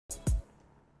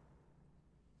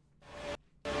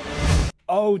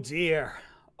Oh dear.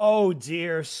 Oh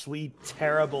dear, sweet,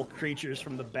 terrible creatures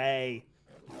from the bay.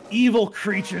 Evil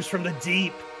creatures from the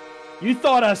deep. You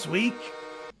thought us weak?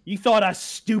 You thought us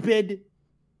stupid?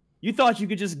 You thought you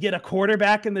could just get a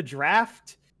quarterback in the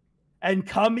draft and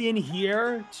come in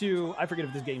here to... I forget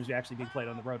if this game's actually being played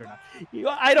on the road or not.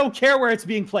 I don't care where it's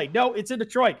being played. No, it's in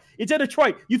Detroit. It's in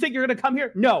Detroit. You think you're going to come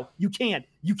here? No, you can't.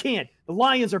 You can't. The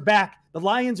Lions are back. The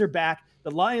Lions are back.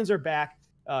 The Lions are back.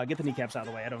 Get the kneecaps out of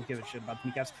the way. I don't give a shit about the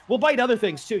kneecaps. We'll bite other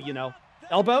things too, you know.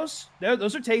 Elbows,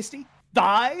 those are tasty.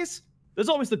 Thighs, there's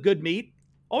always the good meat.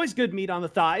 Always good meat on the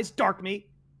thighs. Dark meat.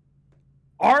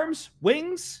 Arms,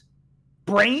 wings,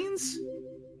 brains.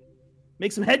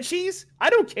 Make some head cheese. I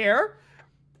don't care.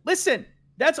 Listen,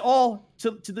 that's all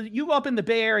to you up in the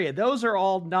Bay Area. Those are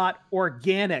all not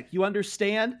organic. You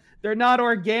understand? They're not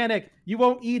organic. You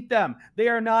won't eat them. They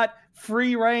are not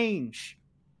free range.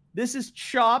 This is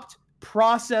chopped,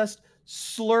 processed,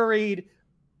 slurried,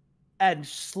 and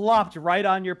slopped right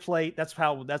on your plate. That's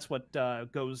what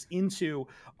goes into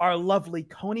our lovely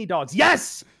Coney dogs.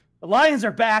 Yes, the Lions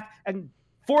are back, and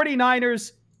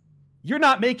 49ers, you're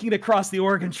not making it across the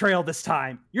Oregon Trail this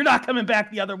time. You're not coming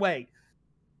back the other way.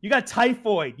 You got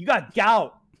typhoid. You got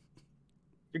gout.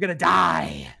 You're gonna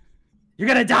die. You're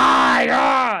gonna die.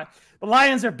 Ah! The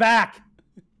Lions are back.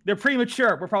 They're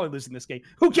premature. We're probably losing this game.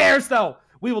 Who cares, though?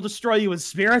 We will destroy you in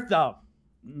spirit, though.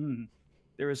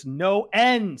 There is no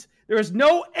end. There is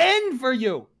no end for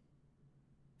you.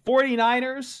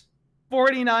 49ers?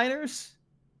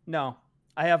 No.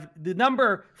 I have the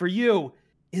number for you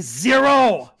is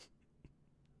 0.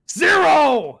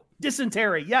 0!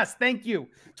 Dysentery. Yes, thank you.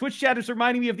 Twitch chat is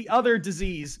reminding me of the other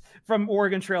disease from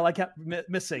Oregon Trail I kept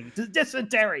missing.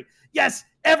 Dysentery. Yes,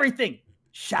 everything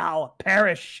shall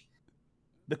perish.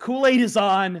 The Kool-Aid is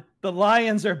on. The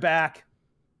Lions are back.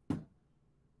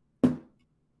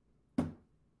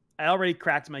 I already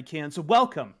cracked my can, so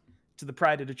welcome to the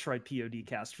Pride of Detroit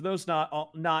PODcast. For those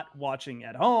not watching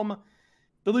at home,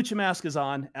 the Lucha Mask is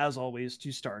on, as always,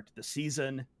 to start the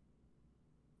season.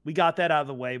 We got that out of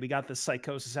the way. We got the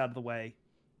psychosis out of the way.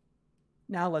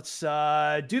 Now let's do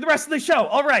the rest of the show.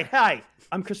 All right, hi.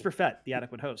 I'm Chris Perfett, the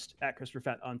adequate host, at Chris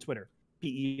Perfett on Twitter,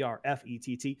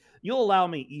 Perfett. You'll allow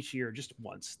me each year just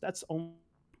once. That's all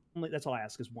I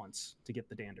ask is once to get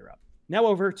the dander up. Now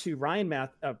over to Ryan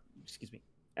excuse me.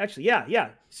 Actually, yeah.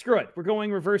 Screw it. We're going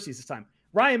reversies this time.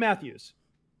 Ryan Matthews.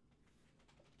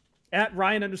 At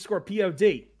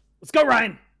Ryan_POD. Let's go,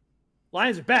 Ryan.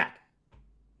 Lions are back.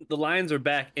 The Lions are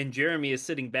back, and Jeremy is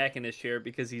sitting back in his chair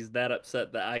because he's that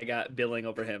upset that I got billing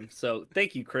over him. So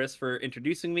thank you, Chris, for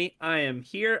introducing me. I am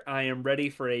here. I am ready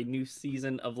for a new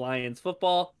season of Lions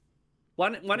football. Why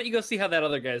don't you go see how that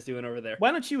other guy's doing over there?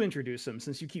 Why don't you introduce him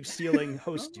since you keep stealing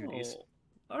host duties?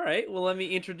 All right. Well, let me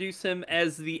introduce him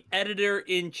as the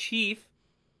editor-in-chief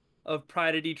of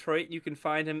Pride of Detroit. You can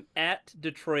find him at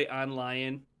Detroit on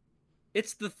Lion.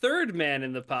 It's the third man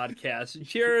in the podcast,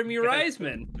 Jeremy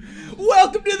Reisman.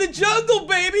 Welcome to the jungle,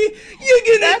 baby!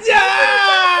 You're gonna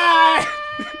die!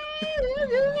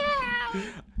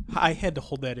 I had to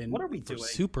hold that in. What are we doing?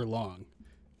 Super long.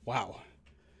 Wow.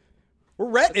 We're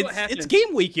ready. It's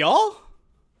game week, y'all.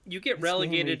 You get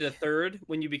relegated to third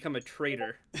when you become a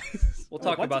traitor. We'll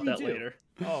talk about that later.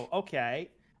 Oh, okay.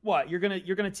 What, you're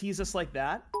gonna tease us like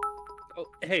that? Oh,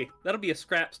 hey, that'll be a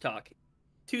scraps talk.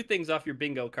 2 things off your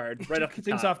bingo card right off the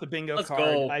things top. Off the bingo Let's card.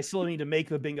 Go. I still need to make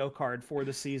the bingo card for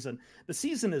the season. The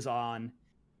season is on.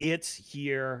 It's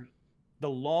here. The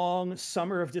long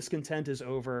summer of discontent is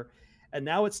over. And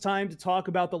now it's time to talk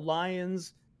about the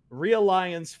Lions, real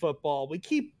Lions football. We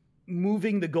keep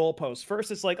moving the goalposts. First,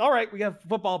 it's like, all right, we have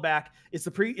football back. It's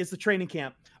the training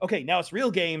camp. Okay, now it's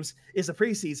real games. It's the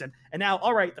preseason. And now,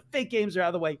 all right, the fake games are out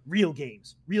of the way. Real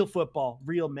games, real football,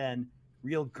 real men,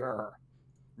 real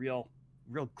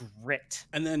real grit.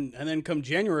 And then come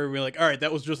January, we're like, all right,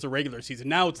 that was just the regular season.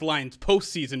 Now it's Lions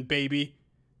postseason, baby.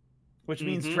 Which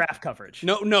means draft coverage.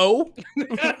 No.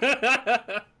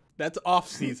 That's off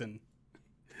season.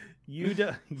 You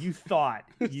thought.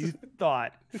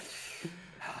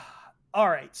 All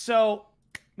right. So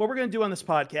what we're going to do on this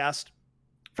podcast,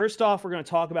 first off, we're going to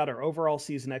talk about our overall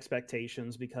season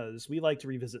expectations because we like to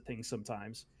revisit things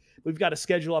sometimes. We've got a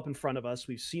schedule up in front of us.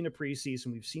 We've seen a preseason.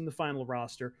 We've seen the final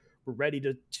roster. We're ready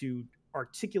to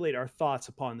articulate our thoughts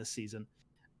upon this season.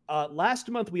 Last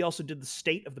month, we also did the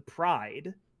State of the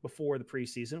Pride before the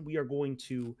preseason. We are going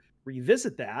to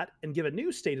revisit that and give a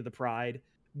new State of the Pride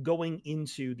going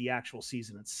into the actual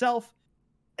season itself.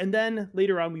 And then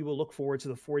later on, we will look forward to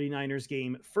the 49ers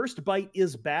game. First Bite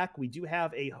is back. We do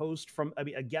have a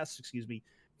guest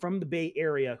from the Bay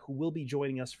Area who will be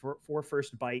joining us for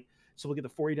First Bite. So we'll get the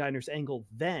 49ers angle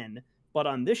then. But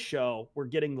on this show, we're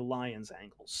getting the Lions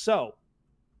angle. So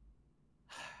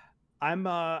I'm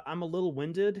a little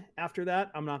winded after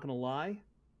that. I'm not gonna lie.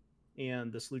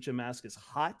 And this lucha mask is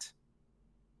hot.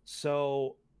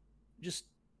 So just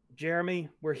Jeremy,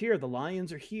 we're here. The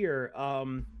Lions are here.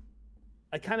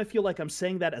 I kind of feel like I'm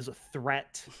saying that as a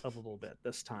threat a little bit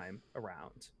this time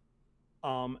around.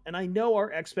 And I know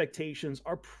our expectations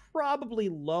are probably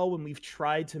low, and we've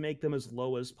tried to make them as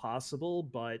low as possible,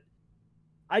 but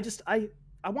I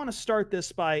want to start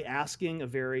this by asking a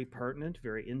very pertinent,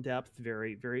 very in-depth,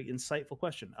 very, very insightful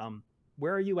question.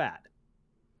 Where are you at?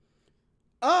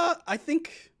 I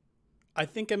think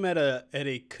I'm at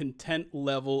a content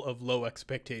level of low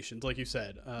expectations, like you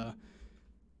said.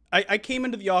 I came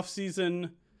into the off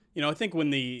season, I think when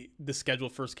the schedule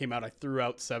first came out, I threw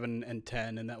out 7 and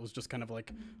 10, and that was just kind of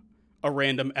like a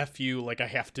random FU, like I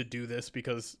have to do this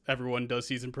because everyone does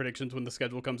season predictions when the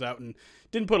schedule comes out, and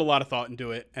didn't put a lot of thought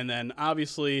into it. And then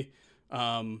obviously,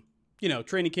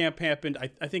 training camp happened.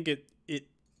 I think it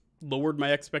lowered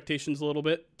my expectations a little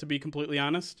bit, to be completely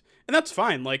honest. And that's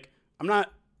fine. Like, I'm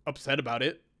not upset about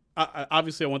it.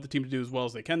 Obviously, I want the team to do as well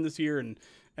as they can this year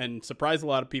and surprise a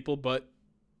lot of people, but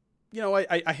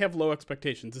I have low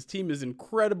expectations. This team is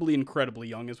incredibly, incredibly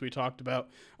young, as we talked about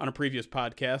on a previous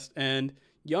podcast, and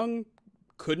young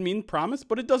could mean promise,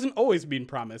 but it doesn't always mean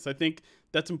promise. I think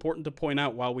that's important to point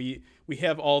out. While we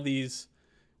have all these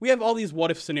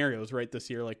what if scenarios right this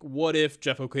year, like what if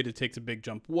Jeff Okuda takes a big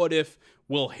jump? What if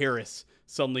Will Harris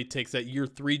suddenly takes that year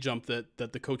 3 jump that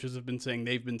the coaches have been saying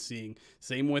they've been seeing?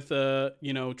 Same with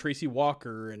Tracy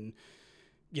Walker, and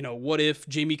what if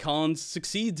Jamie Collins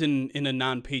succeeds in a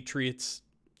non-Patriots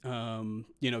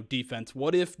defense?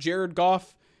 What if Jared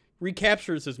Goff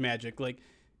recaptures his magic? Like,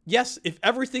 yes, if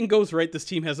everything goes right, this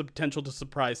team has the potential to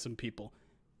surprise some people.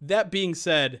 That being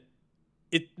said,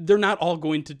 they're not all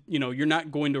going to, you're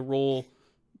not going to roll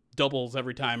doubles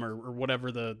every time or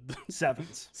whatever the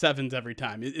sevens every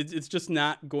time. It's just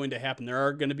not going to happen. There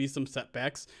are going to be some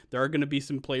setbacks. There are going to be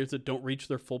some players that don't reach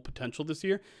their full potential this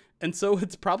year. And so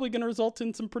it's probably going to result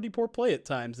in some pretty poor play at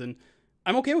times. And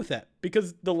I'm okay with that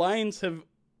because the Lions have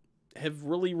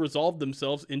really resolved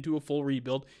themselves into a full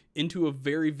rebuild, into a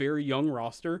very, very young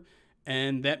roster.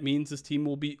 And that means this team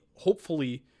will be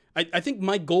hopefully, I think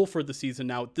my goal for the season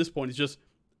now at this point is just,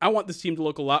 I want this team to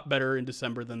look a lot better in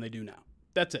December than they do now.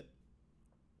 That's it.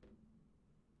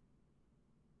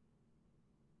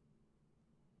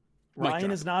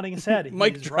 Ryan is nodding his head.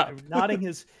 Mic drop. Nodding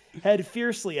his head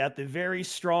fiercely at the very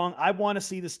strong, I want to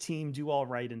see this team do all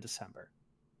right in December.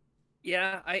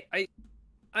 Yeah,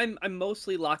 I'm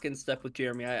mostly lock and step with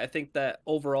Jeremy. I think that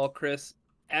overall, Chris,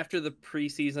 after the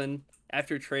preseason,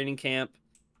 after training camp,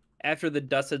 after the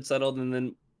dust had settled, and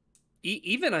then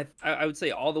even I would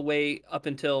say all the way up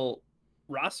until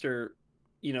roster,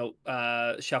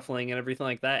 shuffling and everything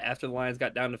like that, after the Lions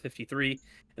got down to 53,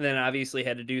 and then obviously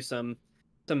had to do some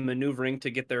maneuvering to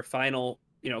get their final,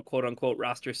 quote unquote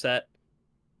roster set.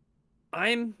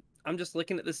 I'm just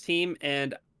looking at this team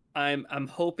and I'm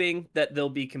hoping that they'll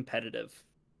be competitive.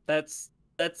 That's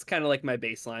kind of like my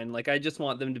baseline. Like, I just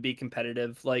want them to be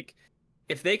competitive. Like,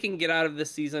 if they can get out of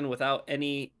this season without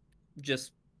any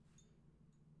just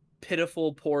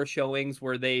pitiful poor showings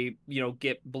where they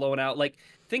get blown out, like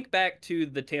think back to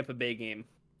the Tampa Bay game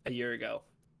a year ago.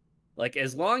 Like,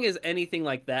 as long as anything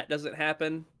like that doesn't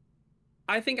happen,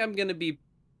 I think I'm gonna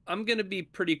be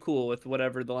pretty cool with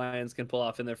whatever the Lions can pull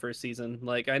off in their first season.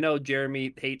 Like, I know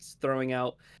Jeremy hates throwing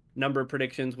out number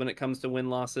predictions when it comes to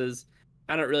win-losses.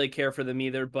 I don't really care for them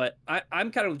either, but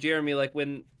I'm kind of Jeremy. Like,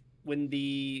 when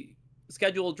the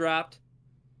schedule dropped,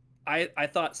 I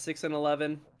thought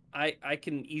 6-11. I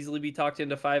can easily be talked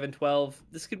into 5-12.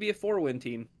 This could be a 4-win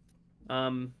team.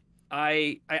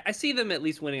 I see them at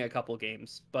least winning a couple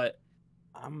games, but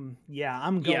I'm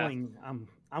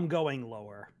going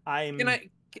lower.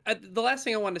 The last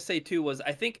thing I wanted to say too was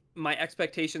I think my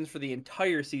expectations for the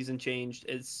entire season changed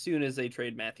as soon as they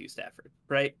trade Matthew Stafford,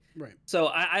 right? Right. So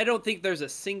I don't think there's a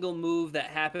single move that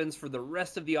happens for the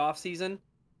rest of the offseason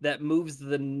that moves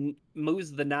the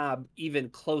knob even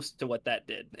close to what that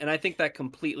did. And I think that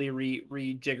completely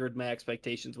rejiggered my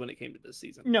expectations when it came to this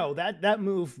season. No, that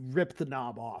move ripped the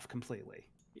knob off completely.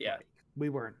 Yeah. Like, we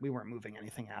weren't moving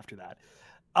anything after that.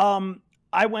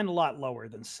 I went a lot lower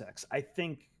than 6. I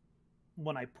think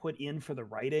when I put in for the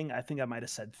writing, I think I might have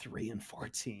said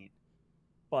 3-14.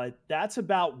 But that's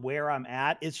about where I'm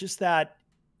at. It's just that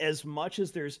as much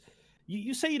as there's,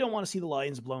 you say you don't want to see the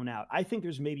Lions blown out. I think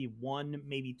there's maybe 1,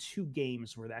 maybe 2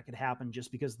 games where that could happen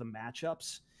just because of the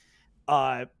matchups.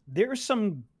 There's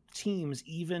some teams,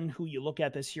 even who you look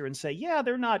at this year and say, yeah,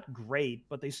 they're not great,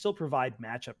 but they still provide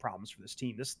matchup problems for this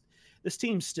team. This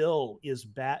team still is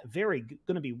very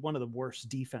going to be one of the worst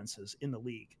defenses in the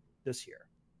league this year,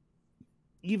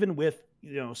 even with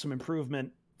some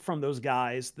improvement from those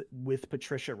guys with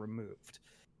Patricia removed.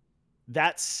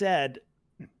 That said,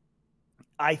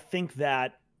 I think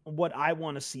that what I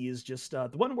want to see is just the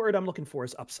one word I'm looking for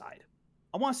is upside.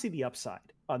 I want to see the upside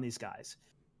on these guys,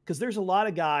 because there's a lot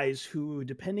of guys who,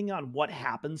 depending on what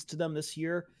happens to them this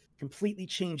year, completely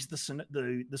change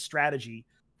the strategy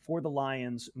for the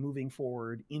Lions moving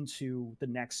forward into the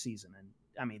next season. And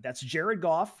I mean, that's Jared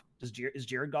Goff. Is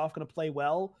Jared Goff going to play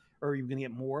well, or are you going to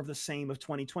get more of the same of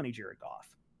 2020 Jared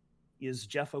Goff? Is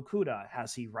Jeff Okudah,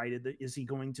 is he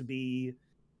going to be,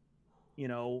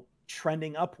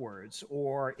 trending upwards,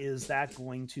 or is that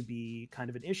going to be kind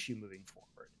of an issue moving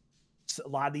forward? So a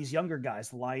lot of these younger guys,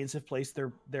 the Lions have placed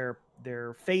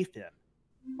their faith in.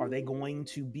 Are they going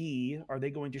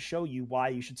to show you why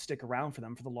you should stick around for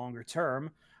them for the longer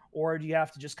term? Or do you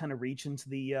have to just kind of reach into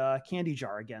the candy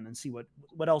jar again and see what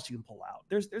else you can pull out?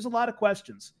 There's a lot of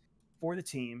questions for the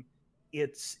team.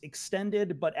 It's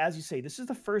extended, but as you say, this is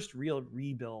the first real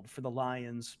rebuild for the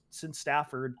Lions since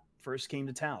Stafford first came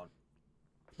to town.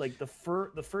 Like the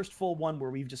first full one where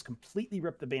we've just completely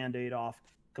ripped the Band-Aid off,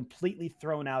 completely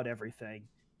thrown out everything,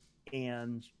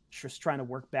 and just trying to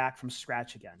work back from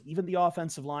scratch again. Even the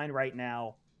offensive line right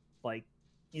now,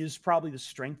 is probably the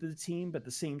strength of the team, but at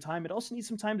the same time, it also needs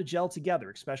some time to gel together,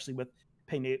 especially with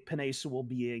Penei Sewell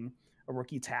being a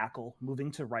rookie tackle, moving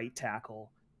to right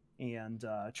tackle, and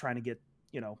trying to get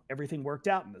everything worked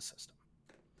out in the system.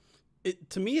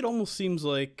 To me, it almost seems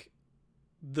like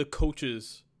the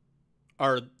coaches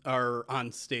are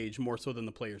on stage more so than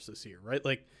the players this year, right?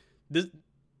 Like this,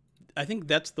 I think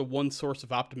that's the one source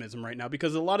of optimism right now,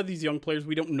 because a lot of these young players,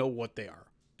 we don't know what they are.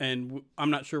 And I'm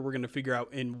not sure we're going to figure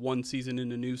out in one season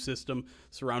in a new system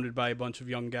surrounded by a bunch of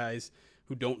young guys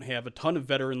who don't have a ton of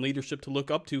veteran leadership to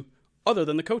look up to other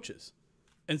than the coaches.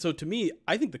 And so to me,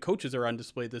 I think the coaches are on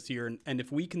display this year. And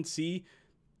if we can see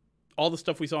all the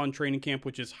stuff we saw in training camp,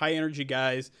 which is high energy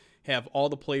guys, have all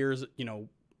the players,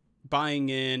 buying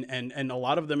in and a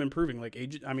lot of them improving. Like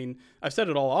I mean, I've said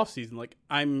it all off season. Like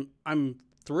I'm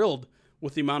thrilled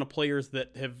with the amount of players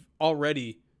that have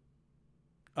already,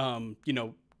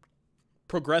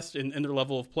 progressed in their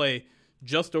level of play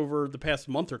just over the past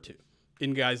month or two,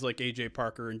 in guys like AJ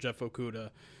Parker and Jeff Okudah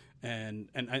and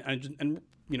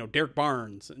Derek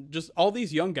Barnes, and just all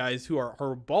these young guys who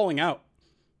are balling out.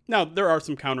 Now, there are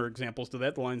some counter examples to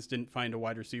that. The Lions didn't find a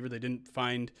wide receiver. They didn't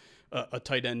find a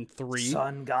tight end 3.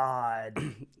 Sun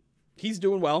God. He's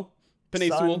doing well. Penei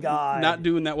Sewell not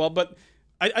doing that well. But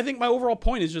I think my overall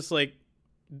point is just like,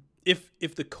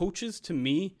 if the coaches, to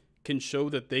me, can show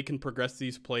that they can progress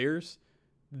these players,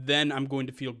 then I'm going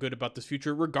to feel good about this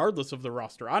future, regardless of the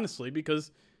roster, honestly,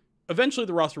 because eventually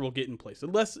the roster will get in place.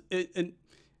 And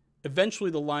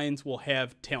eventually the Lions will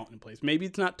have talent in place. Maybe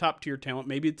it's not top-tier talent.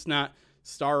 Maybe it's not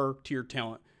star-tier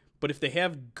talent. But if they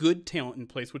have good talent in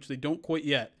place, which they don't quite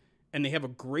yet, and they have a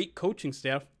great coaching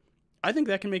staff, I think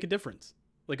that can make a difference,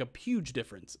 like a huge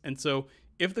difference. And so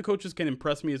if the coaches can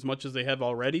impress me as much as they have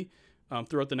already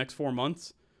throughout the next 4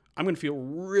 months, I'm going to feel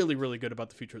really, really good about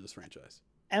the future of this franchise.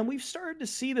 And we've started to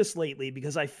see this lately,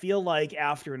 because I feel like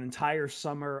after an entire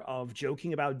summer of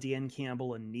joking about Dan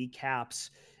Campbell and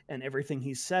kneecaps and everything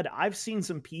he said, I've seen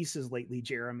some pieces lately,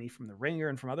 Jeremy, from The Ringer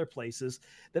and from other places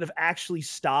that have actually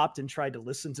stopped and tried to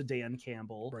listen to Dan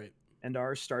Campbell. Right. And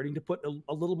are starting to put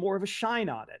a little more of a shine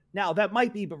on it. Now, that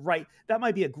might be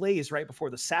a glaze right before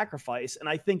the sacrifice. And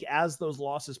I think as those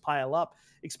losses pile up,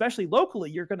 especially locally,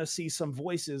 you're going to see some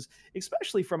voices,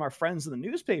 especially from our friends in the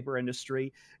newspaper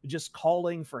industry, just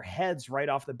calling for heads right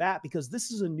off the bat, because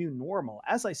this is a new normal.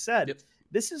 As I said, Yep.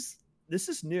 This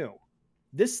is new.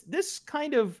 This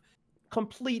kind of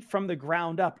complete from the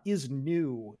ground up is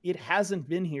new. It hasn't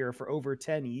been here for over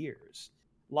 10 years.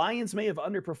 Lions may have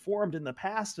underperformed in the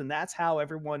past, and that's how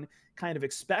everyone kind of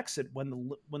expects it when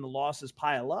the losses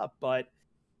pile up. But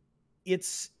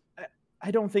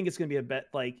I don't think it's going to be a bet.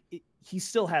 He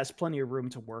still has plenty of room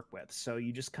to work with. So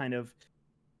you just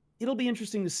it'll be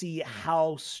interesting to see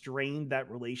how strained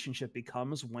that relationship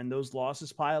becomes when those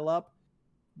losses pile up.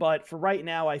 But for right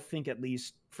now, I think at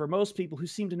least for most people who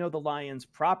seem to know the Lions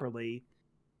properly,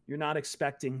 you're not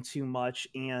expecting too much,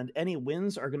 and any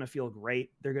wins are going to feel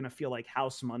great. They're going to feel like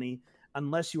house money,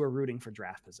 unless you are rooting for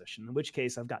draft position, in which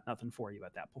case I've got nothing for you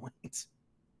at that point.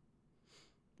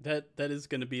 That is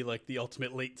going to be like the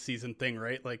ultimate late season thing,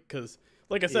 right? Like, because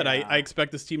like I said, I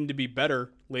expect this team to be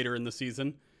better later in the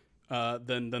season.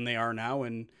 than they are now.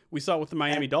 And we saw it with the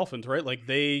Miami Dolphins, right? Like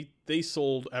they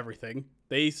sold everything.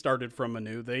 They started from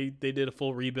anew. They did a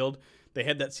full rebuild. They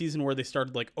had that season where they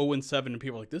started like 0-7, and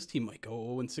people were like, this team might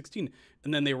go 0-16,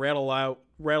 and then they rattle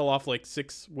off like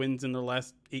 6 wins in their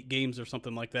last 8 games or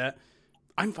something like that.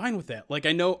 I'm fine with that. Like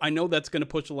I know that's going to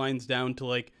push the Lions down to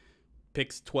like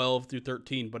picks 12 through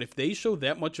 13, but if they show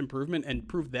that much improvement and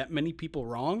prove that many people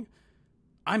wrong,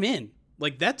 I'm in.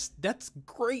 Like that's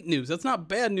great news. That's not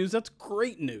bad news. That's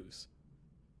great news.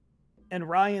 And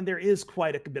Ryan, there is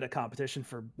quite a bit of competition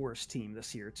for worst team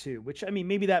this year too, which, I mean,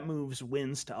 maybe that moves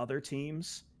wins to other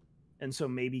teams. And so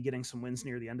maybe getting some wins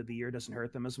near the end of the year doesn't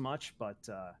hurt them as much, but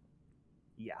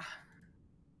yeah.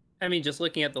 I mean, just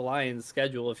looking at the Lions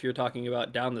schedule, if you're talking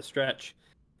about down the stretch,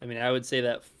 I mean, I would say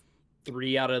that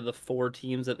 3 out of the 4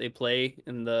 teams that they play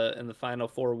in the final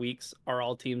 4 weeks are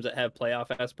all teams that have playoff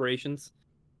aspirations.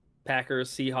 Packers,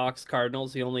 Seahawks,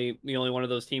 Cardinals. The only one of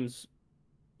those teams,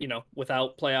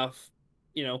 without playoff,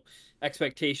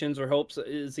 expectations or hopes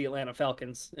is the Atlanta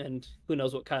Falcons. And who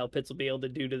knows what Kyle Pitts will be able to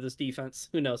do to this defense?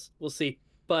 Who knows? We'll see.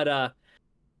 But I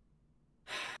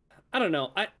don't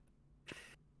know.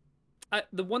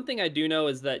 The one thing I do know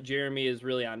is that Jeremy is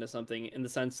really onto something in the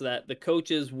sense that the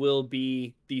coaches will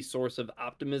be the source of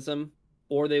optimism,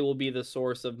 or they will be the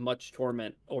source of much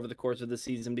torment over the course of the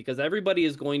season, because everybody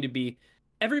is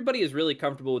really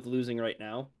comfortable with losing right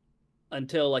now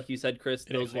until, like you said, Chris,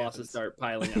 those losses start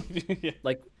piling up.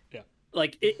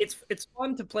 It's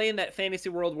fun to play in that fantasy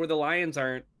world where the Lions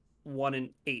aren't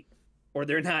 1-8 or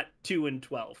they're not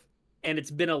 2-12, and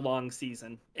it's been a long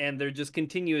season and they're just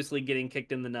continuously getting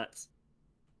kicked in the nuts.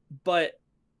 But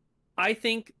I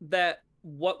think that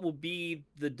what will be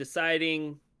the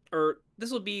deciding, or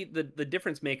this will be the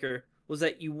difference maker, was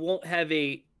that you won't have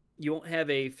a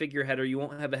figurehead, or you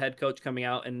won't have a head coach coming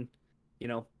out and,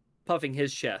 puffing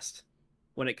his chest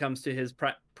when it comes to his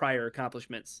prior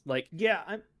accomplishments. Like,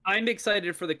 yeah, I'm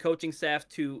excited for the coaching staff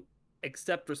to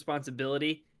accept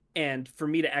responsibility and for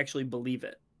me to actually believe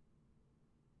it.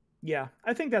 Yeah,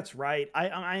 I think that's right.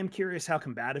 I am curious how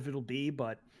combative it'll be,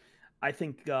 but I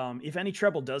think if any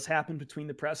trouble does happen between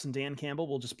the press and Dan Campbell,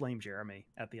 we'll just blame Jeremy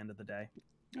at the end of the day.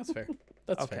 That's fair.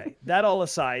 That's okay. fair. That all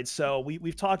aside, so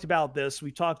we've talked about this.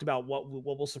 We've talked about what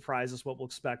will surprise us, what will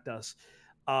expect us.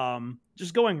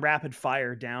 Just going rapid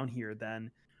fire down here, then,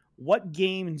 what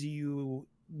game do you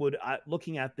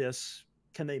looking at this,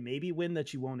 can they maybe win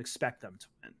that you won't expect them to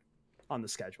win on the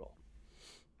schedule?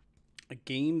 A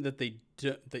game that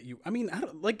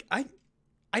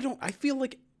I feel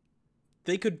like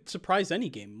they could surprise any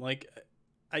game. Like,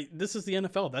 this is the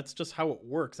NFL. That's just how it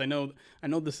works. I know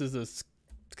this is a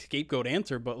scapegoat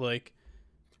answer, but like,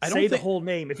 I don't say the whole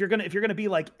name. If you're gonna be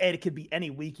like Ed, it could be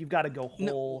any week. You've got to go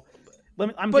whole.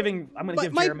 No, I'm gonna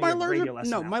give Jeremy a radio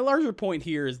lesson. No, my larger point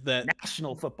here is that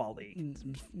National Football League.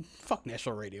 Fuck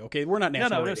National Radio. Okay, we're not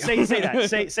National Radio. Say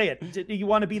that. say it. You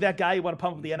want to be that guy? You want to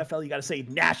pump up the NFL? You got to say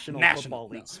National Football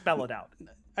League. No. Spell it out.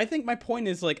 I think my point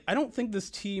is, like, I don't think this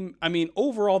team, I mean,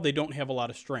 overall they don't have a lot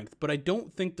of strength, but I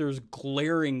don't think there's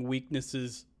glaring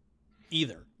weaknesses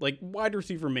either. Like, wide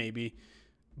receiver maybe,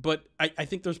 but I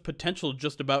think there's potential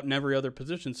just about in every other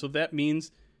position. So that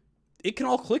means it can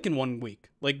all click in 1 week.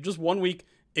 Like, just 1 week,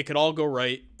 it could all go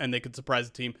right, and they could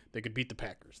surprise the team. They could beat the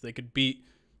Packers. They could beat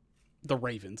the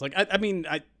Ravens. Like, I'm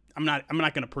not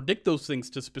going to predict those things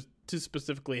to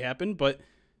specifically happen, but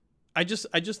I just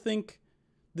think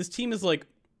this team is like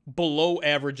below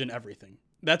average in everything.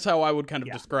 That's how I would kind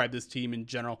of describe this team in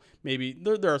general. Maybe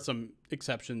there are some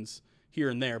exceptions here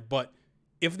and there, but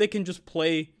if they can just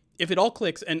play, if it all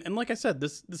clicks, and like I said,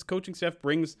 this coaching staff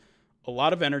brings a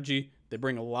lot of energy. They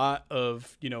bring a lot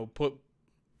of, put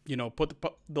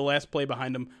the last play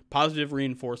behind them, positive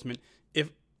reinforcement. If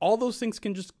all those things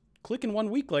can just click in 1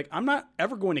 week, like, I'm not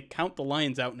ever going to count the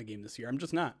Lions out in a game this year. I'm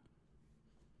just not.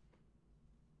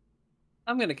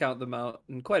 I'm going to count them out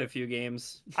in quite a few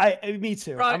games. Me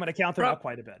too. I'm going to count them out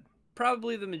quite a bit.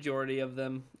 Probably the majority of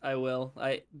them. I will.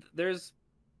 I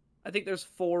think there's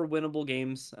 4 winnable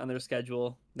games on their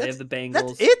schedule. They have the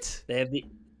Bengals. That's it. They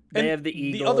have the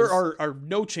Eagles. The other are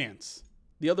no chance.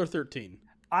 The other 13.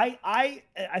 I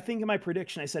think in my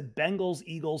prediction I said Bengals,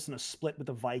 Eagles, and a split with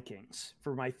the Vikings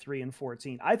for my 3 and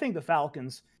 14. I think the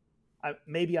Falcons.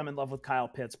 Maybe I'm in love with Kyle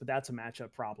Pitts, but that's a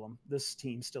matchup problem. This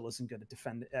team still isn't good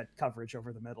at coverage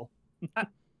over the middle.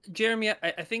 Jeremy,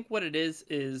 I think what it is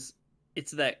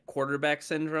it's that quarterback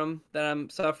syndrome that I'm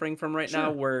suffering from right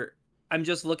now, where I'm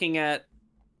just looking at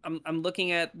I'm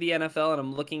looking at the NFL and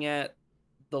I'm looking at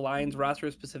the Lions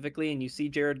roster specifically, and you see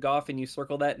Jared Goff and you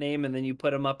circle that name, and then you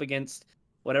put him up against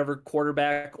whatever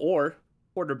quarterback or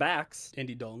quarterbacks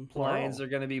Andy Dalton Lions are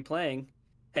going to be playing.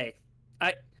 Hey,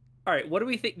 I. All right. What do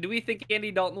we think? Do we think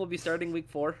Andy Dalton will be starting week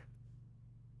 4?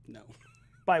 No.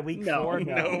 By week No, 4?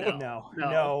 no,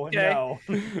 No.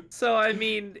 okay. So I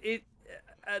mean,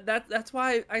 that's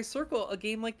why I circle a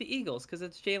game like the Eagles, because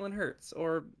it's Jalen Hurts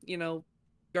or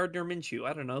Gardner Minshew.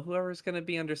 I don't know, whoever's going to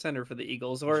be under center for the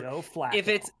Eagles, or Joe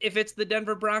Flacco. if it's the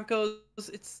Denver Broncos,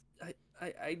 it's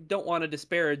I don't want to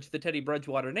disparage the Teddy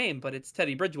Bridgewater name, but it's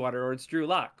Teddy Bridgewater or it's Drew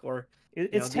Lock or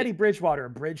It's Teddy Bridgewater, a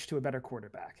bridge to a better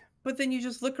quarterback. But then you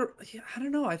just look. I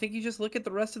don't know. I think you just look at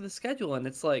the rest of the schedule, and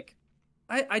it's like,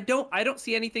 I don't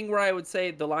see anything where I would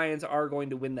say the Lions are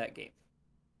going to win that game.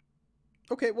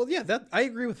 Okay, well, yeah, that I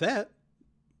agree with that,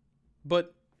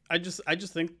 but I just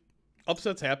think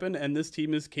upsets happen, and this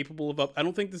team is capable of I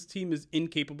don't think this team is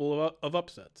incapable of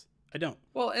upsets. I don't.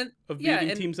 Well, and of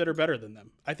beating teams that are better than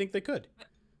them. I think they could.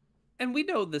 And we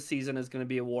know this season is going to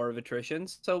be a war of attrition.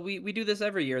 So we do this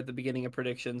every year at the beginning of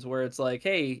predictions, where it's like,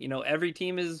 hey, every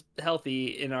team is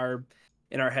healthy in our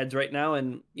heads right now,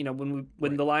 and when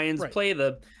the Lions play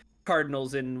the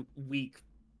Cardinals in week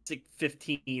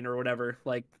 15 or whatever,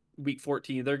 like week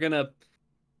 14, they're gonna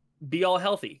be all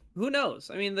healthy. Who knows?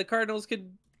 I mean, the Cardinals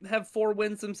could have 4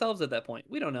 wins themselves at that point.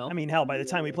 We don't know. I mean, hell, by the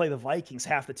time we play the Vikings,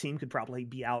 half the team could probably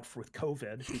be out with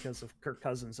COVID because of Kirk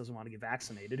Cousins doesn't want to get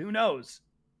vaccinated. Who knows?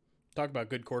 Talk about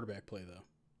good quarterback play, though.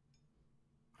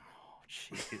 Oh,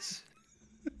 jeez.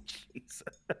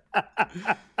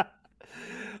 Jeez.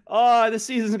 Oh, this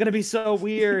season's going to be so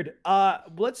weird.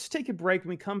 Let's take a break. When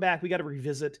we come back, we got to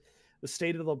revisit the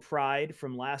State of the Pride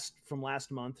from last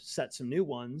month, set some new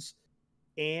ones.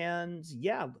 And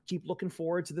yeah, keep looking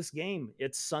forward to this game.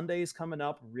 It's Sundays coming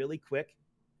up really quick,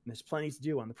 and there's plenty to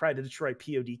do on the Pride of Detroit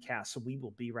POD cast, so we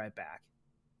will be right back.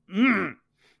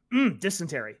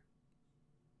 Dysentery.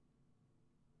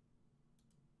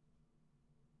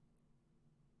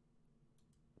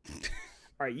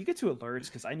 All right, you get to alerts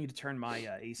because I need to turn my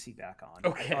AC back on.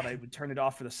 Okay. I thought I would turn it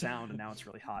off for the sound, and now it's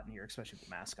really hot in here, especially with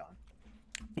the mask on.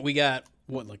 We got,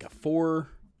 like a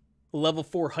level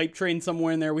 4 hype train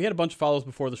somewhere in there. We had a bunch of follows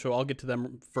before the show. I'll get to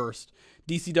them first.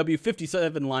 DCW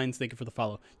 57 Lines, thank you for the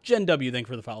follow. Jen W, thank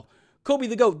you for the follow. Kobe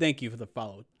the Goat, thank you for the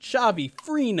follow. Chavi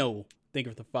Freno, thank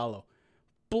you for the follow.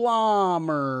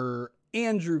 Blommer,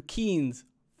 Andrew Keens,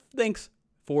 thanks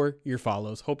for your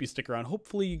follows. Hope you stick around.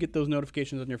 Hopefully you get those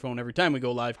notifications on your phone every time we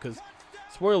go live, because,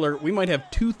 spoiler, we might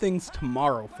have 2 things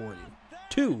tomorrow for you.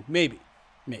 2, maybe.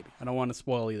 I don't want to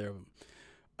spoil either of them.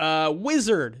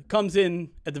 Wizard comes in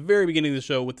at the very beginning of the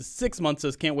show with the 6 months,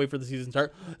 says, can't wait for the season to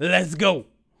start. Let's go.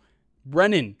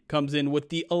 Brennan comes in with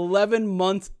the 11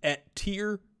 months at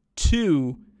tier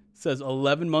 2, says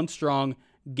 11 months strong,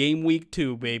 game week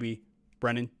 2, baby.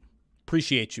 Brennan,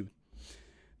 appreciate you.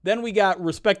 Then we got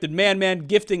Respected Man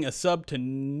gifting a sub to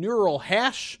Neural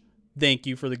Hash. Thank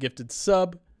you for the gifted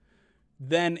sub.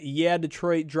 Then, yeah,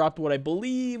 Detroit dropped what I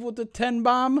believe was a 10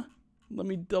 bomb. Let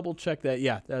me double check that.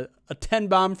 Yeah, a 10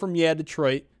 bomb from Yeah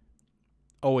Detroit.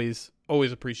 Always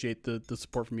appreciate the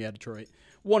support from Yeah Detroit.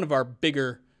 One of our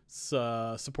bigger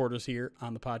supporters here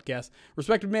on the podcast.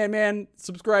 Respected Man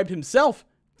subscribed himself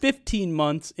 15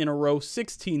 months in a row,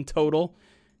 16 total.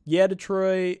 Yeah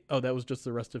Detroit. Oh, that was just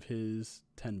the rest of his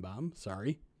 10 bomb.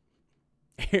 Sorry.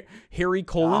 Harry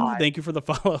Colin, thank you for the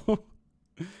follow.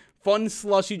 Fun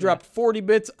Slushy dropped 40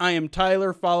 bits. I am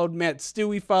Tyler followed. Matt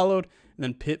Stewie followed. And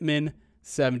then Pittman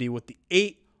 70 with the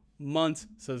 8 months,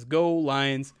 says go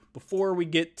Lions. Before we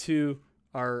get to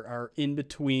our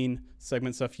in-between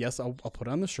segment stuff, yes, I'll put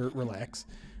on the shirt, relax.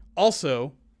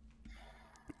 Also,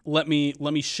 let me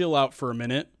chill out for a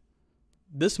minute.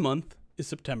 This month is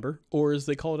September, or as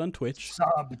they call it on Twitch,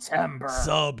 Subtember,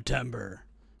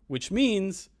 which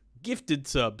means gifted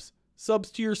subs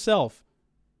to yourself,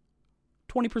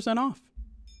 20% off.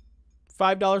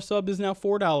 $5 sub is now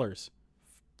 $4.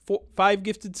 5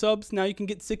 gifted subs, now you can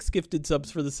get 6 gifted subs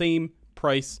for the same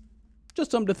price.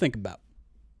 Just something to think about.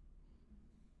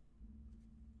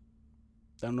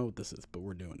 I don't know what this is, but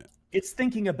we're doing it. It's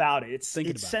thinking about it. It's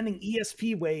sending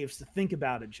ESP waves to think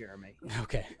about it, Jeremy.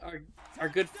 Okay. Our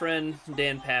good friend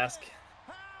Dan Pask.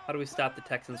 How do we stop the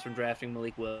Texans from drafting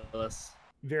Malik Willis?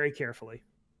 Very carefully.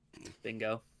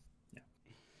 Bingo. Yeah.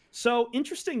 So,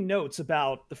 interesting notes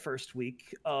about the first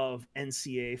week of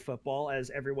NCAA football,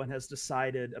 as everyone has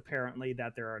decided apparently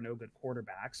that there are no good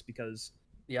quarterbacks because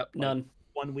none.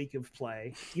 1 week of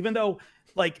play. Even though,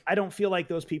 I don't feel like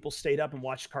those people stayed up and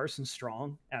watched Carson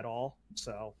Strong at all.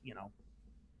 So,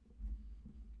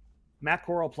 Matt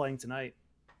Corral playing tonight.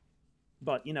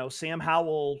 But, Sam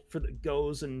Howell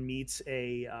goes and meets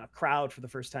a crowd for the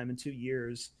first time in 2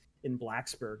 years in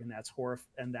Blacksburg, and that's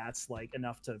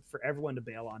enough for everyone to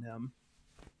bail on him.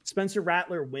 Spencer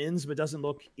Rattler wins, but doesn't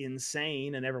look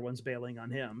insane, and everyone's bailing on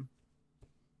him.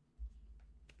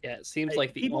 Yeah, it seems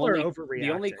like the people only are overreacting. the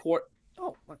only court.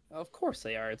 Oh, of course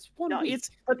they are. It's one week.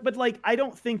 But like I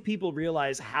don't think people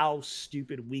realize how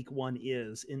stupid week 1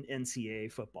 is in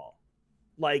NCAA football.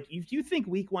 Like if you think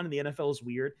week 1 in the NFL is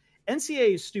weird,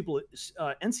 NCAA is stupid.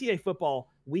 NCAA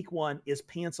football week 1 is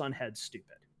pants on head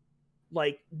stupid.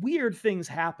 Like weird things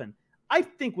happen. I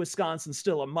think Wisconsin's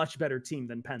still a much better team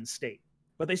than Penn State,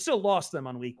 but they still lost them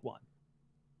on week 1.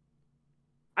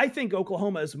 I think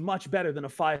Oklahoma is much better than a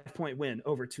 5-point win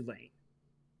over Tulane.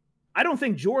 I don't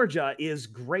think Georgia is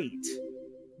great,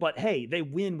 but hey, they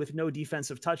win with no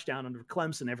defensive touchdown under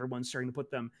Clemson. Everyone's starting to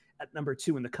put them at number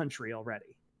 2 in the country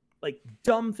already. Like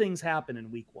dumb things happen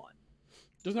in week 1.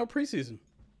 There's no preseason.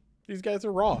 These guys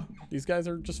are raw. These guys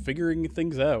are just figuring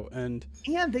things out. And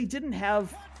they didn't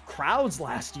have crowds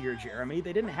last year, Jeremy.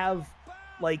 They didn't have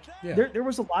there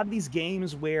was a lot of these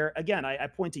games where, again, I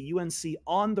point to UNC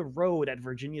on the road at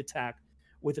Virginia Tech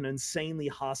with an insanely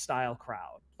hostile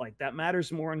crowd. Like that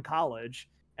matters more in college,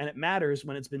 and it matters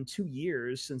when it's been 2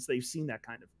 years since they've seen that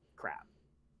kind of crap.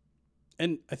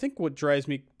 And I think what drives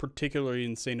me particularly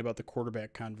insane about the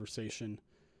quarterback conversation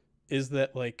is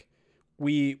that like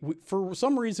we for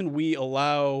some reason we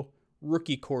allow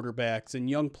rookie quarterbacks and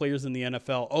young players in the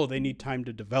NFL, they need time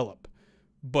to develop.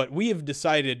 But we have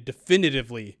decided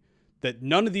definitively that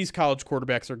none of these college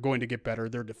quarterbacks are going to get better.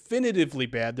 They're definitively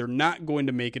bad. They're not going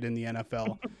to make it in the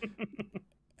NFL.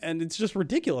 And it's just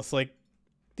ridiculous. Like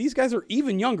these guys are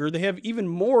even younger. They have even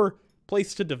more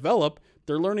place to develop.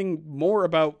 They're learning more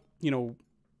about,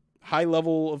 high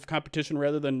level of competition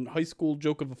rather than high school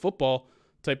joke of a football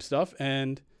type stuff.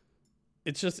 And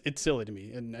it's silly to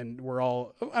me. And we're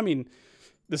all,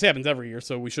 this happens every year,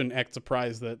 so we shouldn't act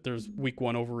surprised that there's week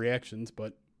 1 overreactions,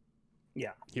 but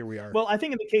yeah, here we are. Well, I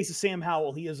think in the case of Sam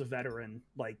Howell, he is a veteran,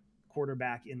 like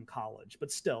quarterback in college, but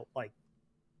still, like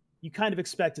you kind of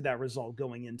expected that result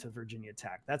going into Virginia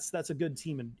Tech. That's a good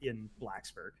team in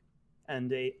Blacksburg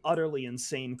and a utterly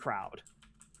insane crowd.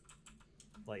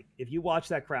 Like if you watch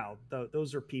that crowd,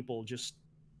 those are people just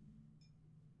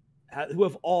who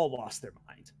have all lost their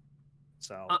mind.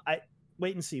 So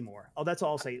wait and see more. That's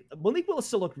all I'll say. Malik Willis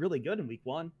still looked really good in week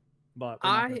 1, but we're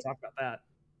not going to talk about that.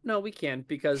 No, we can't,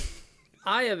 because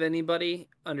I, of anybody,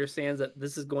 understands that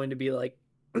this is going to be like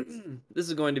this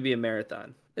is going to be a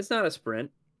marathon. It's not a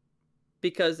sprint,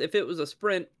 because if it was a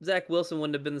sprint, Zach Wilson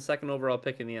wouldn't have been the 2nd overall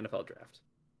pick in the NFL draft.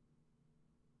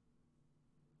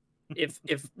 If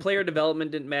player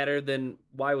development didn't matter, then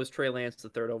why was Trey Lance the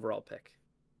 3rd overall pick?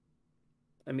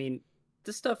 I mean,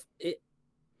 this stuff it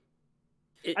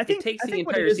takes the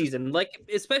entire season, like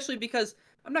especially because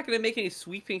I'm not going to make any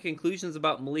sweeping conclusions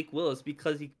about Malik Willis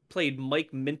because he played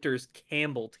Mike Minter's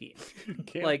Campbell team.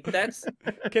 Like that's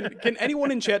can anyone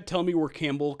in chat tell me where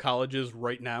Campbell College is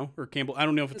right now, or Campbell? I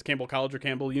don't know if it's Campbell College or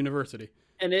Campbell University.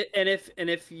 And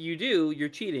if you do, you're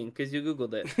cheating because you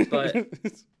Googled it. But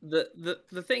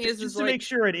the thing is just to make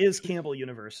sure it is Campbell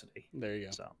University. There you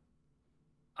go. So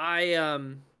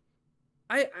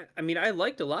I mean, I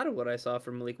liked a lot of what I saw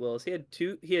from Malik Willis. He had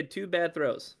two bad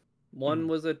throws. One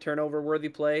was a turnover-worthy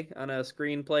play on a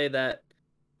screen play that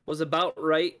was about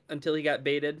right until he got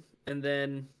baited, and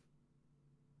then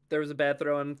there was a bad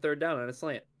throw on 3rd down on a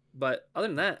slant. But other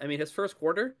than that, I mean, his first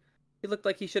quarter, he looked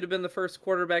like he should have been the first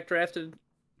quarterback drafted,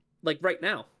 like right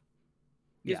now.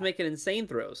 He was making insane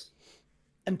throws.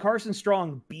 And Carson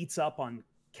Strong beats up on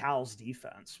Cal's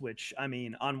defense, which, I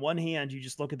mean, on one hand, you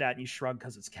just look at that and you shrug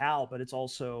because it's Cal, but it's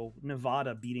also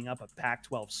Nevada beating up a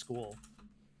Pac-12 school.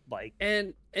 Like,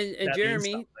 and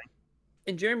Jeremy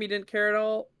didn't care at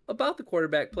all about the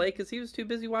quarterback play because he was too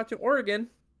busy watching Oregon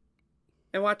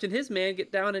and watching his man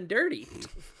get down and dirty.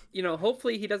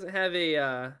 Hopefully he doesn't have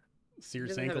a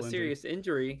serious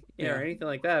injury, or anything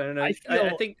like that. I don't know.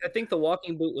 I think the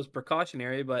walking boot was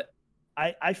precautionary, but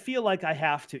I feel like I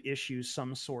have to issue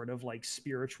some sort of like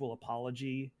spiritual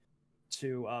apology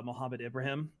to Mohammed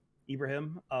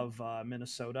Ibrahim of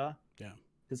Minnesota. Yeah.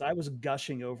 Because I was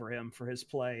gushing over him for his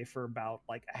play for about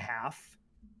like a half.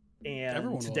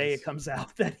 And today it comes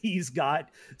out that he's got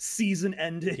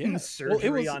season-ending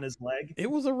surgery on his leg. It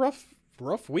was a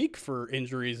rough week for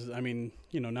injuries. I mean,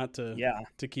 not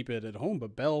to keep it at home,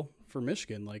 but Bell for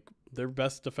Michigan, like their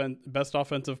best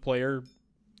offensive player,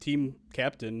 team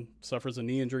captain, suffers a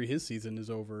knee injury. His season is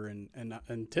over, and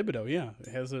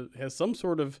Thibodeau, has some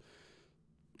sort of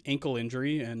ankle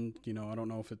injury, and I don't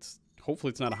know if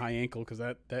hopefully it's not a high ankle because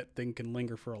that thing can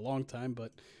linger for a long time.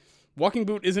 But walking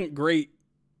boot isn't great,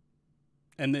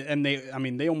 and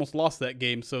they almost lost that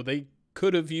game, so they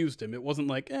could have used him. It wasn't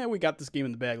like we got this game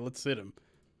in the bag, let's sit him.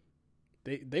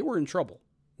 They were in trouble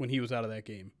when he was out of that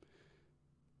game.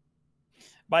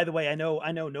 By the way, I know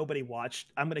nobody watched.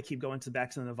 I'm going to keep going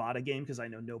back to the Nevada game because I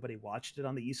know nobody watched it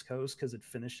on the East Coast because it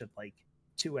finished at like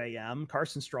 2 a.m.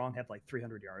 Carson Strong had like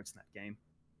 300 yards in that game.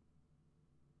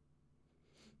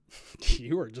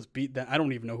 You are just beat that. I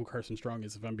don't even know who Carson Strong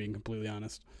is, if I'm being completely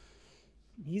honest.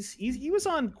 He was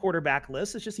on quarterback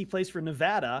list. It's just he plays for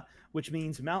Nevada, which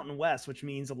means Mountain West, which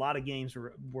means a lot of games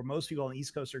where most people on the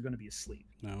East Coast are going to be asleep.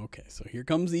 Okay, so here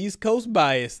comes the East Coast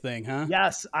bias thing, huh?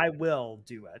 Yes, I will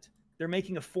do it. They're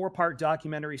making a 4-part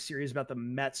documentary series about the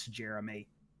Mets, Jeremy.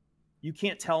 You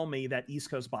can't tell me that East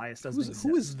Coast bias doesn't exist.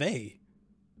 Who is they?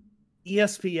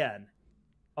 ESPN.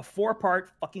 A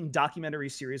 4-part fucking documentary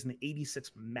series on the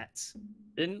 86 Mets.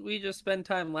 Didn't we just spend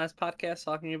time last podcast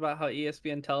talking about how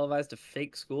ESPN televised a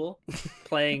fake school,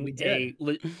 playing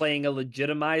playing a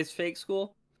legitimized fake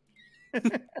school?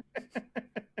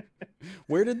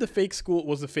 Where did the fake school?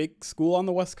 Was the fake school on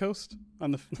the West Coast?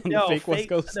 On the West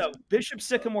Coast? No, Bishop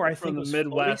Sycamore, I think, from the was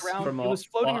Midwest, it was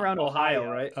floating around Ohio,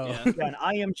 right? Oh. Yeah. Yeah, and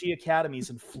IMG Academies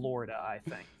in Florida, I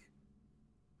think.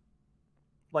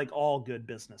 Like all good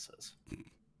businesses.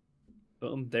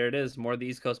 Boom, there it is. More of the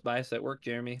East Coast bias at work,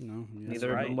 Jeremy. No,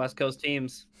 Neither of them West Coast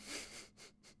teams.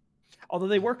 Although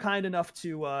they were kind enough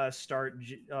to start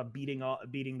beating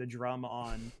the drum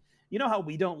on. You know how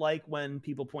we don't like when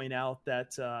people point out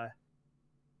that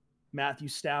Matthew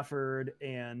Stafford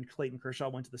and Clayton Kershaw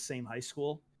went to the same high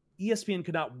school? ESPN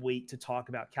could not wait to talk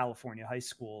about California high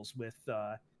schools with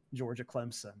Georgia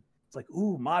Clemson. It's like,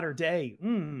 ooh, modern day,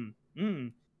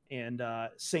 and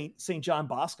St. John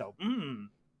Bosco,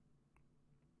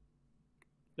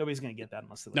 Nobody's gonna get that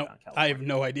unless they live out in California. I have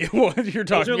no idea what you're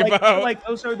talking about.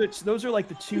 Those are like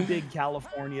the two big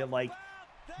California. Like,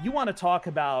 you want to talk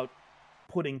about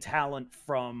putting talent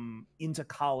from into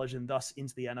college and thus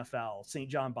into the NFL. St.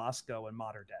 John Bosco and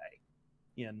Mater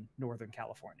Dei in Northern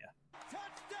California.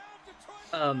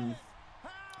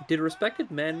 Did Respected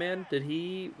Man, did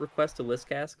he request a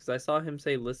listcast? Because I saw him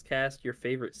say listcast your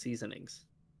favorite seasonings.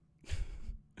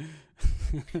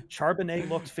 Charbonnet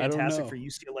looked fantastic for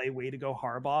UCLA. Way to go,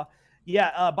 Harbaugh.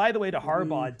 Yeah. By the way, to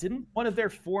Harbaugh, didn't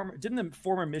the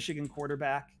former Michigan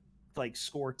quarterback like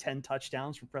score 10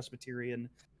 touchdowns from Presbyterian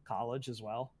College as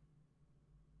well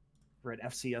for an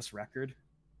FCS record?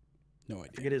 No idea.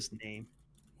 I forget his name.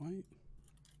 Why?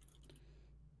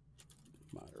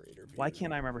 Moderator. Why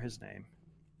can't I remember his name?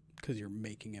 Because you're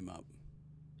making him up.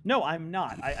 No, I'm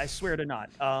not. I swear to not.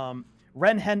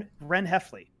 Ren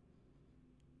Heffley.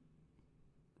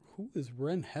 Who is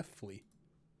Ren Heffley?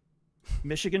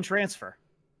 Michigan transfer.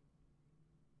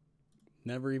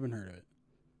 Never even heard of it.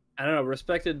 I don't know.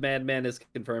 Respected Madman is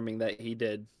confirming that he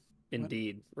did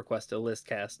indeed request a list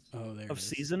cast. Oh, there of it is.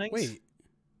 Seasonings. Wait.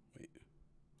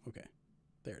 Okay,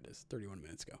 there it is. 31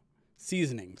 minutes ago.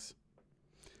 Seasonings.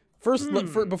 First,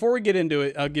 before we get into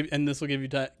it, this will give you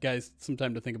guys some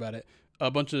time to think about it.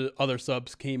 A bunch of other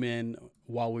subs came in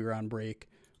while we were on break.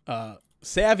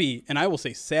 Savvy, and I will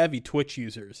say savvy Twitch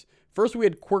users. First, we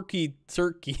had Quirky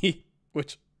Turkey,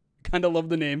 which kind of love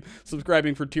the name,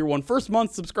 subscribing for tier 1. First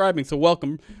month subscribing, so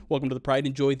welcome to the Pride.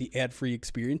 Enjoy the ad-free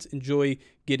experience. Enjoy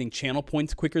getting channel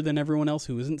points quicker than everyone else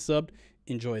who isn't subbed.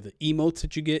 Enjoy the emotes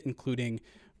that you get, including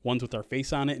ones with our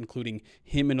face on it, including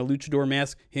him in a luchador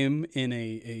mask, him in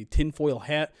a tinfoil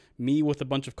hat, me with a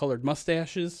bunch of colored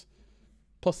mustaches,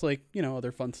 plus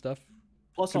other fun stuff.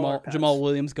 Plus Jamal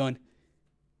Williams going.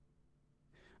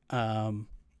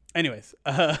 Anyways,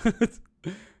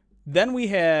 then we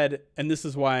had, and this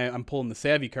is why I'm pulling the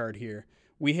savvy card here.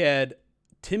 We had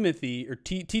Timothy or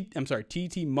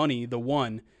TT Money, the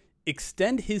one,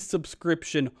 extend his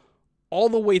subscription all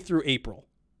the way through April.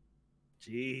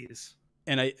 Jeez.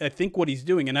 And I think what he's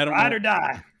doing, and I don't Ride know, or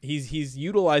die. He's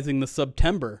utilizing the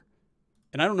September,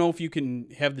 and I don't know if you can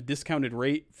have the discounted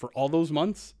rate for all those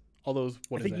months. All those,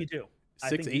 I think you do.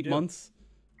 6-8 months.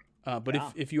 But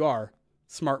if you are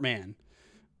smart man,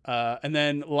 and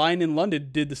then Line in London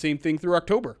did the same thing through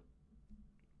October.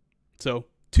 So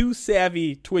 2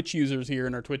 savvy Twitch users here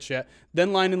in our Twitch chat.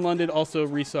 Then Line in London also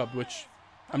resubbed, which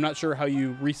I'm not sure how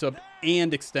you resubbed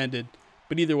and extended,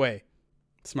 but either way,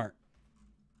 smart.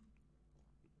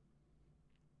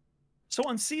 So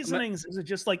on seasonings, is it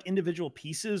just like individual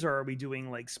pieces, or are we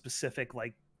doing like specific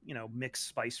mixed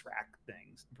spice rack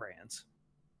brands?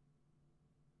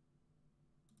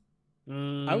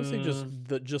 I would say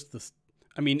just the.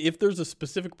 I mean, if there's a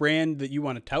specific brand that you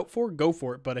want to tout for, go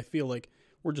for it. But I feel like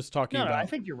we're just talking about. No, I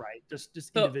think you're right. Just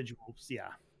individuals. Yeah.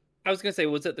 I was gonna say,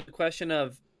 was it the question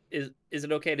of is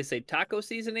it okay to say taco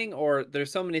seasoning, or there's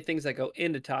so many things that go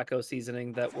into taco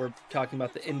seasoning that we're talking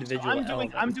about the individual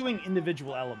elements? I'm doing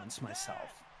individual elements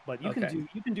myself. But you Okay.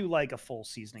 can do like a full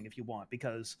seasoning if you want,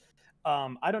 because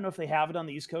I don't know if they have it on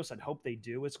the East Coast. I'd hope they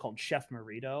do. It's called Chef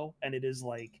Merito, and it is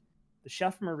like the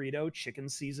Chef Merito chicken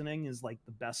seasoning is like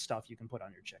the best stuff you can put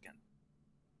on your chicken.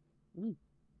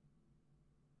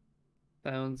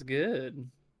 Sounds good.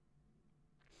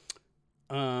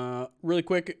 Really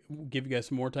quick, give you guys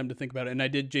some more time to think about it.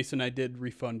 And Jason, I did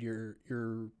refund your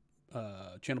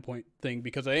channel point thing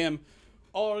because I am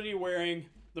already wearing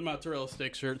the mozzarella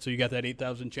stick shirt, so you got that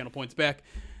 8,000 channel points back.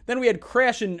 Then we had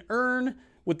Crash and Earn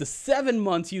with the 7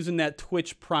 months using that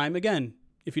Twitch Prime. Again,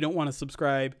 if you don't want to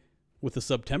subscribe with the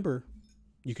September,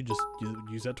 you could just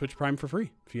use that Twitch Prime for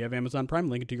free. If you have Amazon Prime,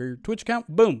 link it to your Twitch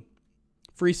account. Boom.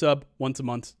 Free sub once a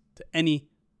month to any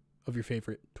of your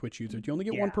favorite Twitch users. You only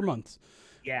get one per month.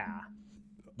 Yeah.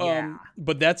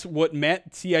 But that's what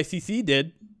Matt CICC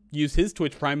did. Use his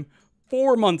Twitch Prime.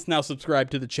 4 months now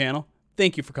subscribed to the channel.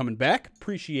 Thank you for coming back.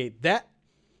 Appreciate that.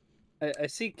 I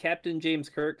see Captain James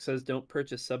Kirk says don't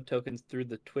purchase sub tokens through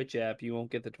the Twitch app. You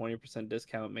won't get the 20%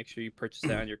 discount. Make sure you purchase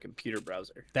it on your computer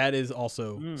browser. That is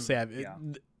also savvy. Yeah.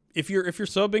 If you're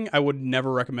subbing, I would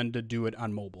never recommend to do it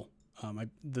on mobile.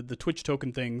 The Twitch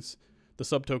token things, the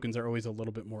sub tokens are always a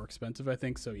little bit more expensive, I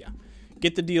think. So yeah,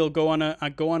 get the deal. Go on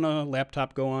a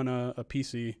laptop. Go on a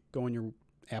PC. Go on your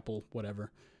Apple,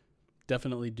 whatever.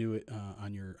 Definitely do it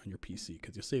on your PC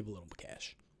because you'll save a little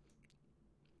cash.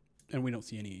 And we don't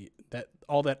see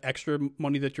all that extra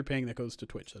money that you're paying that goes to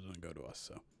Twitch. That doesn't go to us.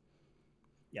 So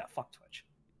Yeah, fuck Twitch.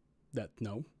 that's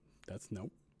no.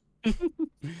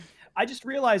 I just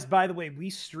realized, by the way, we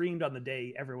streamed on the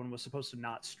day everyone was supposed to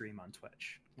not stream on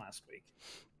Twitch last week.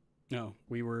 No,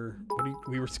 we were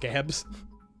scabs.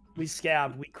 We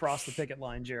scabbed. We crossed the picket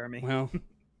line, Jeremy. Well,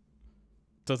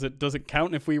 does it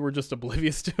count if we were just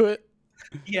oblivious to it?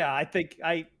 Yeah, I think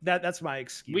that's my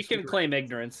excuse. We can claim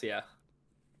ignorance, yeah.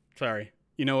 Sorry.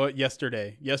 You know what?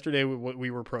 Yesterday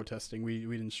we were protesting. We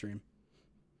didn't stream.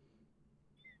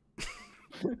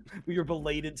 We were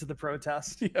belated to the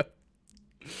protest. Yeah.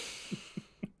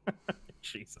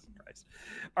 Jesus Christ.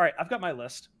 All right, I've got my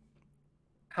list.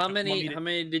 How many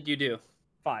did you do?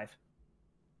 5.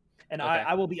 And Okay.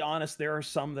 I will be honest, there are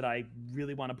some that I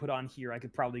really want to put on here. I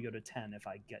could probably go to 10 if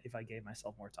I gave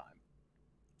myself more time.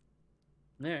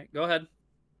 All right, go ahead.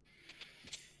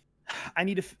 I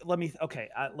need to let me okay.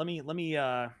 I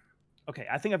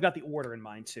think I've got the order in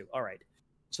mind too. All right.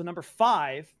 So number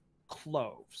 5,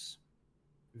 cloves.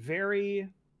 Very,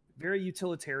 very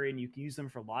utilitarian. You can use them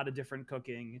for a lot of different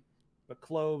cooking, but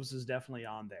cloves is definitely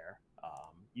on there.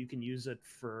 You can use it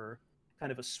for kind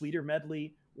of a sweeter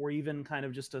medley or even kind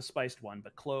of just a spiced one,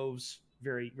 but cloves,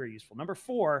 very, very useful. Number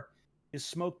 4 is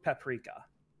smoked paprika,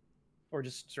 or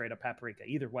just straight up paprika.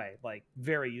 Either way, like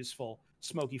very useful,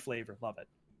 smoky flavor. Love it.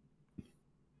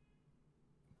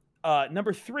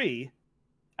 Number 3,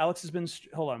 Alex has been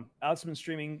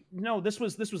streaming. No, this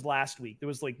was last week. There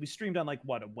was like we streamed on like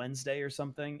what, a Wednesday or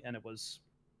something, and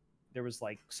there was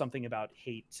like something about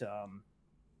hate,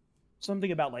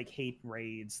 something about like hate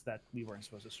raids that we weren't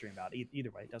supposed to stream about. Either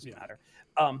way, it doesn't matter.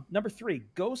 Number 3,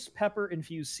 ghost pepper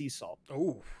infused sea salt.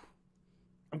 Oh,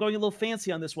 I'm going a little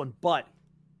fancy on this one, but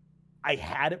I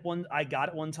got it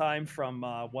one time from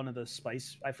one of the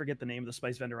spice. I forget the name of the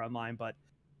spice vendor online, but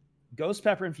ghost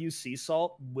pepper infused sea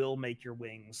salt will make your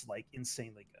wings like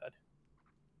insanely good.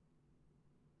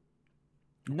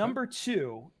 Okay. Number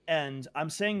 2, and I'm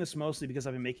saying this mostly because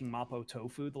I've been making Mapo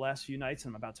tofu the last few nights,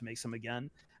 and I'm about to make some again.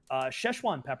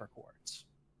 Szechuan peppercorns.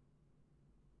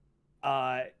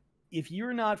 If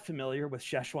you're not familiar with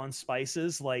Szechuan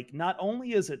spices, like not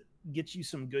only is it get you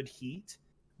some good heat,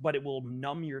 but it will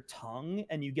numb your tongue,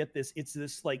 and you get this. It's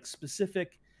this like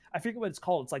specific. I forget what it's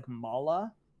called. It's like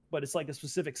mala, but it's like a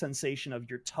specific sensation of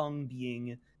your tongue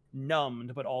being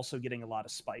numbed, but also getting a lot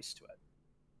of spice to it.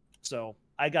 So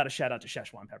I got a shout out to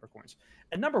Szechuan peppercorns.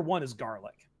 And number 1 is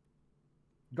garlic.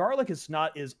 Garlic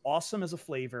is awesome as a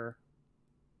flavor.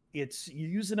 You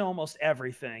use it in almost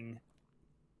everything.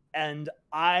 And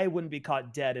I wouldn't be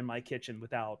caught dead in my kitchen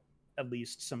without at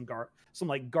least some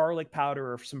like garlic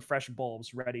powder or some fresh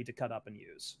bulbs ready to cut up and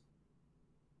use.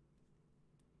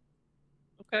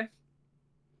 Okay.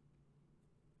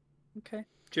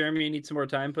 Jeremy, you need some more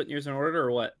time putting yours in order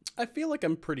or what? I feel like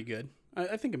I'm pretty good.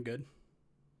 I think I'm good.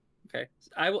 Okay.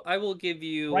 I will give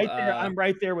you right there. I'm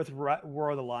right there with War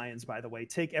of the Lions, by the way.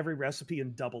 Take every recipe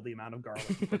and double the amount of garlic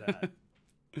for that.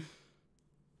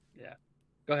 Yeah.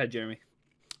 Go ahead, Jeremy.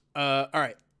 All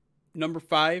right. Number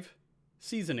 5,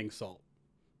 seasoning salt.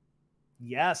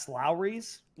 Yes,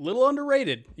 Lowry's. Little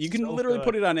underrated. You can So literally good.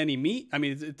 put it on any meat. I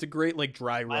mean, it's a great like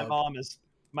dry My rub. mom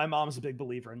is a big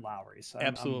believer in Lowry's. I'm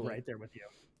Absolutely. right there with you.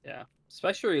 Yeah.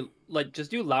 Especially like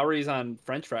just do Lowry's on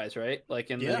French fries, right? Like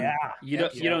and Yeah. then Yeah.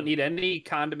 you don't need any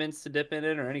condiments to dip in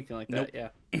it or anything like that.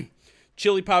 Nope. Yeah.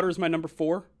 Chili powder is my number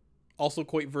 4. Also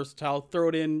quite versatile. Throw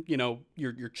it in,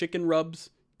 your chicken rubs.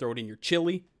 Throw it in your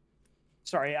chili.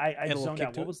 Sorry, I a little zoned kick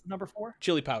out. to What it. was the number 4?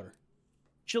 Chili powder.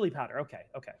 Chili powder. Okay.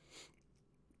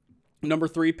 Number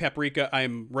 3, paprika.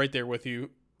 I'm right there with you,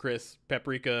 Chris.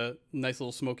 Paprika, nice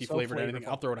little smoky So flavor and anything. flavorful.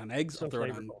 I'll throw it on eggs. So I'll throw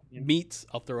it on flavorful, yeah. meats.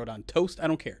 I'll throw it on toast. I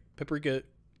don't care. Paprika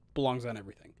belongs on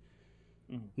everything.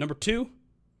 Number 2,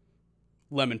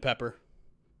 lemon pepper.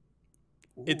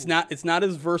 It's not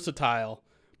as versatile,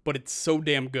 but it's so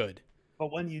damn good.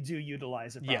 But when you do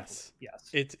utilize it, properly, Yes. yes.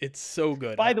 It's so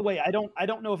good. By the way, I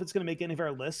don't know if it's going to make any of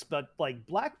our lists, but like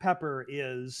black pepper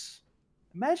is.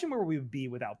 Imagine where we would be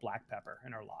without black pepper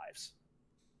in our lives.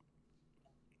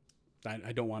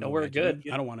 I don't want to. No, we're good.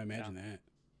 I don't want to imagine that.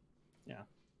 Yeah.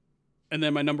 And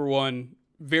then my number 1,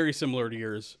 very similar to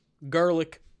yours,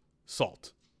 garlic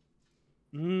salt.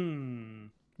 Mmm.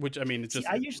 Which I mean, it's just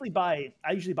I usually buy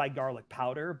garlic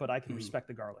powder, but I can respect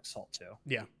the garlic salt too.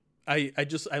 yeah. I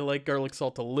like garlic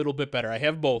salt a little bit better. I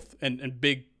have both and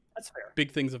That's fair.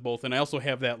 big things of both, and I also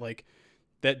have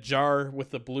that jar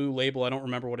with the blue label. I don't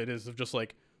remember what it is, of just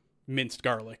like minced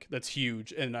garlic. That's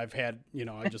huge, and I've had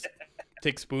I just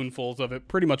take spoonfuls of it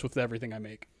pretty much with everything I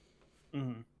make.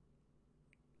 Mm-hmm.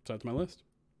 So that's my list.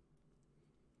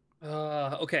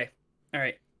 Okay. All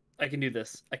right. I can do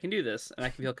this. And I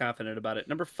can feel confident about it.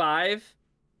 Number 5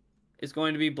 is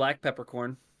going to be black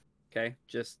peppercorn. Okay,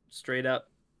 just straight up.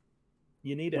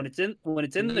 You need When it. it's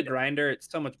in the need it. grinder, it's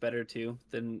so much better too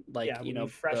than like Yeah, when you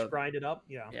fresh grind it up.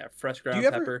 Yeah. Yeah, fresh Do ground you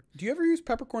ever pepper. use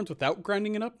peppercorns without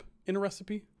grinding it up in a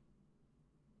recipe?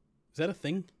 Is that a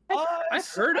thing? I've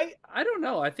heard. I don't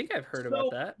know. I think I've heard about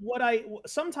that.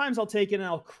 Sometimes I'll take it and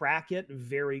I'll crack it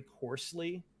very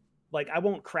coarsely. Like I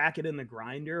won't crack it in the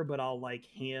grinder, but I'll like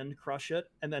hand crush it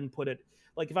and then put it.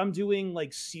 Like if I'm doing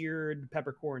like seared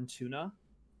peppercorn tuna,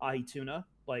 ahi tuna,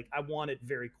 like I want it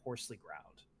very coarsely ground.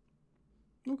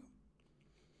 Okay.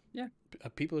 Yeah.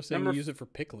 People are saying you use it for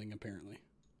pickling, apparently.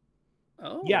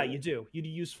 Oh. Yeah, you do. You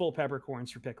use full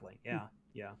peppercorns for pickling. Yeah,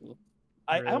 yeah. Well,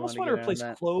 I really almost want wanna to get on replace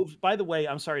that. cloves. By the way,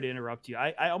 I'm sorry to interrupt you.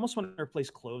 I almost want to replace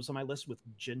cloves on my list with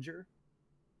ginger.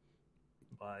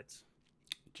 But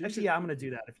actually, yeah, I'm going to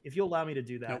do that. If you'll allow me to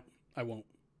do that. Nope, I won't.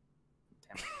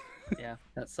 Damn it. Yeah,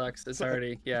 that sucks. It's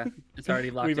already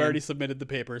locked We've in. already submitted the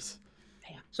papers.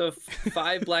 So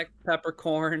 5 black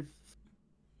peppercorn,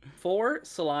 4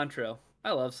 cilantro.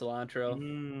 I love cilantro.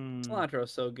 Mm. Cilantro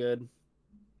is so good.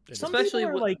 Some Especially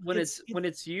people are like, when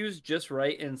it's used just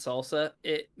right in salsa,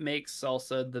 it makes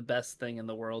salsa the best thing in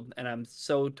the world. And I'm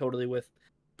so totally with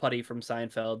Putty from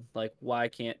Seinfeld. Like, why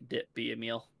can't dip be a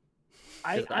meal?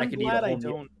 'Cause I'm could glad eat a I whole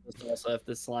meal don't. with salsa if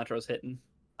the cilantro's hitting.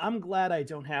 I'm glad I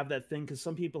don't have that thing because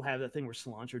some people have that thing where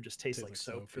cilantro just tastes like Tastes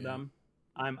like soap soap, for yeah. them.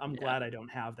 I'm Yeah. glad I don't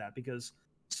have that because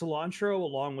cilantro,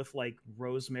 along with like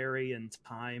rosemary and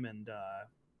thyme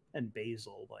and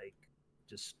basil, like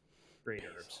just great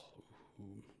herbs.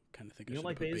 Kind of think You I don't should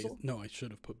like put basil? No, I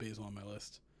should have put basil on my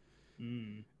list.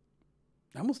 Mm.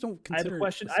 I almost don't I have consider. a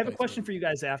question. I have a question for you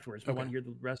guys afterwards. We Okay. want to hear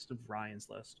the rest of Ryan's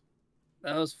list.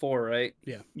 That was 4, right?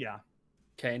 Yeah.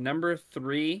 Okay, number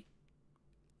 3.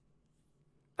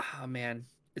 Oh man,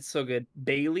 it's so good.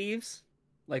 Bay leaves,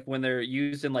 like when they're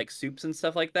used in like soups and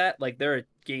stuff like that, like they're a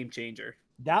game changer.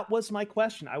 That was my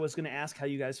question. I was going to ask how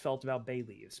you guys felt about bay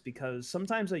leaves because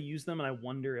sometimes I use them and I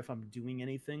wonder if I'm doing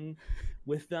anything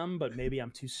with them, but maybe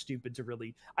I'm too stupid to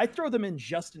really. I throw them in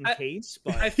just in case,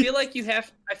 but I feel like you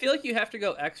have to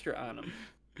go extra on them.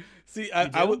 See, I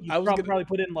I was gonna, probably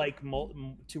put in like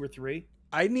 2 or 3.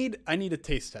 I need a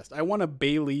taste test. I want a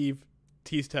bay leaf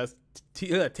taste test.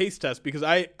 Taste test because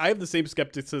I have the same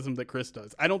skepticism that Chris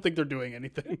does. I don't think they're doing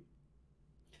anything.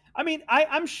 I mean,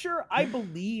 I'm sure. I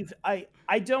believe.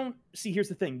 I don't see. Here's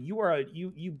the thing.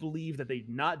 You believe that they're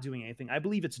not doing anything. I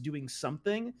believe it's doing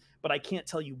something, but I can't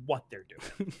tell you what they're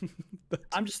doing.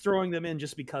 I'm just throwing them in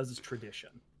just because it's tradition.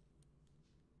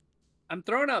 I'm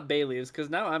throwing out bay leaves because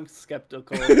now I'm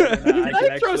skeptical.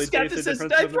 I throw skepticism.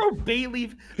 Did I throw bay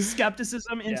leaf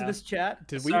skepticism into Yeah. this chat?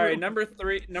 Sorry, number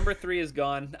three is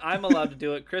gone. I'm allowed to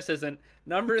do it. Chris isn't.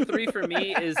 Number 3 for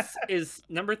me is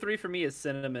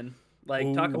cinnamon.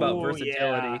 Like talk about Ooh,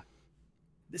 versatility.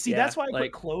 Yeah. See, Yeah, that's why I like-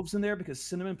 put cloves in there because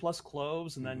cinnamon plus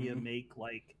cloves, and then you make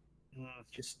like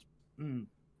just.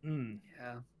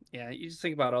 Yeah. You just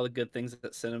think about all the good things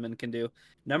that cinnamon can do.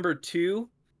 Number 2,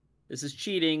 this is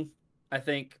cheating, I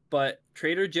think, but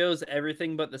Trader Joe's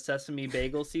everything but the sesame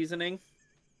bagel seasoning.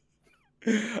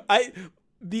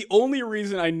 The only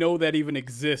reason I know that even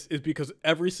exists is because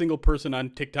every single person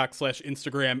on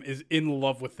TikTok/Instagram is in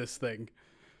love with this thing.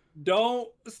 Don't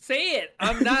say it.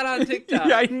 I'm not on TikTok.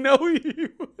 Yeah, I know you.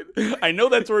 I know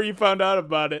that's where you found out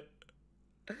about it.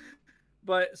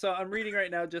 But so I'm reading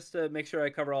right now just to make sure I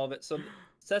cover all of it. So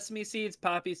sesame seeds,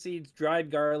 poppy seeds,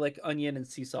 dried garlic, onion, and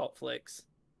sea salt flakes.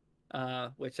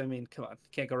 Which, I mean, come on,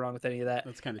 can't go wrong with any of that.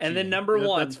 That's kind of. And then number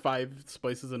one, that's 5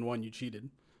 spices in one. You cheated.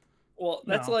 Well,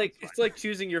 that's No, like it's like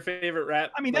choosing your favorite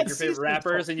rap. I mean, like your that's favorite seasoning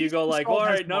rappers, salt. and you go Seasoning like, salt all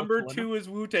has right, number multiple in 2 is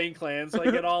Wu-Tang Clan, so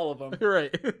I get all of them.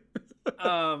 Right.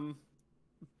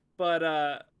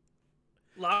 But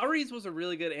Lowry's was a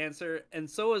really good answer, and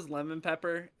so is lemon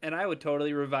pepper. And I would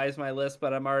totally revise my list,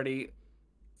 but I'm already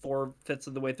 4/5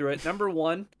 of the way through it. Number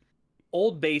 1,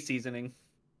 Old Bay seasoning.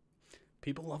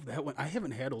 People love that one. I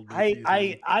haven't had Old Bay I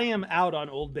seasoning. I am out on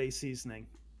Old Bay seasoning.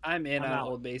 I'm in I'm on out.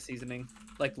 Old Bay seasoning,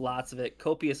 like lots of it,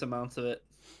 copious amounts of it.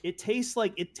 It tastes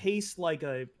like an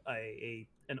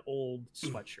old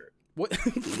sweatshirt. What?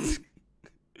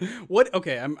 What?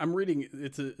 Okay, I'm reading.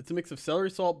 It's a mix of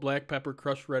celery salt, black pepper,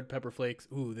 crushed red pepper flakes.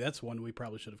 Ooh, that's one we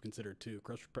probably should have considered too.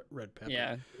 Crushed red pepper.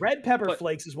 Yeah, Red pepper But-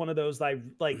 flakes is one of those that I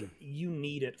like. You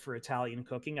need it for Italian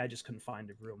cooking. I just couldn't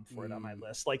find a room for it on my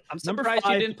list. Like I'm number surprised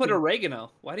you 5 didn't put between-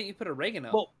 oregano. Why didn't you put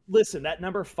oregano? Well, listen, that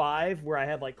number 5 where I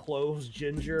had like cloves,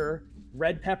 ginger,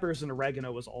 red peppers, and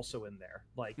oregano was also in there.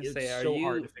 Like I was it's gonna say, are so you-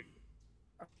 hard to figure.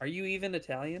 Are you even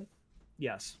Italian?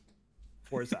 Yes,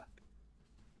 Forza.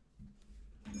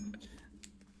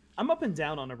 I'm up and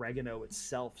down on oregano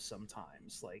itself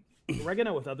sometimes. Like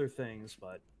oregano with other things,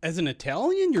 but As an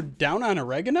Italian, you're down on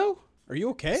oregano? Are you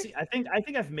okay? see, I think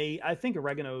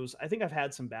I've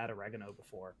had some bad oregano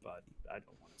before, but I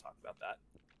don't want to talk about that.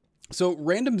 So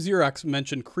random Xerox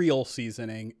mentioned Creole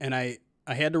seasoning, and I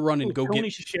had to run and Ooh, go Tony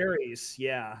get. Shasheries,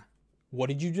 yeah. What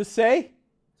did you just say?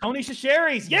 Tony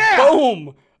Shasheries, yeah.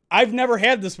 Boom! I've never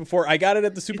had this before. I got it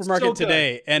at the supermarket so good.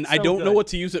 today, and It's I so don't know good. what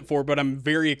to use it for, but I'm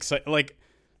very excited. Like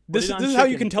this it on is how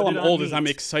you chicken, can tell put I'm it on old. Is I'm meat.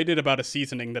 excited about a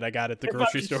seasoning that I got at the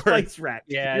grocery store. Spice rack.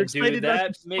 Yeah, You're dude, excited about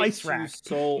that your makes spice you rack.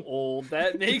 so old.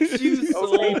 That makes you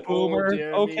so Okay, old, boomer.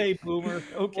 Jeremy. Okay, boomer.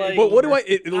 Okay. Like- But what do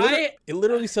boomer. it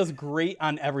literally says great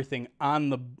on everything on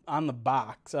the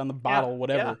box, on the bottle,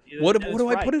 whatever. yeah, what that what is do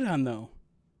I right. put it on though?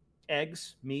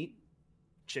 Eggs, meat,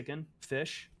 chicken,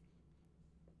 fish.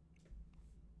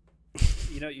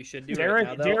 You know what you should do right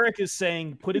now, though? Derek is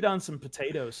saying put it on some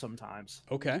potatoes sometimes.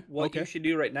 Okay. What okay. you should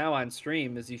do right now on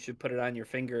stream is you should put it on your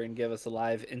finger and give us a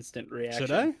live instant reaction.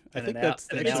 Should I? I and think an that's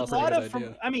an actually a It's a analysis. pretty lot good of.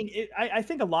 idea. I mean, I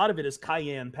think a lot of it is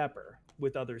cayenne pepper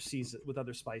with other spices.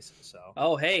 So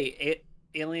Oh, hey,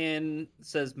 Alien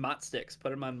says mott sticks.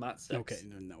 Put them on mott sticks. Okay.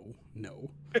 No.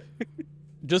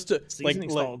 Just to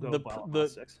seasoning like salt goes the well on the,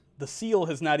 sticks. the seal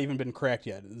has not even been cracked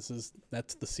yet.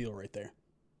 That's the seal right there.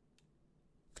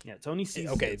 Yeah, Tony sees.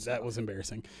 Okay, that was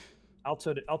embarrassing. I'll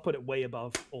put it way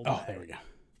above old. Oh, Bay. there we go.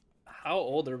 How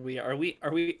old are we? Are we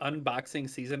unboxing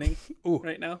seasoning Ooh,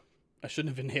 right now? I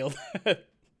shouldn't have inhaled that.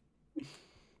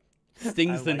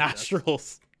 Stings I the like this.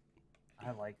 nostrils.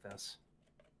 I like this.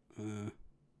 Uh,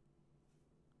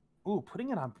 Ooh,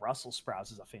 putting it on Brussels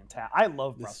sprouts is a fantastic. I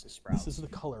love Brussels sprouts. This is the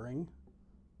coloring.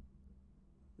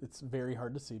 It's very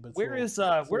hard to see, but it's Where's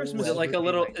little- where's it's Is Mrs. it like a Ruby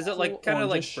little? right Is now? it like kind of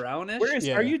like Orangish. brownish? Where is?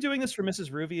 Yeah. Are you doing this for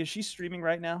Mrs. Ruby? Is she streaming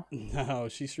right now? No,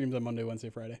 she streams on Monday,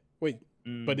 Wednesday, Friday. Wait,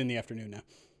 Mm. but in the afternoon now.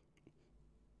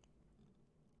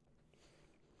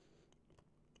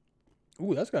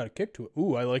 Ooh, that's got a kick to it.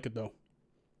 Ooh, I like it though.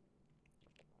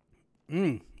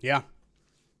 Yeah.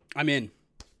 I'm in.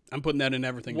 I'm putting that in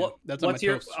everything. Now. That's on my what's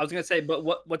your? toast. I was gonna say, but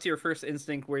what's your first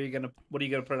instinct? What are you gonna put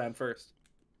it on first?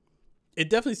 It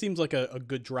definitely seems like a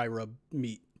good dry rub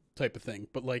meat type of thing.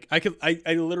 But like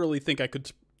I literally think I could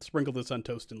sprinkle this on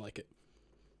toast and like it.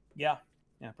 Yeah,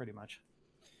 pretty much.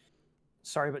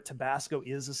 Sorry, but Tabasco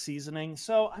is a seasoning.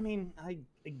 So I mean, I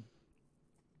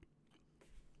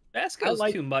Tabasco's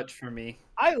like- too much for me.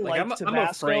 like I'm a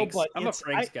Tabasco, Frank's. but I'm a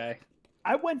Frank's guy.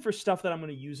 I went for stuff that I'm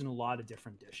going to use in a lot of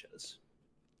different dishes.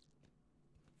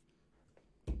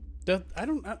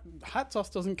 Hot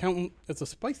sauce doesn't count as a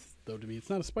spice though to me.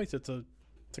 It's not a spice. It's a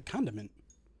condiment,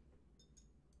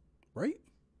 right?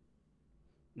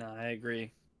 No, I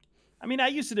agree. I mean, I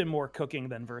use it in more cooking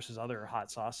than versus other hot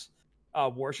sauce.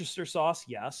 Worcestershire sauce,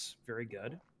 yes, very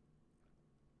good.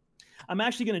 I'm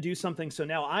actually going to do something. So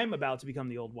now I'm about to become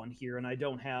the old one here, and I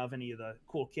don't have any of the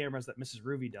cool cameras that Mrs.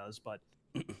 Ruby does. But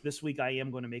this week I am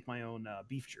going to make my own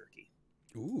beef jerky,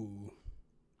 Ooh.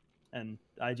 and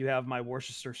I do have my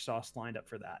Worcestershire sauce lined up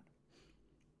for that.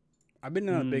 I've been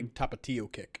on a big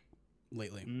Tapatio kick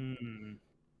lately. Mm.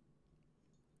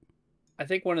 I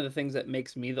think one of the things that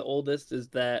makes me the oldest is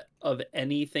that of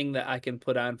anything that I can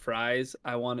put on fries,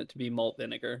 I want it to be malt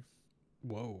vinegar.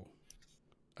 Whoa.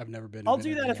 I've never been. I'll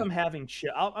do that if I'm having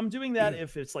I'm doing that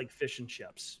if it's like fish and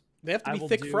chips. They have to I be will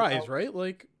thick do- fries, I'll- right?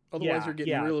 Like otherwise Yeah, you're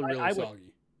getting yeah, really, really I would-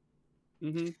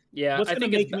 soggy. Yeah, What's I gonna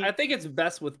think make me- I think it's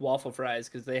best with waffle fries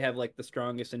because they have like the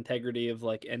strongest integrity of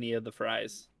like any of the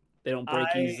fries. They don't break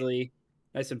easily,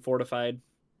 nice and fortified.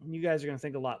 You guys are gonna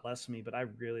think a lot less of me, but I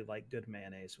really like good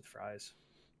mayonnaise with fries.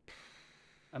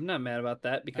 I'm not mad about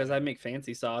that because I make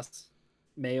fancy sauce,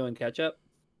 mayo and ketchup.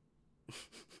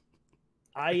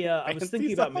 I was Fancy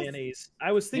thinking about sauce? mayonnaise.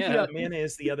 I was thinking Yeah. about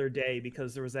mayonnaise the other day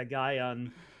because there was that guy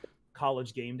on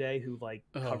College Game Day who like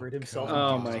Oh, covered himself.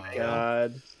 God. Oh in my mayo.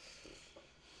 god.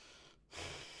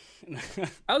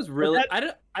 I was really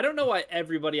that- I don't know why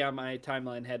everybody on my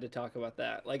timeline had to talk about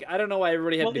that. Like I don't know why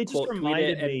everybody had Well, to it just quote tweet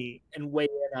reminded it me. and weigh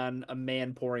in on a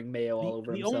man pouring mayo all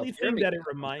over The himself. only thing Jeremy that it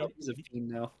Clarkson, reminded he's a fiend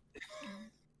now.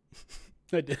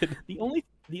 I did.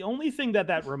 the only thing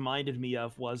that reminded me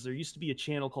of was there used to be a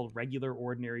channel called Regular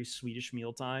Ordinary Swedish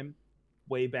Mealtime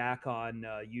way back on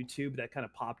YouTube that kind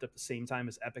of popped up the same time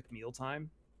as Epic Mealtime.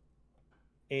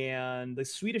 And the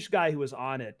Swedish guy who was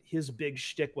on it, his big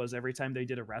shtick was every time they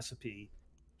did a recipe,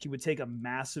 he would take a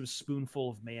massive spoonful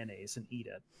of mayonnaise and eat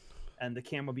it. And the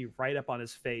camera would be right up on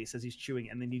his face as he's chewing it,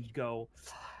 and then he'd go,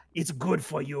 "It's good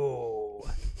for you."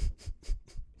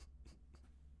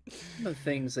 The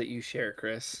things that you share,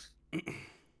 Chris.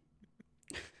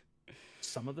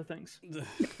 Some of the things.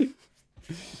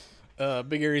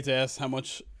 Big Aries asks how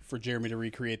much for Jeremy to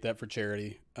recreate that for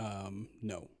charity.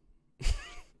 No.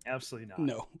 Absolutely not.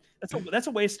 No. That's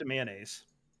a waste of mayonnaise.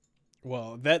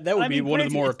 Well, that would I be mean, one of the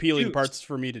granted, more it's appealing juice. parts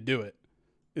for me to do it,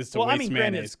 is to Well, I waste mean,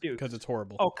 granted, mayonnaise it's juice. because it's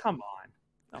horrible. Oh, come on.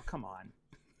 Oh, come on.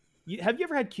 Have you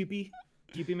ever had Kewpie?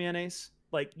 Kewpie mayonnaise?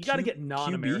 Like, you got to get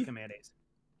non-American mayonnaise.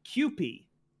 Kewpie.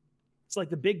 It's like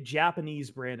the big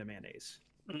Japanese brand of mayonnaise.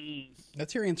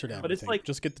 That's your answer to But it's everything. like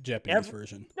Just get the Japanese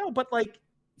version. No, but like,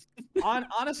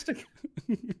 honest to...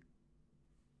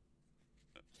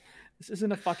 This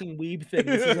isn't a fucking weeb thing.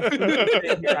 This is a food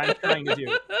thing here I'm trying to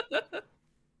do.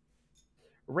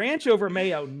 Ranch over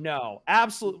mayo, no.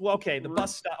 Absolutely. Well, okay, the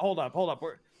bus stop. Hold up.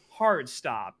 We're hard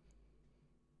stop.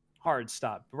 Hard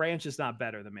stop. Ranch is not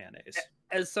better than mayonnaise.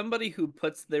 As somebody who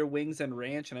puts their wings in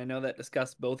ranch, and I know that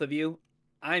disgusts both of you,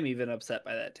 I'm even upset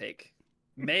by that take.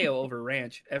 Mayo over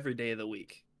ranch every day of the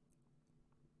week.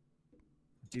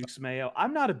 Duke's mayo.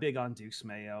 I'm not a big on Duke's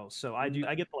mayo, so I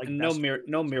get like And best no foods,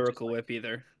 which is Miracle like- Whip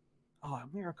either. Oh,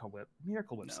 Miracle Whip.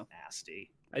 Miracle Whip's No.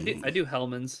 nasty. I do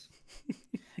Hellman's.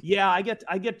 Yeah, I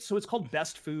get so it's called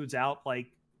Best Foods out. Like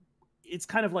it's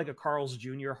kind of like a Carl's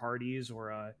Jr. Hardee's or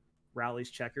a Rally's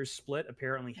Checkers split.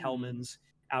 Apparently Hellman's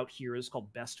out here is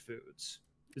called Best Foods.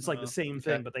 It's like the same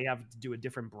okay. thing, but they have to do a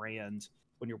different brand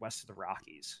when you're west of the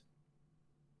Rockies.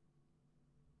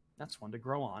 That's one to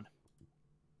grow on.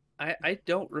 I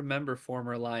don't remember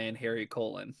former Lion Harry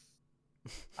Colon.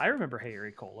 I remember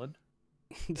Harry Colon.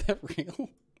 Is that real?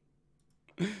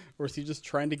 Or is he just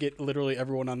trying to get literally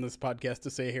everyone on this podcast to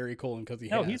say Harry Colon because he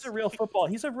No, has? he's a real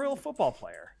football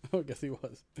player. Oh, I guess he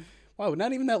was. Wow,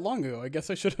 not even that long ago. I guess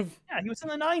I should have. Yeah, he was in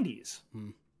the 90s. Hmm.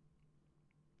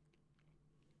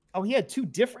 Oh, he had 2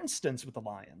 different stints with the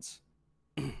Lions.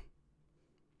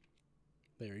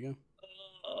 There you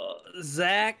go.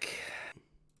 Zach.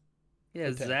 Yeah,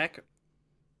 Okay. Zach.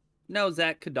 No,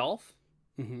 Zach Kadolf.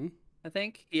 Mm-hmm. I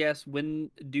think he asked, when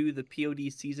do the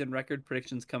POD season record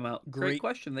predictions come out? Great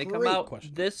question. They come great out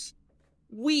question. this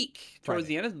week, towards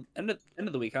Friday. the end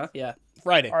of the week, huh? Yeah.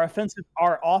 Friday. Our offensive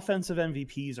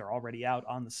MVPs are already out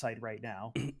on the site right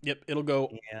now. Yep, it'll go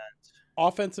And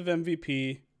offensive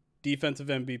MVP, defensive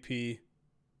MVP.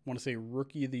 Want to say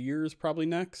rookie of the year is probably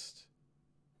next.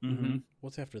 Mm-hmm.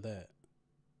 What's after that?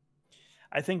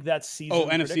 I think that's season. Oh, NFC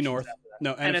predictions North. after that.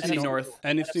 No, NFC North.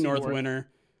 NFC North North. winner,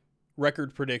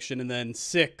 record prediction, and then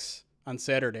 6 on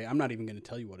Saturday. I'm not even going to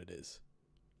tell you what it is.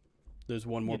 There's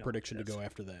one more know prediction to what it go is.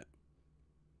 after that.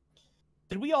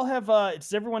 Did we all have?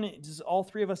 Does all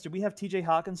 3 of us? Did we have TJ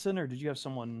Hawkinson, or did you have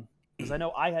someone? Because I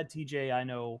know I had TJ. I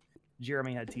know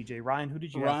Jeremy had TJ. Ryan, who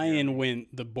did you? have? Ryan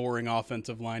went the boring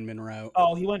offensive lineman route.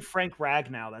 Oh, he went Frank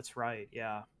Ragnow. That's right.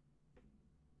 Yeah.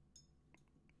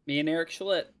 Me and Eric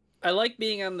Schlett. I like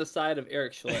being on the side of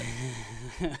Eric Schlett.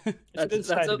 It's a good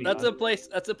side to be That's on. a place.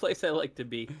 That's a place I like to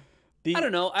be. I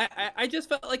don't know. I just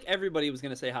felt like everybody was going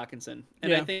to say Hawkinson,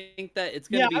 and I Yeah. think that it's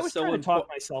going Yeah, to be I was so trying to important. talk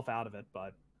myself out of it,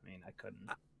 but I mean, I couldn't.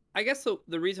 I guess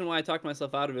the reason why I talked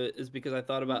myself out of it is because I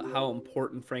thought about how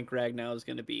important Frank Ragnow is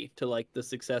going to be to like the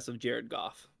success of Jared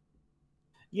Goff.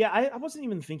 Yeah, I wasn't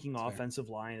even thinking That's fair. offensive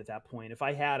line at that point. If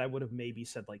I had, I would have maybe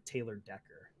said like Taylor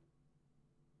Decker.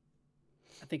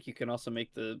 I think you can also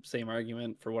make the same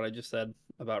argument for what I just said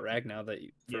about Ragnow for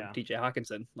Yeah. TJ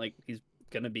Hawkinson. Like, he's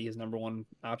going to be his number one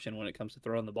option when it comes to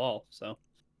throwing the ball. So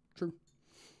True.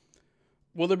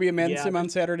 Will there be a Madden Yeah, Sim on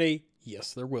Saturday?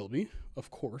 Yes, there will be. Of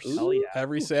course. Hell yeah.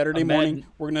 Every Saturday A morning,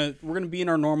 Madden- we're gonna be in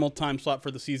our normal time slot for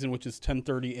the season, which is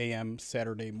 10:30 a.m.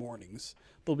 Saturday mornings.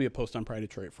 There'll be a post on Pride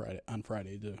Detroit on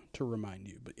Friday to remind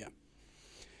you. But yeah,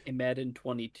 a Madden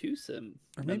 22 sim,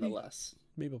 Or maybe- nonetheless.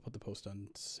 maybe I'll put the post on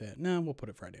Sat. No, we'll put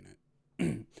it Friday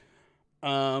night.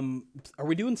 Are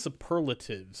we doing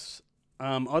superlatives?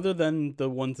 Other than the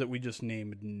ones that we just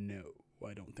named, no.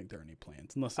 I don't think there are any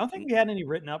plans. Unless I don't think we had any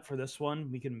written up for this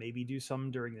one. We can maybe do some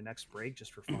during the next break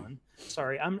just for fun.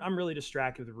 Sorry, I'm really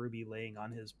distracted with Ruby laying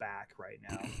on his back right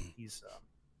now. He's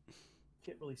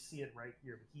can't really see it right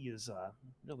here, but he is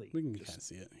really. we can just- kind of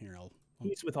see it here.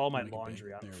 He's with all my make it big.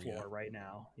 laundry on the There we go. floor right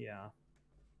now. Yeah,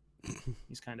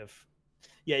 he's kind of.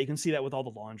 Yeah, you can see that with all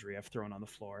the laundry I've thrown on the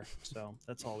floor. So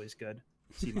that's always good.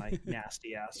 See my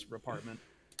nasty ass apartment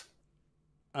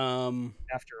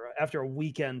after a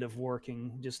weekend of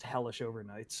working just hellish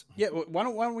overnights. Yeah, why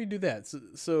don't we do that?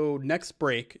 So next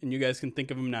break, and you guys can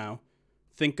think of them now.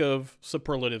 Think of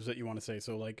superlatives that you want to say.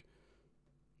 So like,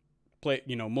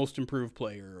 most improved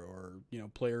player, or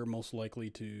player most likely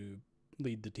to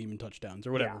lead the team in touchdowns,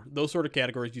 or whatever. Yeah. Those sort of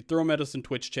categories. You throw them at us in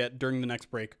Twitch chat during the next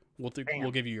break. We'll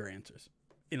give you your answers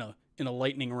in a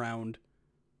lightning round.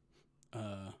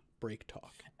 Break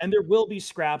talk. And there will be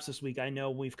scraps this week. I know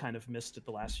we've kind of missed it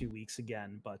the last few weeks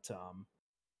again, but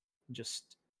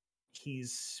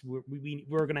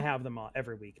we're going to have them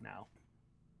every week now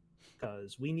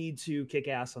because we need to kick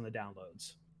ass on the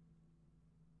downloads.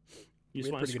 You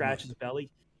just want to scratch his belly.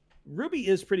 Ruby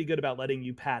is pretty good about letting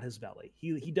you pat his belly.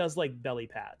 He does like belly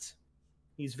pats.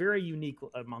 He's very unique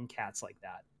among cats like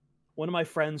that. One of my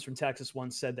friends from Texas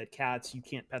once said that cats, you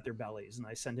can't pet their bellies, and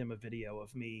I sent him a video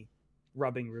of me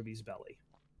rubbing Ruby's belly.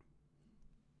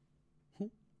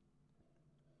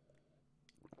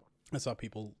 I saw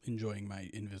people enjoying my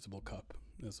invisible cup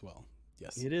as well.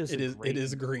 Yes, It is. It is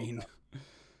invisible green. cup.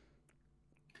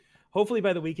 Hopefully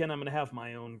by the weekend I'm going to have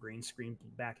my own green screen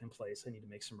back in place. I need to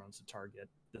make some runs to Target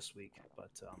this week, but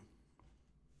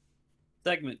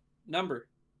Segment number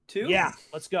 2. yeah,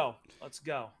 let's go.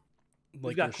 We've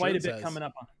Like got your quite a shirt bit says. coming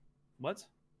up on. What?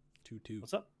 2-2.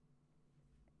 What's up?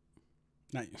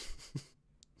 Not you.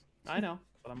 I know,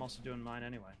 but I'm also doing mine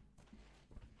anyway.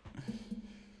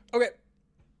 Okay.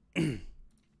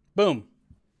 Boom.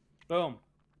 Boom.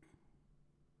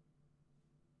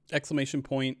 Exclamation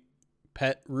point.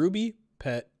 Pet Ruby,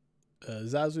 pet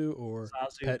Zazu, or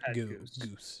Zazu, pet pet Goo. Goose.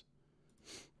 Goose.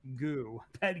 Goo.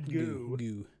 Pet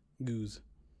goo. Goose.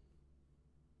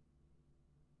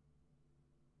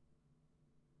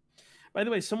 By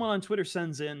the way, someone on Twitter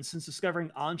sends in, since discovering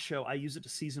ancho, I use it to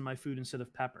season my food instead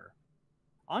of pepper.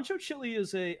 Ancho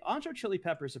chili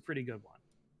pepper is a pretty good one.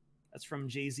 That's from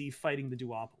Jay-Z fighting the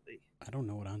duopoly. I don't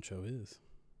know what ancho is.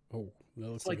 Oh, that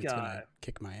looks It's like like it's gonna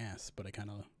kick my ass, but I kind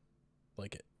of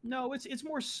like it. No, it's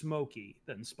more smoky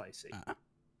than spicy.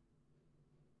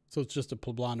 So it's just a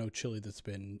poblano chili that's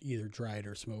been either dried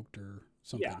or smoked or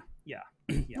something. Yeah.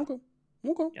 Okay.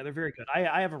 Yeah, they're very good.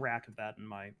 I have a rack of that in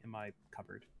my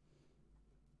cupboard.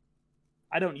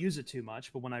 I don't use it too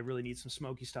much, but when I really need some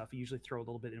smoky stuff, I usually throw a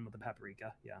little bit in with the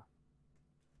paprika. Yeah.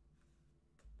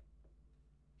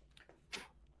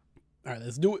 All right,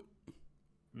 let's do it.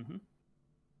 Mm-hmm.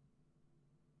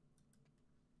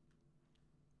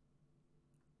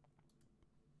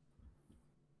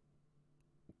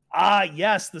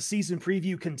 Yes, the season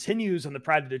preview continues on the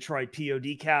Pride of Detroit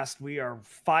POD cast. We are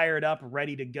fired up,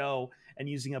 ready to go, and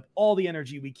using up all the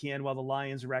energy we can while the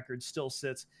Lions record still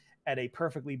sits at a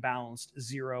perfectly balanced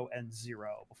 0-0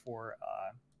 before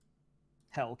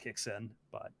hell kicks in.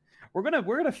 But we're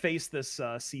gonna face this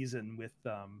season with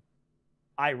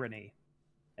irony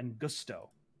and gusto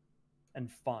and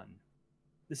fun.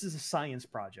 This is a science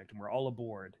project, and we're all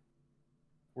aboard.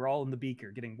 We're all in the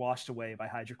beaker getting washed away by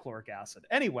hydrochloric acid.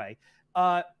 Anyway,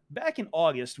 back in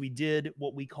August, we did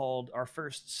what we called our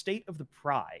first State of the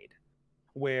Pride,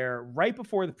 where right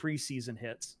before the preseason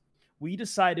hits, we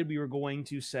decided we were going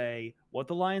to say what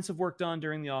the Lions have worked on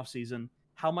during the offseason,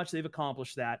 how much they've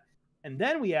accomplished that, and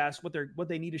then we asked what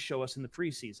they need to show us in the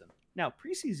preseason. Now,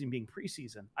 preseason being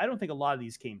preseason, I don't think a lot of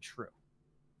these came true,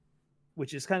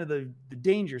 which is kind of the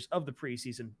dangers of the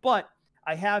preseason. But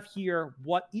I have here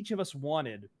what each of us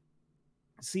wanted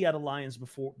to see out of Lions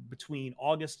between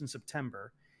August and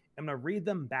September. I'm going to read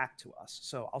them back to us.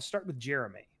 So I'll start with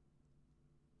Jeremy.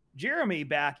 Jeremy,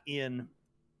 back in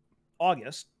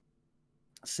August,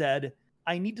 said,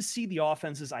 I need to see the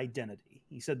offense's identity.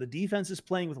 He said the defense is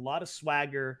playing with a lot of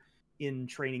swagger. in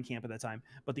training camp at that time.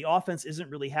 But the offense isn't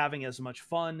really having as much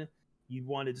fun. You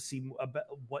wanted to see about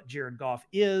what Jared Goff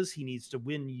is. He needs to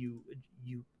win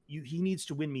he needs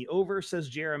to win me over, says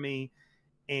Jeremy.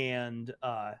 And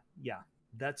yeah,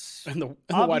 that's and the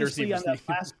wide receivers on that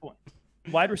last point.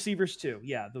 Wide receivers too.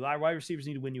 Yeah, the wide receivers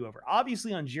need to win you over.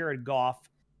 Obviously on Jared Goff,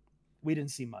 we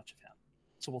didn't see much of him.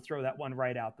 So we'll throw that one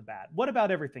right out the bat. What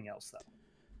about everything else though?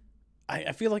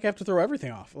 I feel like I have to throw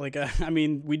everything off. Like, I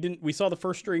mean, we saw the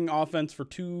first string offense for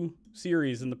 2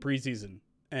 series in the preseason.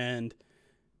 And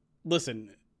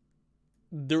listen,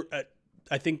 there,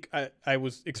 I think I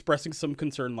was expressing some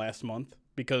concern last month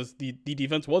because the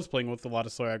defense was playing with a lot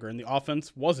of swagger and the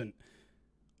offense wasn't.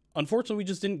 Unfortunately, we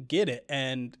just didn't get it.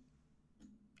 And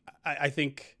I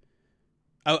think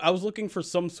I was looking for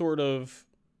some sort of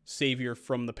savior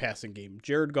from the passing game.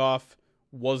 Jared Goff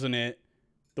wasn't it.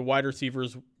 The wide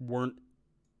receivers weren't,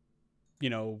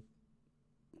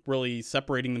 really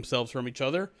separating themselves from each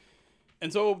other.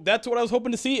 And so that's what I was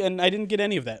hoping to see, and I didn't get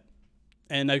any of that.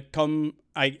 And I come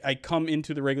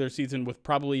into the regular season with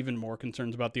probably even more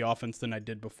concerns about the offense than I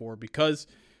did before because,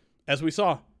 as we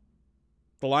saw,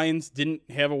 the Lions didn't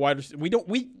have a wide receiver.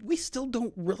 We still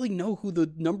don't really know who the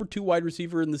number 2 wide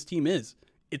receiver in this team is.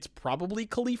 It's probably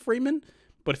Khalif Raymond,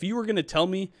 but if you were going to tell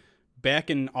me back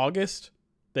in August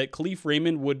that Khalif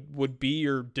Raymond would be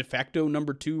your de facto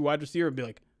number 2 wide receiver, I'd be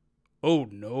like, oh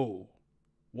no,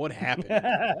 what happened?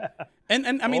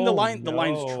 and I mean, the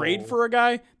Lions trade for a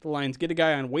guy, the Lions get a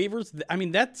guy on waivers. I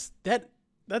mean, that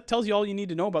tells you all you need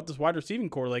to know about this wide receiving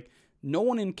core. Like, no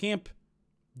one in camp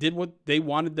did what they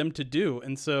wanted them to do,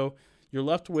 and so you're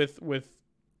left with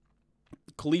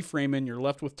Khalif Raymond, you're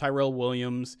left with Tyrell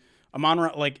Williams,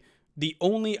 Amon-Ra. Like, the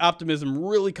only optimism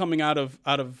really coming out of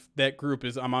that group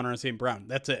is Amon-Ra St. Brown.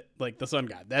 That's it. Like, the Sun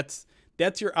God. That's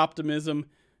your optimism.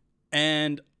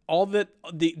 And all that,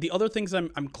 the other things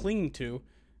I'm clinging to,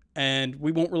 and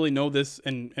we won't really know this,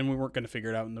 and we weren't going to figure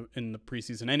it out in the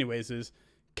preseason anyways, is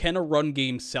can a run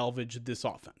game salvage this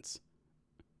offense?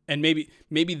 And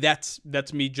maybe that's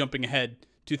me jumping ahead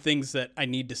to things that I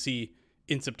need to see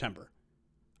in September.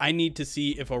 I need to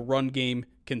see if a run game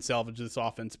can salvage this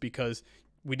offense because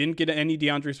we didn't get any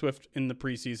DeAndre Swift in the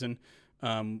preseason.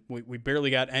 We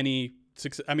barely got any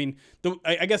success. I mean,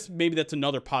 I guess maybe that's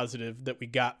another positive that we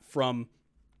got from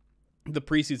the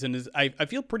preseason is I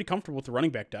feel pretty comfortable with the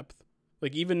running back depth.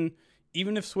 Like, even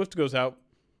if Swift goes out,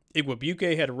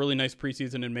 Igwebuike had a really nice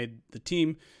preseason and made the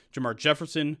team. Jamar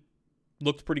Jefferson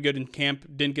looked pretty good in camp.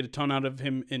 Didn't get a ton out of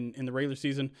him in the regular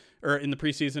season or in the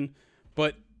preseason.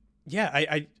 But yeah,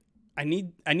 I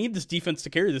need this defense to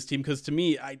carry this team because to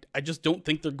me, I just don't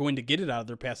think they're going to get it out of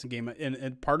their passing game.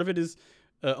 And part of it is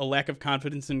a lack of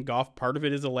confidence in Goff. Part of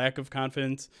it is a lack of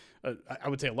confidence. I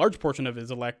would say a large portion of it is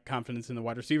a lack of confidence in the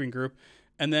wide receiving group.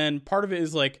 And then part of it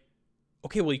is like,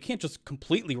 okay, well, you can't just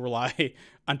completely rely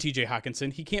on TJ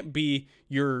Hawkinson. He can't be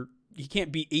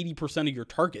 80% of your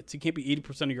targets. He can't be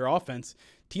 80% of your offense.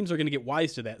 Teams are going to get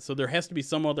wise to that. So there has to be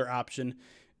some other option.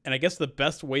 And I guess the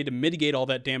best way to mitigate all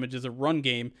that damage is a run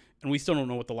game, and we still don't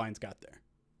know what the Lions got there.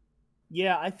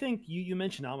 Yeah, I think you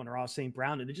mentioned Amon-Ra St.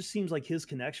 Brown, and it just seems like his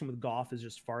connection with Goff is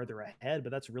just farther ahead,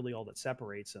 but that's really all that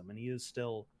separates him, and he is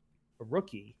still a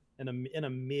rookie and a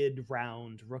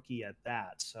mid-round rookie at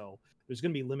that. So there's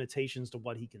going to be limitations to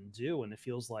what he can do, and it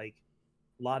feels like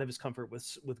a lot of his comfort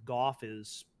with Goff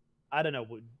is, I don't know,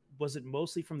 was it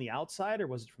mostly from the outside or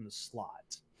was it from the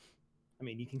slot? I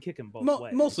mean, you can kick him both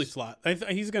ways. Mostly slot.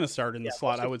 He's going to start in the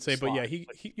slot, I would say. But yeah,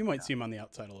 you might see him on the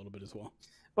outside a little bit as well.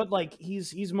 But like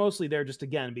he's mostly there just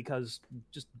again because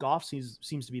just Goff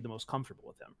seems to be the most comfortable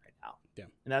with him right now. Yeah,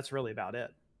 and that's really about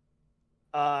it.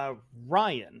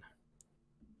 Ryan,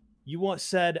 you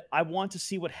said I want to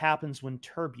see what happens when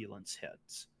turbulence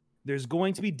hits. There's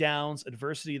going to be downs,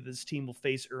 adversity that this team will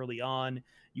face early on.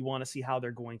 You want to see how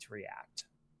they're going to react.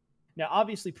 Now,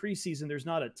 obviously, preseason, there's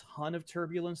not a ton of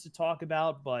turbulence to talk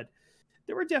about, but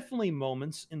there were definitely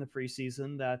moments in the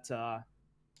preseason that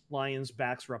Lions'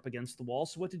 backs were up against the wall.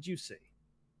 So what did you see?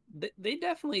 They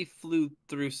definitely flew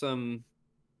through some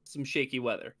shaky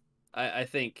weather, I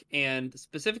think. And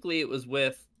specifically, it was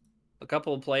with a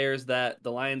couple of players that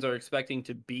the Lions are expecting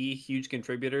to be huge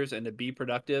contributors and to be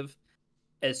productive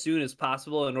as soon as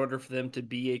possible in order for them to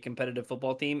be a competitive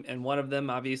football team. And one of them,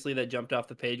 obviously, that jumped off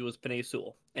the page was Penei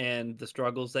Sewell. And the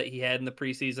struggles that he had in the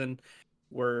preseason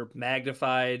were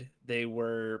magnified. They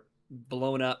were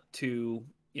blown up to,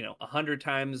 100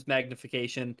 times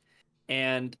magnification.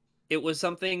 And it was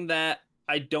something that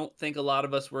I don't think a lot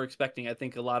of us were expecting. I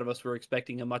think a lot of us were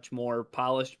expecting a much more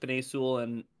polished Penei Sewell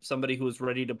and somebody who was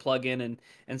ready to plug in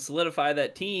and solidify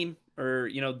that team or,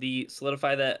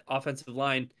 solidify that offensive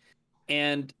line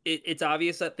And it's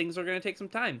obvious that things are going to take some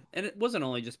time. And it wasn't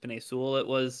only just Penei Sewell. It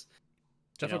was,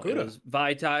 Jeff it Okudah. was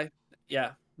Vaitai.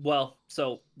 Yeah. Well,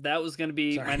 so that was going to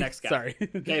be Sorry. my next guy. Sorry.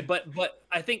 Okay, but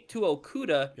I think to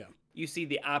Okudah, Yeah. you see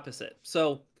the opposite.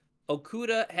 So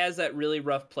Okudah has that really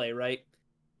rough play, right?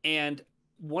 And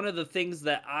one of the things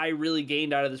that I really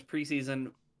gained out of this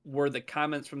preseason were the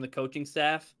comments from the coaching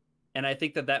staff. And I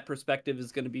think that perspective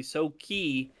is going to be so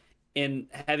key in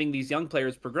having these young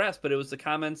players progress. But it was the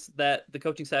comments that the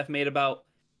coaching staff made about,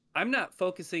 I'm not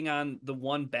focusing on the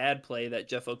one bad play that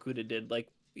Jeff Okudah did. Like,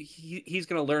 he's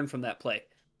going to learn from that play.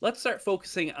 Let's start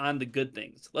focusing on the good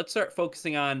things. Let's start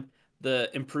focusing on the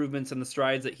improvements and the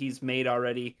strides that he's made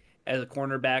already as a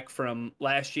cornerback from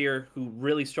last year, who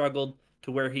really struggled,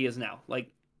 to where he is now.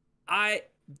 Like,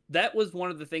 that was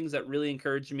one of the things that really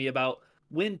encouraged me about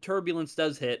when turbulence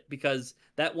does hit, because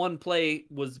that one play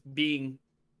was being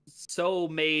so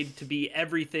made to be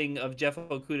everything of Jeff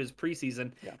Okudah's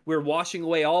preseason. Yeah. We're washing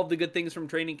away all of the good things from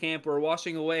training camp. We're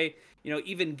washing away,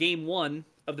 even game 1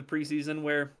 of the preseason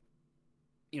where,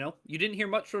 you didn't hear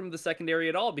much from the secondary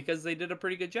at all because they did a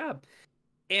pretty good job.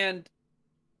 And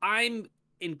I'm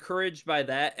encouraged by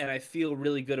that, and I feel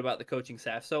really good about the coaching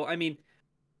staff. So, I mean,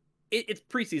 it's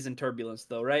preseason turbulence,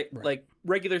 though, right? Like,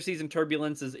 regular season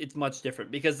turbulence it's much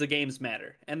different because the games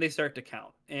matter and they start to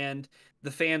count and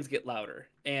the fans get louder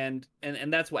and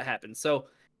that's what happens. So,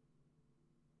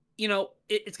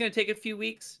 it's going to take a few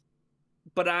weeks,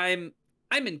 but I'm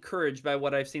encouraged by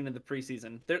what I've seen in the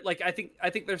preseason. I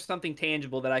think there's something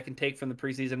tangible that I can take from the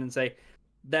preseason and say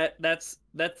that's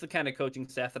the kind of coaching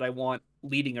staff that I want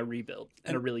leading a rebuild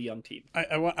and a really young team.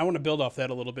 I want to build off that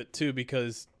a little bit too,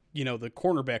 because the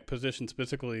cornerback position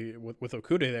specifically with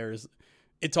Okudah there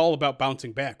it's all about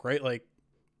bouncing back, right? Like,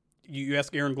 you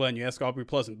ask Aaron Glenn, you ask Aubrey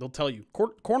Pleasant, they'll tell you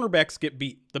cornerbacks get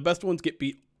beat. The best ones get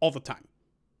beat all the time.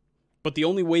 But the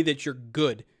only way that you're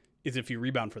good is if you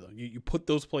rebound for them. You put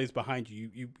those plays behind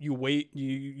you. You wait.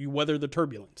 You weather the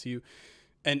turbulence.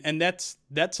 And that's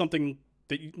something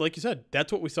that, like you said,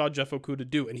 that's what we saw Jeff Okudah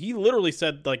do. And he literally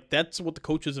said, like, that's what the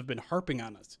coaches have been harping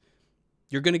on us.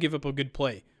 You're going to give up a good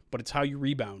play, but it's how you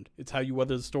rebound. It's how you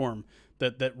weather the storm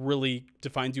that really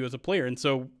defines you as a player. And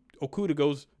so Okudah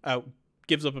goes out,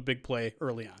 gives up a big play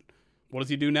early on. What does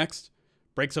he do next?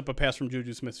 Breaks up a pass from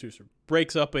Juju Smith-Schuster.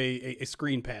 Breaks up a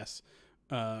screen pass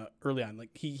early on. Like,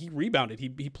 he rebounded.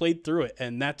 He played through it.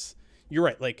 And you're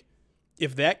right. Like,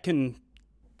 if that can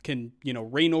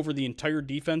reign over the entire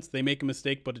defense, they make a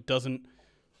mistake, but it doesn't,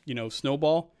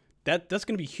 snowball. That's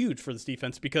going to be huge for this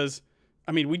defense, because,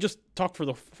 I mean, we just talked for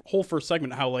the whole first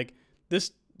segment how, like,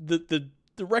 the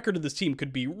record of this team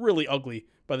could be really ugly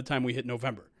by the time we hit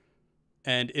November.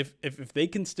 And if they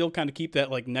can still kind of keep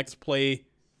that, like, next play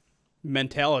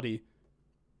mentality,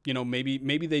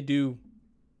 maybe they do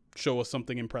show us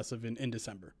something impressive in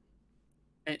December.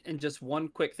 And just one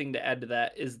quick thing to add to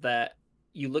that is that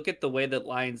you look at the way that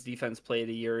Lions defense played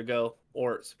a year ago,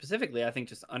 or specifically, I think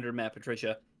just under Matt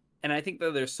Patricia, and I think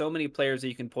that there's so many players that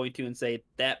you can point to and say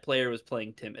that player was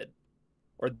playing timid,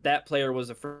 or that player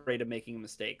was afraid of making a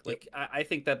mistake. Like, I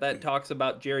think that talks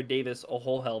about Jared Davis a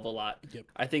whole hell of a lot. Yep.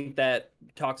 I think that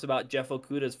talks about Jeff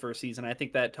Okudah's first season. I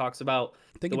think that talks about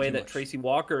the way that Tracy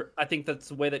Walker, I think that's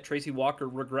the way that Tracy Walker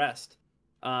regressed.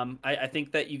 I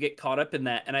think that you get caught up in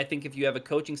that. And I think if you have a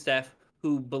coaching staff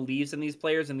who believes in these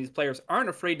players, and these players aren't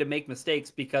afraid to make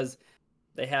mistakes because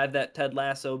they have that Ted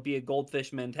Lasso be a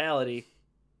goldfish mentality,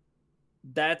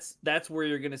 that's where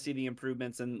you're going to see the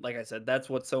improvements. And like I said, that's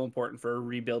what's so important for a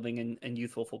rebuilding and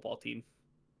youthful football team.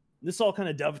 This all kind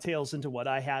of dovetails into what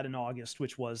I had in August,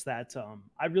 which was that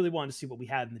I really wanted to see what we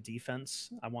had in the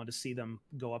defense. I wanted to see them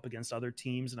go up against other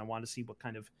teams, and I wanted to see what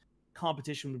kind of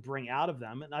competition would bring out of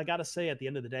them. And I got to say, at the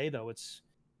end of the day, though, it's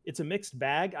a mixed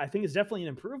bag. I think it's definitely an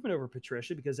improvement over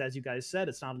Patricia, because, as you guys said,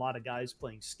 it's not a lot of guys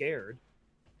playing scared.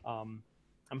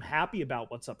 I'm happy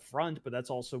about what's up front, but that's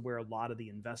also where a lot of the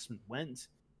investment went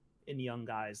in young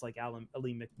guys like Alim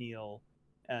McNeil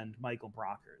and Michael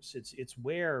Brockers. It's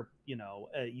where, you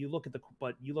look at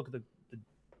the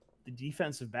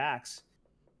defensive backs.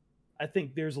 I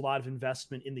think there's a lot of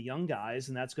investment in the young guys,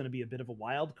 and that's going to be a bit of a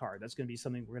wild card. That's going to be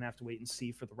something we're going to have to wait and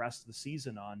see for the rest of the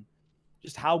season on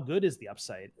just how good is the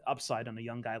upside on a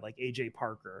young guy like AJ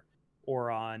Parker, or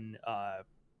on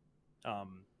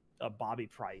Bobby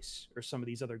Price, or some of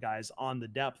these other guys on the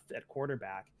depth at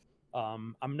quarterback.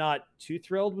 I'm not too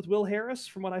thrilled with Will Harris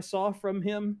from what I saw from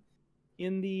him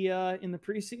in the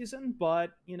preseason,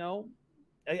 but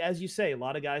as you say, a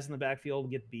lot of guys in the backfield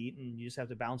get beat, and you just have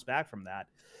to bounce back from that.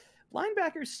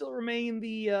 Linebackers still remain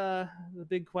the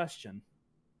big question.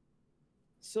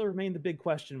 Still remain the big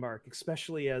question mark,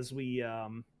 especially as we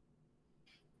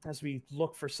as we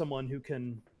look for someone who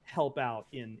can help out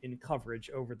in coverage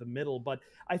over the middle. But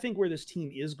I think where this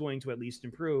team is going to at least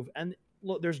improve, and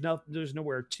look, there's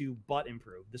nowhere to but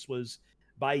improve. This was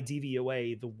by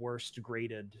DVOA the worst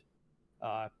graded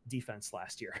defense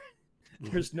last year.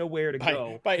 There's nowhere to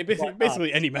go by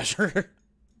basically any measure.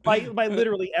 by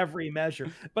literally every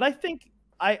measure. But I think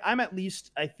I'm at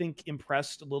least, I think,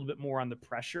 impressed a little bit more on the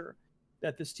pressure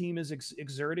that this team is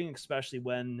exerting, especially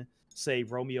when, say,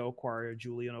 Romeo Okwara or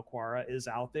Julian Okwara is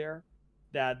out there.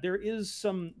 That there is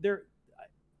some there.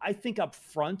 I think up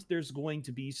front there's going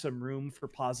to be some room for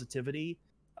positivity.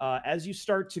 As you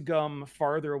start to come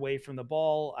farther away from the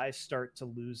ball, I start to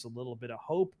lose a little bit of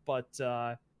hope. But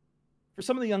for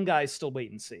some of the young guys, still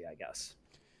wait and see, I guess.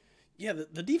 Yeah,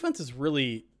 the defense is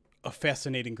really a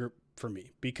fascinating group for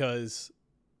me because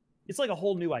it's like a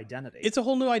whole new identity. It's a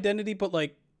whole new identity, but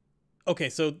like, okay,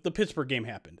 so the Pittsburgh game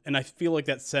happened, and I feel like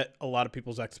that set a lot of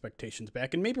people's expectations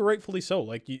back, and maybe rightfully so.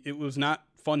 Like, it was not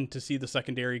fun to see the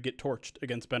secondary get torched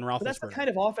against Ben Roethlisberger. But that's the kind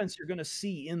of offense you're going to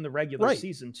see in the regular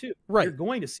season, too. Right. You're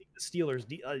going to see the Steelers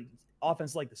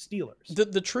offense like the Steelers.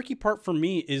 The tricky part for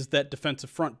me is that defensive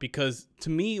front, because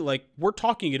to me, like, we're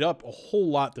talking it up a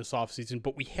whole lot this offseason,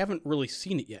 but we haven't really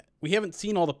seen it yet. We haven't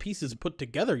seen all the pieces put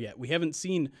together yet. We haven't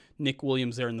seen Nick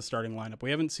Williams there in the starting lineup. We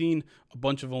haven't seen a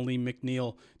bunch of Aleem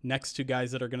McNeil next to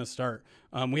guys that are going to start.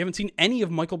 We haven't seen any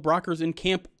of Michael Brockers in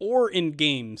camp or in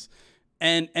games.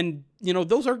 And you know,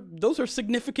 those are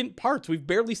significant parts. We've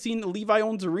barely seen Levi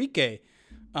Onwuzurike.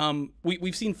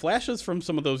 We've seen flashes from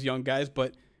some of those young guys,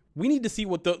 but we need to see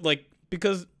what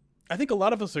because I think a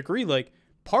lot of us agree, like,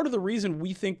 part of the reason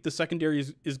we think the secondary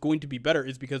is going to be better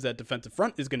is because that defensive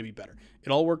front is going to be better.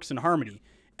 It all works in harmony.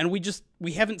 And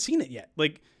we haven't seen it yet.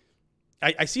 Like,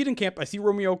 I see it in camp. I see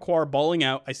Romeo Okwara balling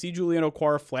out. I see Julian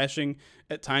Okwara flashing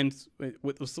at times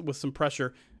with some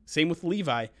pressure. Same with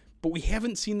Levi. But we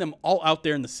haven't seen them all out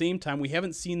there in the same time. We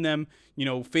haven't seen them, you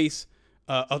know, face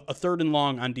a third and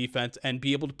long on defense and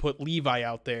be able to put Levi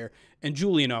out there and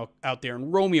Julian out there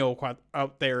and Romeo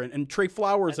out there and Trey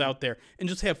Flowers out there and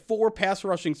just have 4 pass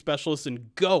rushing specialists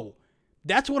and go.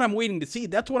 That's what I'm waiting to see.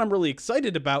 That's what I'm really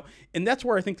excited about. And that's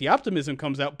where I think the optimism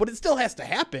comes out. But it still has to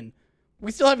happen.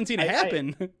 We still haven't seen it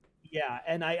happen. Yeah,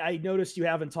 and I noticed you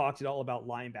haven't talked at all about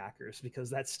linebackers because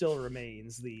that still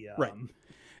remains the right.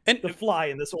 And the fly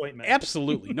in this ointment.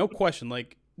 Absolutely, no question.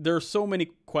 Like, there are so many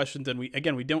questions, and we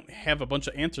don't have a bunch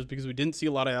of answers because we didn't see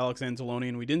a lot of Alex Anzalone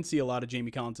and we didn't see a lot of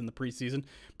Jamie Collins in the preseason.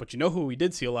 But you know who we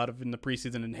did see a lot of in the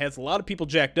preseason and has a lot of people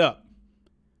jacked up?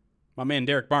 My man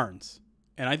Derek Barnes.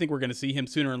 And I think we're going to see him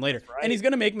sooner and later. Right. And he's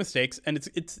going to make mistakes, and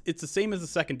it's the same as the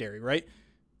secondary, right?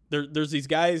 There's these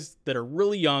guys that are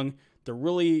really young, they're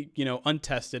really, you know,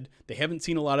 untested. They haven't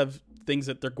seen a lot of things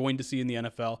that they're going to see in the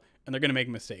NFL, and they're going to make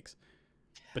mistakes.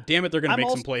 But damn it, they're going to make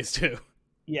some plays too.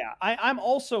 Yeah, I'm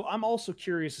also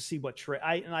curious to see what Trey.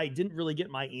 I didn't really get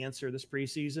my answer this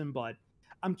preseason, but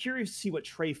I'm curious to see what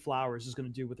Trey Flowers is going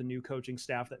to do with a new coaching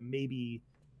staff that maybe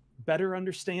better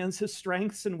understands his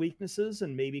strengths and weaknesses,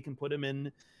 and maybe can put him in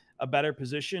a better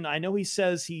position. I know he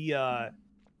says he. I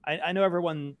know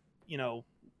everyone, you know,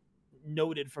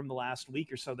 noted from the last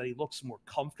week or so that he looks more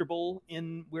comfortable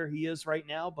in where he is right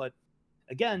now, but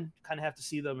again, kind of have to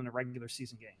see them in a regular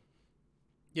season game.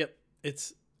 Yep,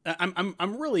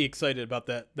 I'm really excited about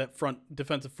that front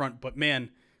defensive front, but man,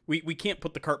 we can't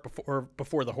put the cart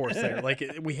before the horse there. Like,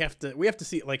 we have to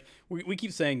see it. Like, we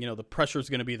keep saying, you know, the pressure is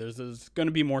going to be there's going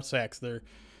to be more sacks, they're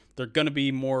going to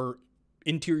be more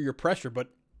interior pressure,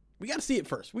 but we got to see it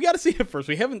first.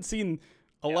 We haven't seen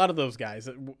a lot of those guys.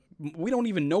 We don't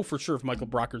even know for sure if Michael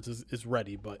Brockers is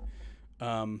ready, but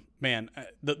man,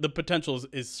 the potential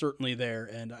is certainly there,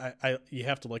 and you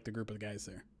have to like the group of guys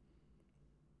there.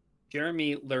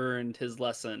 Jeremy learned his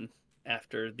lesson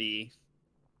after the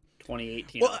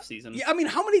 2018 offseason. Yeah, I mean,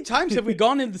 how many times have we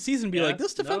gone into the season and be like,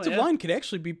 this defensive line could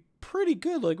actually be pretty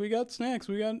good? Like, we got Snacks,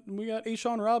 we got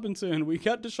A'Shawn Robinson, we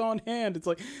got Deshaun Hand. It's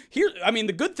like, I mean,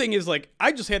 the good thing is, like,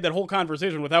 I just had that whole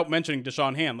conversation without mentioning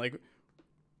Deshaun Hand. Like,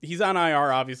 he's on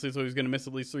IR, obviously, so he's going to miss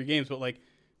at least 3 games, but, like,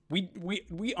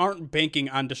 we aren't banking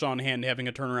on Deshaun Hand having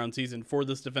a turnaround season for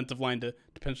this defensive line to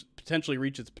potentially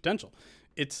reach its potential.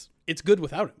 It's good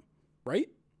without him. Right?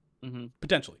 Mm-hmm.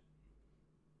 Potentially.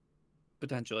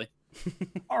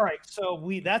 All right,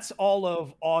 so that's all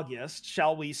of August.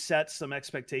 Shall we set some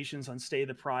expectations on State of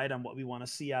the Pride on what we want to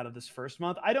see out of this first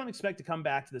month? I don't expect to come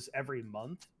back to this every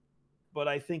month, but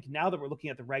I think now that we're looking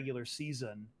at the regular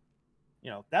season, you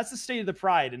know, that's the State of the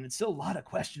Pride, and it's still a lot of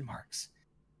question marks.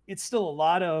 It's still a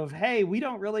lot of, hey, we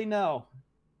don't really know.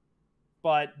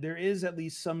 But there is at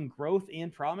least some growth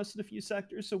and promise in a few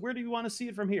sectors. So where do you want to see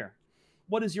it from here?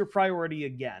 What is your priority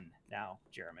again? now,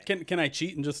 Jeremy. Can I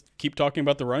cheat and just keep talking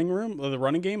about the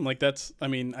running game? Like that's, I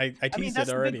mean, I teased that's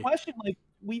it already. the big question. Like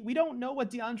we don't know what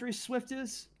DeAndre Swift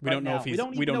is. We don't know if he's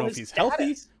healthy. We don't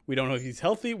know if he's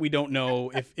healthy. We don't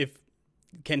know if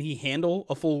can he handle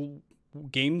a full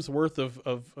game's worth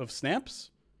of snaps.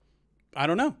 I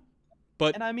don't know.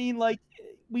 But and I mean, like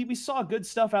we saw good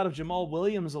stuff out of Jamal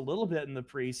Williams a little bit in the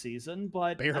preseason,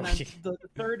 but barely. The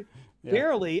third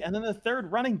barely, and then the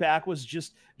third running back was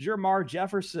just Jermar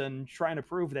Jefferson trying to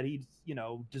prove that he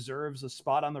deserves a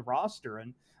spot on the roster.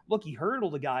 And look, he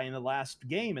hurdled a guy in the last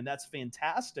game, and that's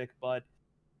fantastic. But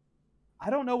I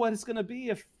don't know what it's going to be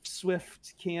if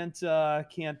Swift can't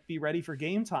be ready for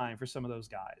game time for some of those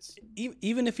guys.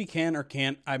 Even if he can or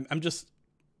can't, I'm just.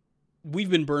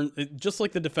 We've been burned, just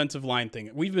like the defensive line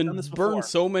thing. We've been burned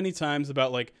so many times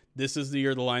about like, this is the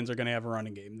year the Lions are going to have a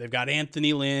running game. They've got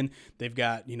Anthony Lynn. They've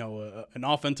got, an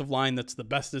offensive line that's the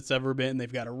best it's ever been.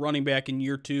 They've got a running back in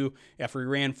year 2 after he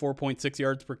ran 4.6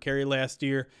 yards per carry last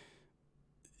year.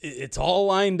 It's all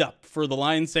lined up for the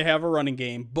Lions to have a running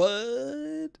game.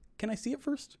 But can I see it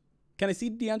first? Can I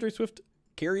see DeAndre Swift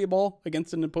carry a ball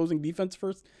against an opposing defense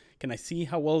first? Can I see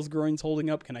how well his groin's holding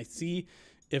up? Can I see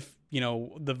if,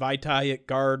 the Vitae at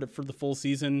guard for the full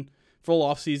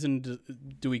off season,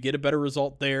 do we get a better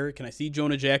result there? Can I see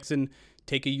Jonah Jackson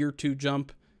take a year 2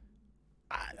 jump?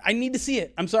 I need to see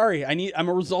it. I'm sorry. I'm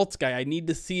a results guy. I need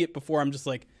to see it before I'm just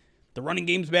like, the running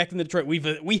game's back in Detroit.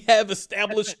 We have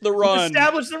established the run.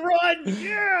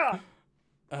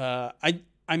 Yeah.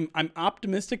 I'm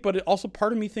optimistic, but it also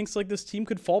part of me thinks like this team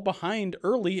could fall behind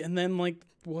early, and then like,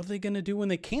 what are they gonna do when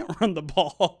they can't run the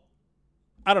ball?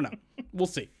 I don't know. We'll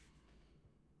see.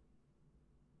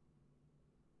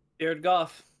 Jared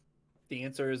Goff. The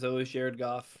answer is always Jared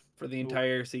Goff for the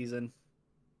entire season.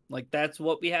 Like, that's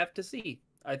what we have to see.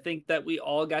 I think that we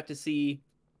all got to see,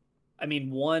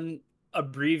 one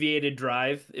abbreviated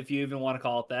drive, if you even want to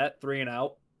call it that, 3 and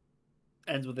out,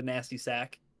 ends with a nasty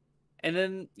sack. And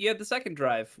then you had the second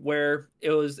drive where it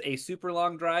was a super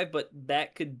long drive, but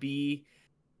that could be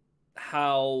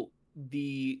how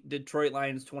the Detroit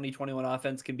Lions 2021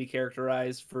 offense can be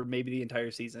characterized for maybe the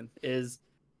entire season. Is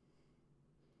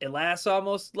it lasts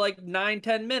almost like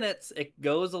 9-10 minutes. It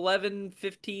goes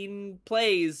 11-15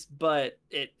 plays, but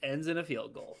it ends in a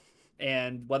field goal.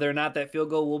 And whether or not that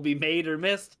field goal will be made or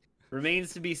missed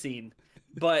remains to be seen.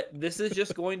 But this is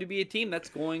just going to be a team that's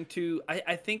going to,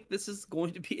 I think this is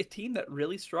going to be a team that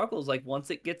really struggles. Like once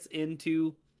it gets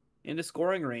into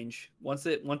scoring range, once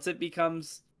it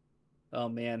becomes, oh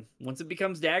man, once it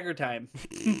becomes dagger time.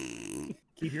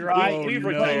 Keep your eye. We've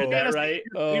retired that, right?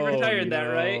 We've retired that,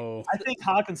 right? I think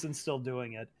Hawkinson's still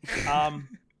doing it. I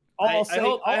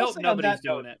hope nobody's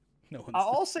doing it.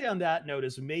 I'll say on that note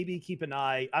is maybe keep an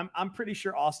eye. I'm pretty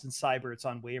sure Austin Seibert's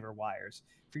on waiver wires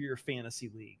for your fantasy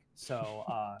league. So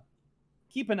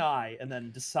keep an eye and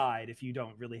then decide if you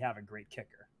don't really have a great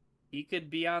kicker. He could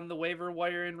be on the waiver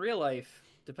wire in real life,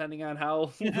 depending on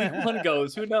how week 1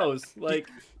 goes. Who knows? Like,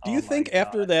 do you think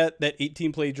after that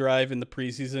 18-play drive in the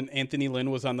preseason, Anthony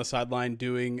Lynn was on the sideline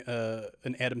doing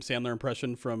an Adam Sandler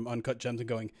impression from Uncut Gems and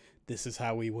going, "This is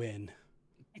how we win"?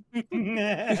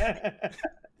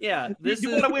 Yeah, do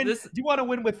you want to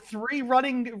win with 3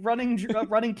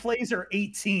 running plays or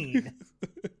 18?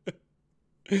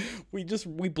 We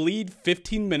bleed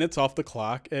 15 minutes off the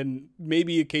clock and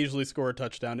maybe occasionally score a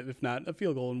touchdown, if not a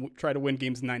field goal, and try to win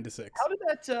games 9-6.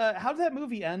 How did that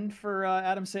movie end for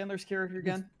Adam Sandler's character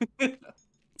again?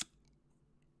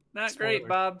 Not great,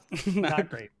 Bob. Not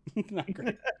great. Not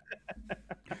great.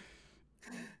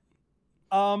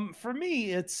 For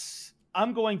me,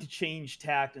 I'm going to change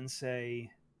tact and say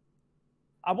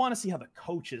I want to see how the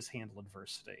coaches handle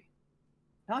adversity.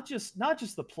 Not just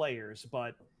the players,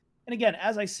 but, and again,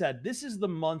 as I said, this is the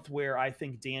month where I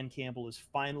think Dan Campbell is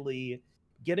finally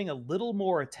getting a little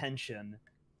more attention.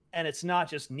 And it's not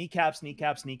just kneecaps.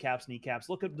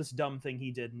 Look at this dumb thing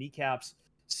he did. Kneecaps,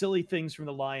 silly things from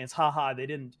the Lions. Haha, they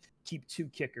didn't keep 2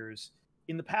 kickers.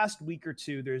 In the past week or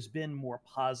 2, there's been more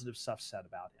positive stuff said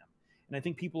about him. And I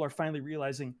think people are finally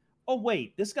realizing, oh,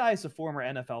 wait, this guy is a former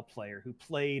NFL player who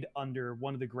played under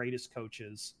one of the greatest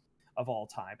coaches of all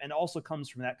time and also comes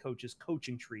from that coach's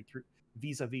coaching tree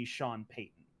vis-a-vis Sean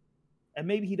Payton. And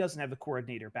maybe he doesn't have the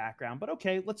coordinator background, but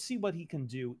okay, let's see what he can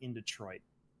do in Detroit.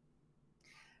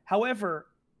 However,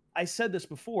 I said this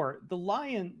before, the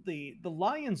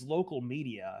Lions local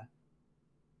media,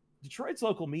 Detroit's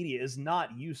local media is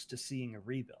not used to seeing a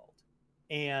rebuild.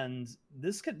 And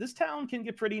this town can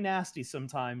get pretty nasty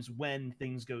sometimes when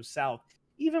things go south,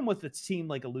 even with a team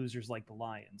like a losers like the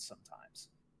Lions sometimes.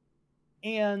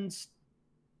 And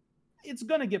it's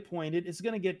going to get pointed. It's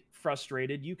going to get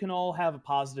frustrated. You can all have a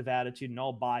positive attitude and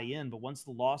all buy in, but once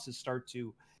the losses start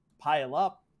to pile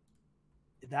up,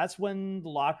 that's when the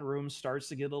locker room starts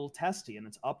to get a little testy, and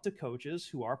it's up to coaches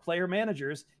who are player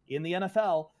managers in the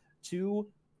NFL to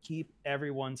keep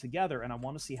everyone together. And I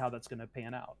want to see how that's going to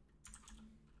pan out.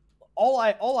 All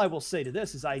I will say to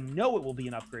this is I know it will be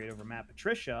an upgrade over Matt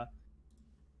Patricia,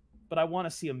 but I want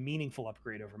to see a meaningful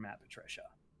upgrade over Matt Patricia.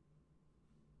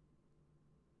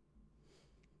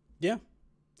 Yeah,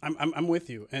 I'm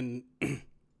with you, and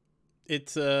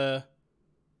it's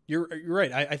you're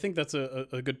right. I think that's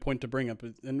a good point to bring up,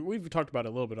 and we've talked about it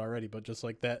a little bit already. But just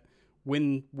like that,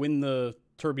 when the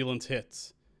turbulence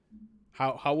hits,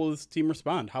 how will this team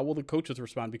respond? How will the coaches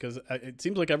respond? Because it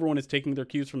seems like everyone is taking their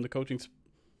cues from the coaching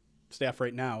staff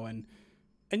right now, and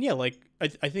yeah, like I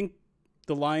think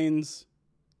the Lions,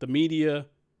 the media,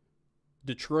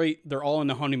 Detroit, they're all in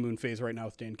the honeymoon phase right now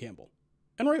with Dan Campbell.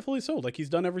 And rightfully so. Like, he's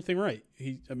done everything right.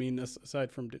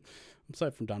 Aside from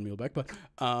Don Muhlbeck, but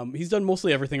he's done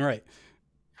mostly everything right.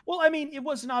 Well, I mean, it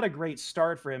was not a great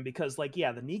start for him because, like,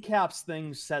 yeah, the kneecaps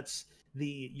thing sets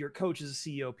your coach as a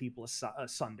CEO people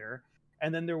asunder.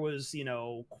 And then there was,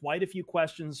 quite a few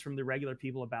questions from the regular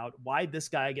people about why this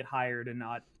guy get hired and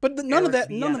not. But none of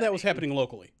that was happening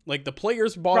locally. Like, the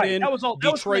players bought in,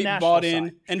 Detroit bought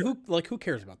in, and who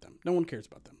cares about them? No one cares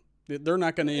about them. They're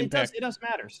not going to impact. It does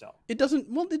matter still. It doesn't.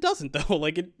 Well, it doesn't though.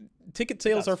 Like, ticket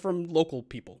sales are from local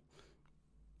people.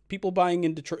 People buying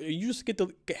in Detroit. You just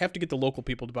have to get the local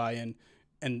people to buy in,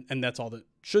 and that's all that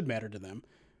should matter to them.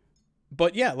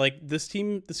 But yeah, like this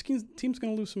team's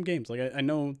going to lose some games. Like I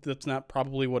know that's not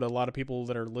probably what a lot of people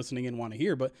that are listening in want to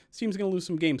hear, but this team's going to lose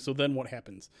some games. So then what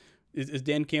happens? Is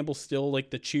Dan Campbell still like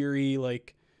the cheery,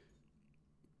 like,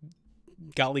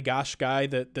 golly gosh guy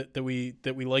that we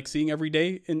like seeing every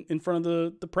day in front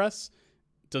of the press?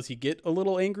 Does he get a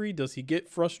little angry? Does he get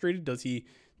frustrated? Does he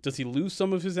lose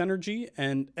some of his energy?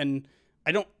 And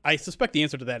I suspect the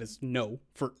answer to that is no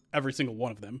for every single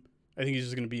one of them. I think he's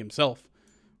just going to be himself.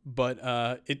 But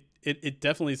it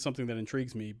definitely is something that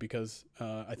intrigues me because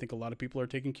I think a lot of people are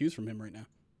taking cues from him right now.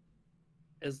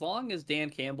 As long as Dan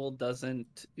Campbell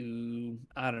doesn't,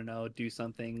 do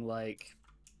something like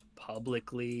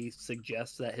publicly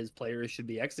suggest that his players should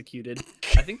be executed,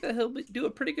 I think that he'll do a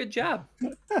pretty good job.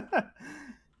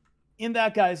 In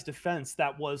that guy's defense,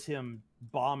 that was him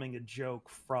bombing a joke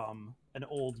from an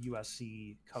old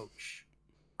USC coach,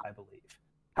 I believe.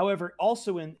 However,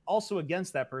 also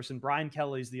against that person, Brian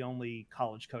Kelly's the only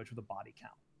college coach with a body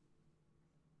count.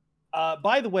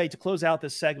 By the way, to close out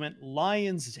this segment,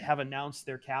 Lions have announced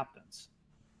their captains.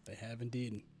 They have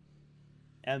indeed.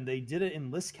 And they did it in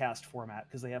listcast format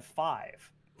because they have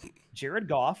 5. Jared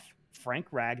Goff, Frank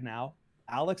Ragnow,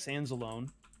 Alex Anzalone,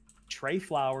 Trey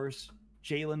Flowers,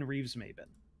 Jalen Reeves-Maybin.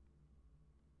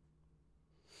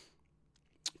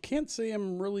 Can't say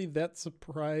I'm really that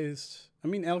surprised. I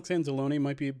mean, Alex Anzalone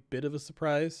might be a bit of a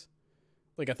surprise.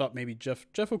 Like, I thought maybe Jeff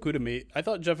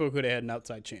Okudah had an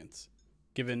outside chance,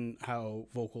 given how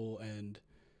vocal and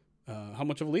how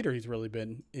much of a leader he's really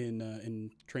been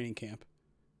in training camp.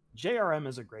 JRM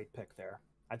is a great pick there.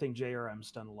 I think JRM's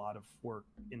done a lot of work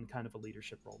in kind of a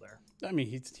leadership role there. I mean,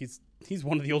 he's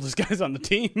one of the oldest guys on the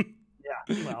team.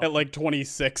 Yeah, well, at like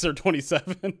 26 or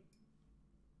 27.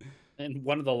 And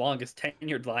one of the longest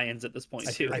tenured Lions at this point,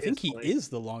 too. I think he is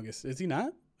the longest. Is he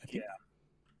not?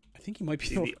 I think he might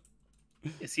be.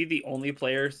 Is he the only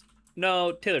player?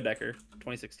 No, Taylor Decker,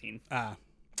 2016. Yeah.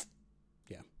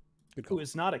 Good call. Who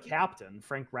is not a captain.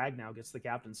 Frank Ragnow gets the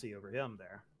captaincy over him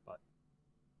there. But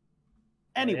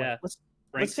anyway,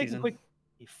 let's take a quick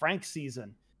Frank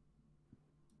season.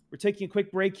 We're taking a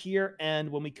quick break here,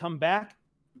 and when we come back,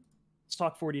 let's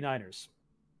talk 49ers.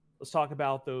 Let's talk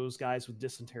about those guys with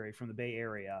dysentery from the Bay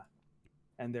Area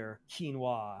and their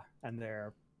quinoa and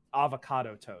their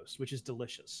avocado toast, which is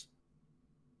delicious.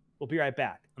 We'll be right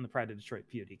back on the Pride of Detroit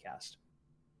PODcast.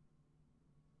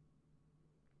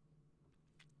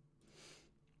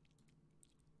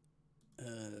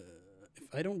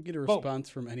 If I don't get a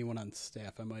response from anyone on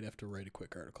staff, I might have to write a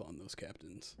quick article on those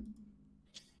captains.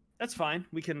 That's fine.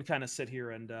 We can kind of sit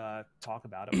here and talk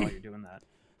about it while you're doing that.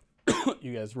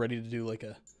 You guys ready to do like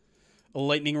a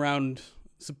lightning round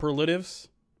superlatives?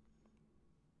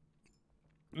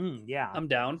 Yeah. I'm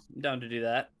down. I'm down to do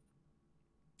that.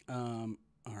 All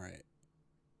right.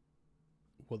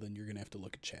 Well, then you're going to have to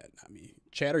look at chat, not me.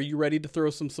 Chat, are you ready to throw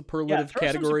some superlative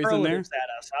categories in there? At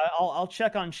us. I'll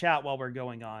check on chat while we're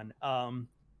going on.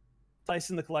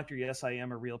 Tyson the Collector, yes, I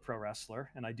am a real pro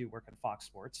wrestler, and I do work at Fox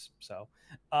Sports. So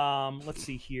let's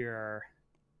see here.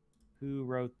 Who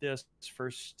wrote this?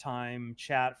 First time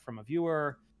chat from a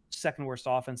viewer. second worst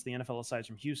offense in the NFL aside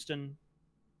from Houston.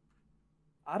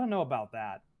 I don't know about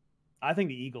that. I think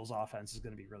the Eagles' offense is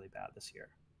going to be really bad this year.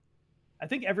 I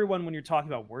think everyone, when you're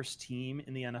talking about worst team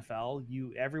in the NFL,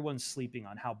 everyone's sleeping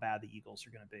on how bad the Eagles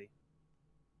are going to be.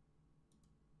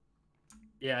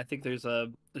 Yeah, I think there's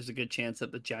a good chance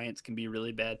that the Giants can be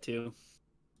really bad too.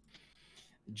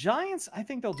 Giants, I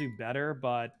think they'll do better,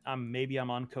 but maybe I'm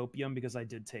on copium because I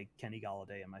did take Kenny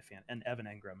Galladay and Evan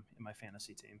Engram in my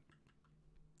fantasy team.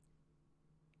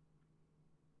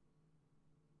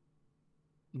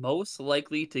 Most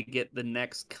likely to get the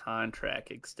next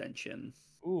contract extension.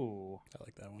 Ooh, I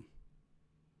like that one.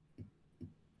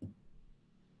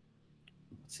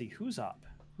 Let's see who's up.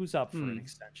 Who's up for an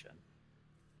extension?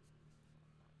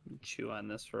 Chew on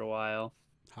this for a while.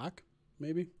 Hawk,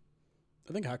 maybe.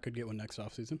 I think Hawk could get one next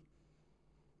offseason.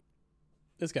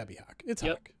 It's got to be Hawk. It's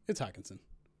Hawk. It's Hawkinson.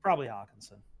 Probably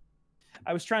Hawkinson.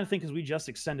 I was trying to think because we just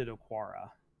extended Okwara.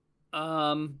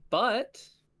 But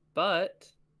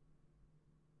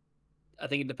I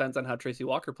think it depends on how Tracy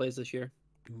Walker plays this year.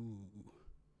 Ooh.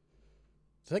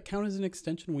 Does that count as an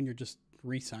extension when you're just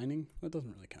re-signing? That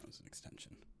doesn't really count as an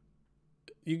extension.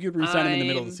 You could re-sign him in the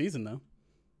middle of the season, though.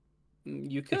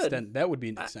 You could. That would be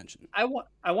an extension. I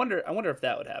wonder if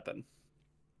that would happen.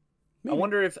 Maybe.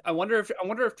 I wonder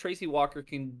if Tracy Walker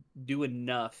can do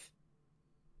enough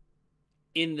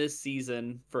in this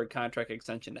season for a contract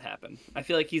extension to happen. I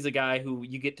feel like he's a guy who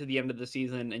you get to the end of the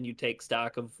season and you take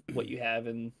stock of what you have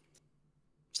and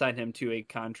sign him to a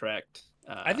contract.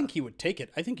 I think he would take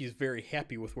it. I think he's very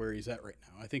happy with where he's at right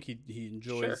now. I think he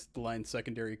enjoys the Lions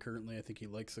secondary currently. I think he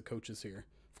likes the coaches here.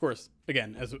 Of course,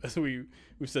 again, as we've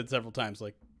said several times,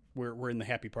 like we're in the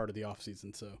happy part of the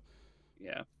offseason, so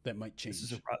yeah, that might change.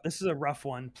 This is a rough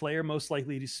one. Player most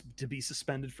likely to be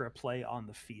suspended for a play on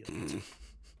the field.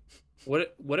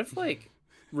 What if like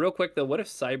real quick though? What if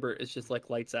Seibert is just like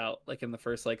lights out like in the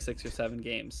first like 6 or 7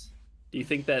 games? Do you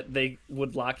think that they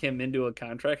would lock him into a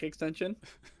contract extension?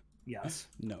 Yes.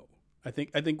 No. I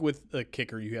think with a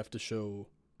kicker you have to show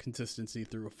consistency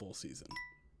through a full season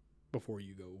before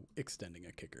you go extending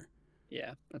a kicker.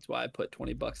 Yeah, that's why I put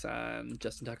 $20 on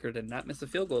Justin Tucker to not miss a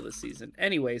field goal this season.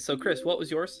 Anyway, so Chris, what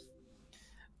was yours?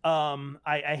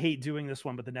 I hate doing this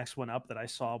one, but the next one up that I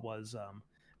saw was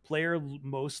player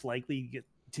most likely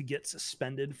to get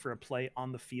suspended for a play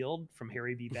on the field from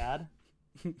Harry V. Bad.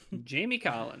 Jamie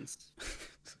Collins.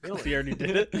 Really? He already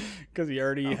did it because he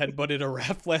already headbutted a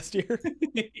ref last year.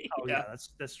 Oh yeah,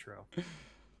 that's true.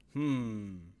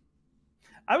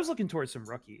 I was looking towards some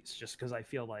rookies just because I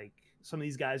feel like some of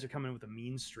these guys are coming with a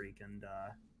mean streak, and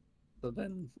so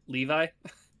then Levi.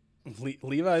 Levi's a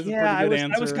pretty good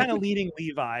answer. I was kind of leaning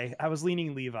Levi. I was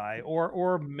leaning Levi,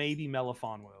 or maybe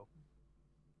Melifonwu.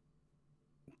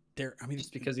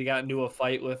 Just because he got into a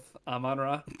fight with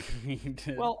Amon-Ra.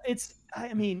 Well, it's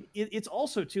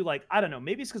also too, like, I don't know,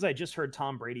 maybe it's because I just heard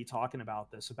Tom Brady talking about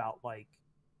this, about like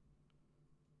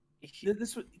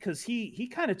this, because he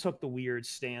kind of took the weird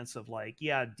stance of like,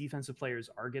 yeah, defensive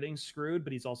players are getting screwed,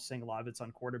 but he's also saying a lot of it's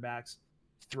on quarterbacks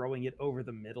throwing it over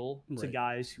the middle to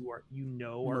guys who are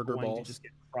murder going balls. to just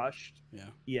get crushed.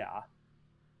 Yeah.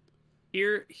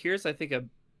 Here's I think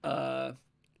a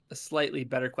slightly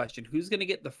better question. Who's going to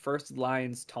get the first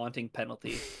Lions taunting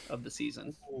penalty of the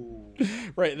season?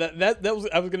 Right. That was,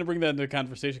 I was going to bring that into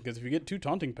conversation, because if you get 2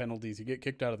 taunting penalties, you get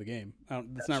kicked out of the game.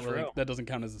 That's not really, that doesn't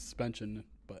count as a suspension,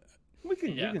 but we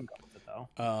can go with it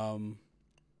though.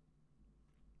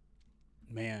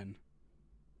 Man,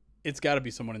 it's got to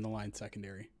be someone in the Lions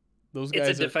secondary. Those guys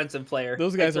it's a defensive player.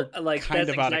 Those guys are like kind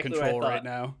of out of control right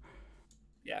now.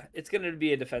 Yeah, it's going to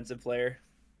be a defensive player.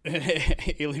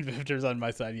 Alien Victor's on my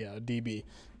side. Yeah, DB.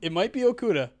 It might be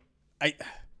Okuda. I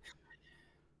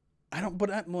don't.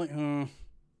 But I'm like, I'm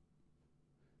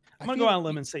gonna go on a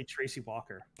limb and say Tracy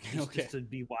Walker. Just to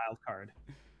be wild card.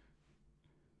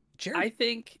 Jared, I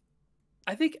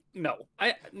think no.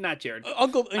 Not Jared.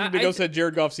 Uncle Indigo said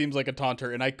Jared Goff seems like a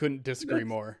taunter, and I couldn't disagree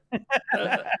more.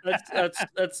 That's I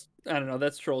don't know.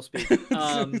 That's troll speak.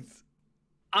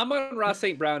 Amon-Ra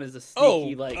St. Brown is a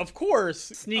sneaky, of course,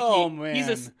 sneaky. Oh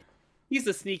man, he's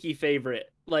a sneaky favorite.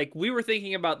 Like, we were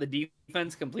thinking about the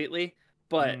defense completely,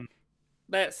 but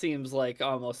that seems like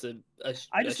almost a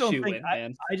I just don't think.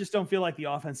 man. I just don't feel like the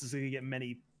offense is going to get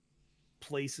many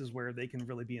places where they can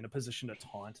really be in a position to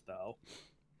taunt, though.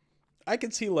 I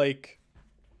could see like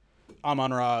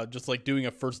Amon-Ra just like doing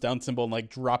a first down symbol and like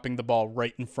dropping the ball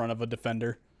right in front of a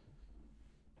defender.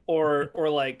 Or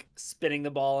like spinning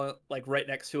the ball like right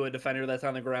next to a defender that's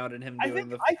on the ground, and him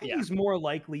doing I think he's more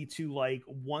likely to, like,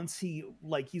 once he's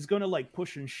going to like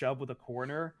push and shove with a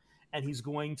corner, and he's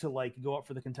going to like go up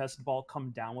for the contested ball,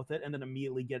 come down with it, and then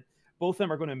immediately get both of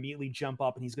them are going to immediately jump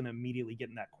up, and he's going to immediately get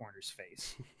in that corner's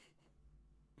face.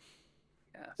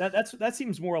 Yes. That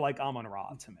seems more like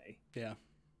Amon-Ra to me. Yeah.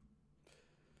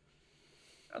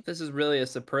 I don't know if this is really a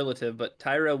superlative, but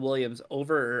Tyrell Williams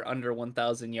over or under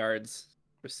 1,000 yards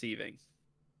receiving.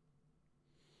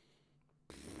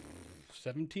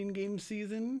 17-game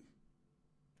season.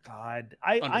 God,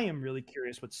 Under. I am really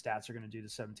curious what stats are going to do to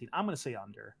 17. I'm going to say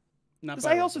under. Not Because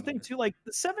by I a lot, also but think under. too, like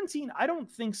the 17. I don't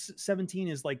think 17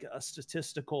 is like a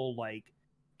statistical like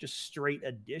just straight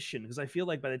addition. Because I feel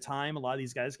like by the time a lot of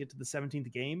these guys get to the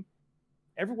 17th game,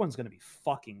 everyone's going to be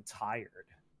fucking tired.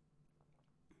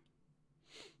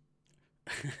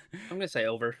 I'm gonna say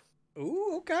over.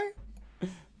 Ooh, okay.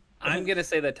 I'm gonna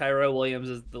say that Tyrell Williams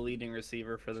is the leading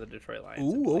receiver for the Detroit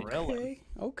Lions. Ooh, Really?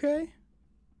 okay.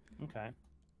 Okay.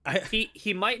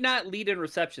 He might not lead in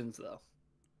receptions though,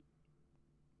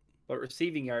 but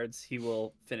receiving yards he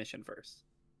will finish in first.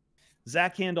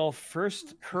 Zach Handall,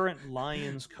 first current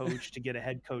Lions coach to get a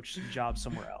head coach job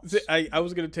somewhere else. I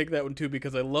was gonna take that one too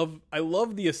because I love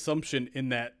the assumption in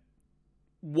that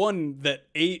one that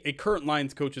a current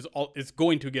Lions coach is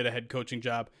going to get a head coaching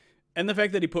job, and the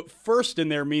fact that he put first in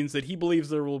there means that he believes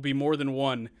there will be more than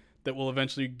one that will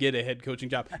eventually get a head coaching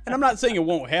job. And I'm not saying it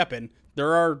won't happen.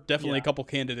 There are definitely a couple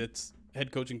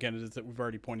head coaching candidates that we've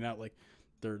already pointed out. Like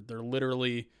they're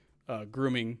literally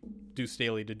grooming Deuce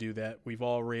Staley to do that. We've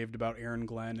all raved about Aaron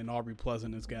Glenn and Aubrey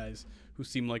Pleasant as guys who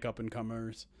seem like up and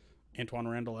comers. Antoine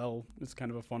Randall L is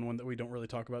kind of a fun one that we don't really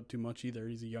talk about too much either.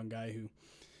 He's a young guy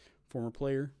former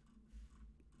player.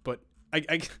 But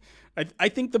I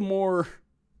think the more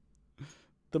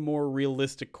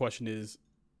realistic question is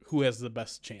who has the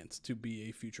best chance to be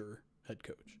a future head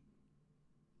coach.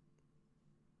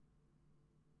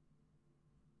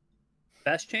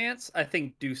 Best chance, I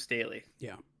think Deuce Staley.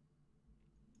 Yeah.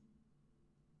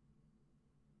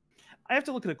 I have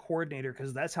to look at a coordinator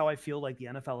because that's how I feel like the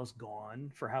NFL has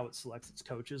gone for how it selects its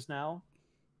coaches now.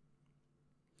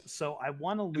 So I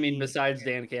want to lean. I mean, besides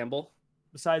Dan Campbell.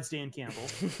 Besides Dan Campbell.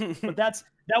 But that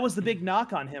was the big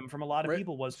knock on him from a lot of Right.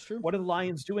 people was True. what are the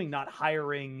Lions doing not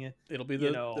hiring? It'll be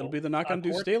the knock on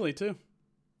Deuce Staley too.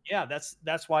 Yeah,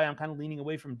 that's why I'm kind of leaning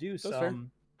away from Deuce. That's fair.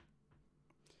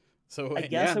 So I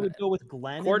guess yeah. I would go with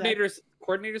Glenn.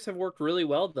 Coordinators have worked really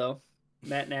well though.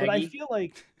 Matt Nagy. But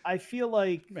I feel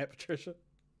like Matt Patricia.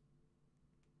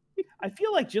 I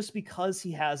feel like just because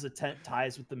he has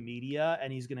ties with the media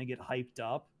and he's going to get hyped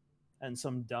up and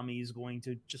some dummy's going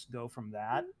to just go from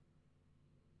that.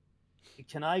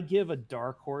 Can I give a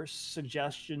dark horse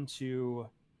suggestion to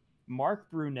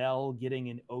Mark Brunell getting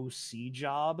an OC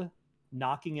job,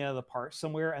 knocking it out of the park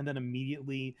somewhere, and then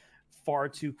immediately far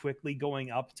too quickly going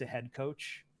up to head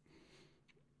coach?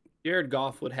 Jared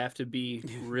Goff would have to be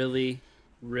really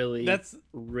really good.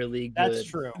 That's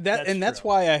true. That's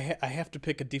why I have to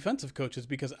pick a defensive coach is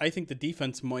because I think the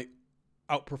defense might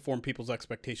outperform people's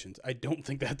expectations. I don't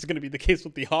think that's going to be the case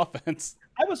with the offense.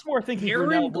 I was more thinking Aaron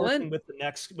Brunell Glenn working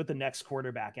with the next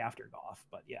quarterback after Goff,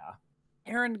 but yeah.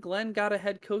 Aaron Glenn got a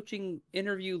head coaching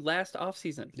interview last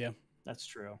offseason. Yeah. That's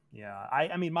true. Yeah.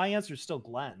 I mean my answer is still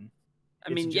Glenn.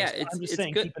 I'm just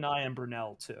saying good. keep an eye on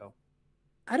Brunell too.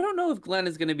 I don't know if Glenn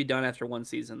is going to be done after one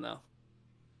season though.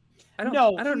 I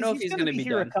don't know if he's going to be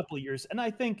here done. a couple of years, and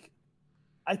I think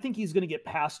he's going to get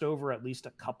passed over at least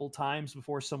a couple times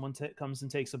before someone comes and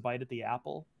takes a bite at the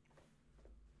apple.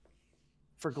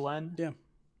 For Glenn, Yeah.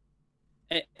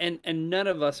 And none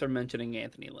of us are mentioning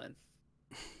Anthony Lynn.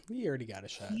 He already got a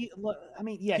shot. he's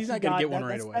not going to get one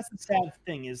right away. That's the sad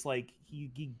thing is like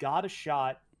he got a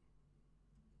shot.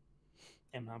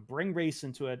 And I'll bring race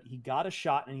into it. He got a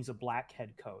shot, and he's a black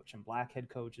head coach, and black head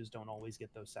coaches don't always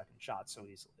get those second shots so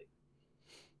easily.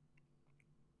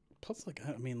 Plus, like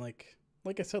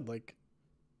I said, like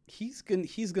he's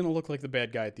gonna look like the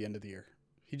bad guy at the end of the year.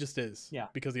 He just is. Yeah.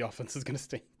 Because the offense is gonna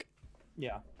stink.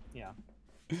 Yeah.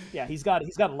 He's got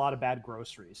a lot of bad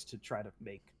groceries to try to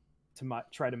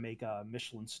make a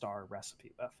Michelin star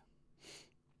recipe with.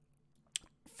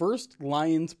 First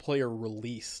Lions player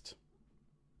released.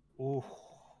 Ooh.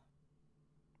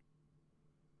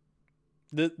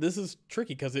 This is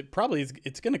tricky because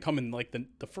it's going to come in like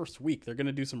the first week. They're going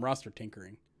to do some roster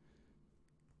tinkering.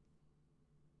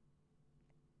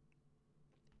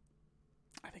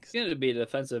 I think It's going to be a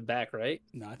defensive back, right?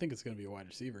 No, I think it's going to be a wide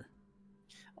receiver.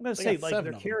 I'm gonna They say got like 7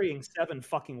 they're of them. carrying 7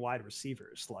 fucking wide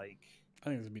receivers. Like, I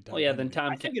think it's going to be Tom Oh yeah, Kennedy. then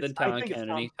Tom I think it's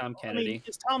Kennedy. Tom Kennedy.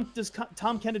 I mean, does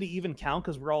Tom Kennedy even count?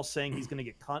 Because we're all saying he's gonna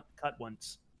get cut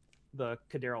once the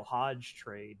Kadarius Hodge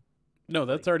trade. No,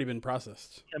 that's already been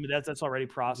processed. I mean, that's already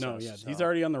processed. No, yeah, so. he's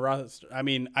already on the roster. I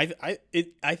mean, I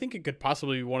think it could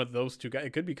possibly be one of those two guys.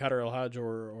 It could be Kadarius Hodge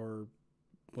or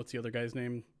what's the other guy's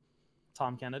name?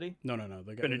 Tom Kennedy? No.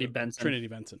 The guy, Trinity Benson. Trinity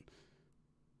Benson.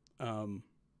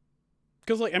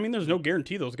 Because like I mean, there's no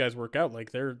guarantee those guys work out.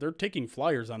 Like they're taking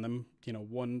flyers on them. You know,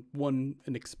 one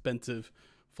inexpensive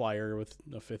flyer with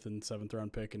a 5th and 7th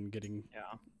round pick and getting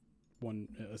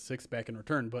a 6th back in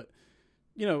return. But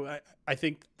you know, I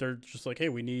think they're just like, hey,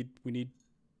 we need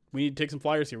to take some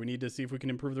flyers here. We need to see if we can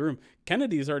improve the room.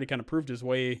 Kennedy has already kind of proved his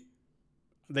way.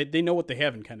 They know what they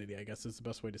have in Kennedy, I guess is the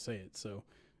best way to say it. So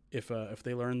if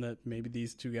they learn that maybe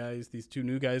these two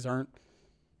new guys aren't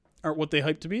what they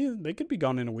hype to be, they could be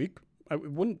gone in a week. It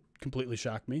wouldn't completely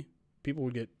shock me. People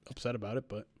would get upset about it,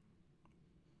 but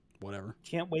whatever.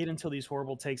 Can't wait until these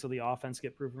horrible takes of the offense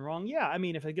get proven wrong. Yeah, I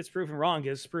mean, if it gets proven wrong,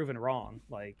 it's proven wrong.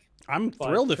 Like I'm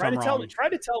thrilled if I'm wrong. Try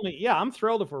to tell me. Yeah, I'm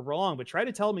thrilled if we're wrong, but try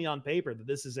to tell me on paper that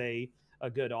this is a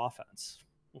good offense.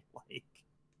 Like,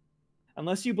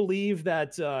 unless you believe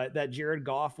that that Jared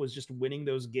Goff was just winning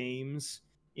those games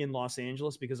in Los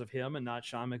Angeles because of him and not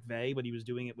Sean McVay, but he was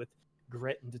doing it with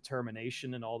grit and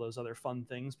determination and all those other fun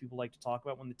things people like to talk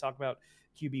about when they talk about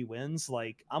QB wins.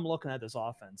 Like, I'm looking at this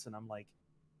offense and I'm like,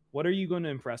 what are you going to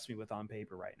impress me with on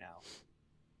paper right now?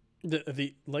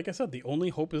 The like I said, the only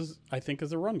hope is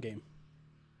a run game.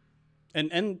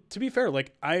 And to be fair,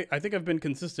 like I think I've been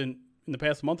consistent in the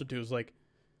past month or two. Is like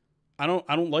I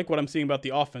don't like what I'm seeing about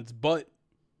the offense, but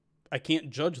I can't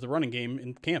judge the running game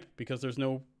in camp because there's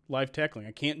no live tackling.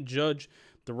 I can't judge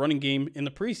the running game in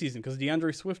the preseason because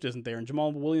DeAndre Swift isn't there and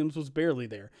Jamal Williams was barely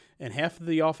there, and half of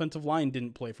the offensive line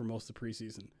didn't play for most of the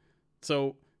preseason.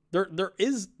 So there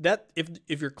is that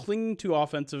if you're clinging to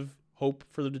offensive hope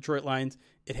for the Detroit Lions,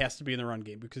 it has to be in the run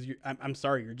game because I'm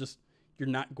sorry, you're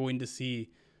not going to see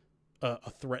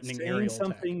a threatening Saying aerial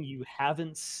something attack. You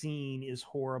haven't seen is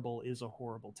a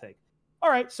horrible take. All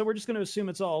right, so we're just going to assume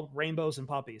it's all rainbows and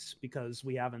puppies because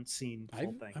we haven't seen the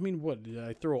full thing. I mean, what did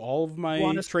I throw all of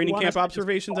my training camp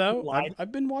observations out?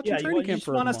 I've been watching training camp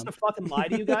for a month. You want us to fucking lie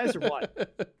to you guys or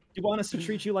what? You want us to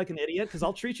treat you like an idiot? Because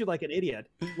I'll treat you like an idiot.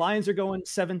 Lions are going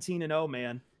 17-0,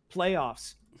 man.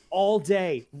 Playoffs all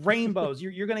day, rainbows.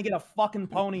 You're going to get a fucking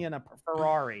pony and a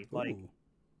Ferrari. Like, Ooh.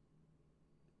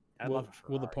 I love a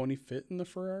Ferrari. Will the pony fit in the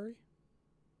Ferrari?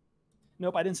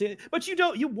 Nope, I didn't see it. But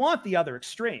you want the other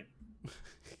extreme.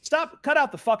 Cut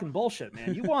out the fucking bullshit,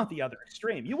 man. You want the other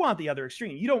extreme. You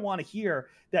don't want to hear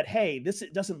that, hey, this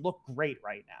doesn't look great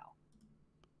right now.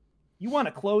 You want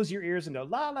to close your ears and go,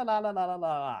 la, la, la, la, la, la,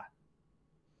 la.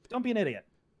 Don't be an idiot.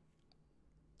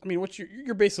 I mean, what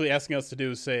you're basically asking us to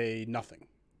do is say nothing.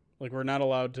 Like, we're not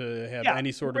allowed to have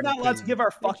any sort of We're not allowed to give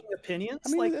our fucking opinions. I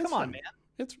mean, like, come fine. on,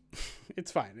 man.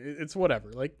 It's fine. It's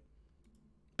whatever. Like,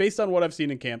 based on what I've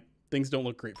seen in camp, things don't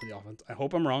look great for the offense. I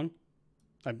hope I'm wrong.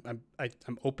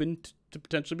 I'm open to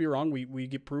potentially be wrong. We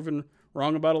get proven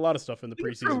wrong about a lot of stuff in the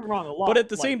preseason. Wrong a lot. But at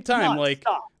the same time, like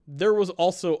stop. there was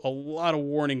also a lot of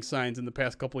warning signs in the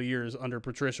past couple of years under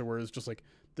Patricia, where it's just like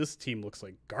this team looks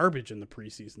like garbage in the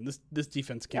preseason. This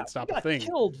defense can't stop a thing. We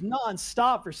got killed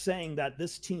nonstop for saying that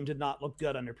this team did not look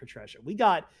good under Patricia. We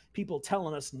got people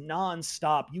telling us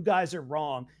nonstop, you guys are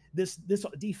wrong. This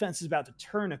defense is about to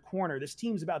turn a corner. This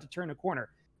team's about to turn a corner.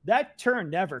 That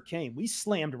turn never came. We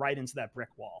slammed right into that brick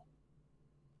wall.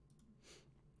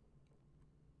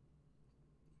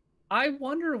 I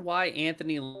wonder why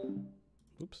Anthony.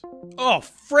 Oops. Oh,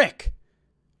 frick.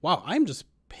 Wow, I'm just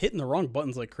hitting the wrong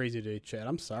buttons like crazy today, Chad.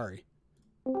 I'm sorry.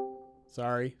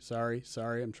 Sorry.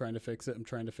 I'm trying to fix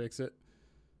it.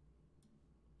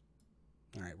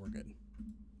 All right, we're good.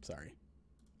 Sorry.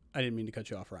 I didn't mean to cut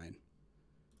you off, Ryan.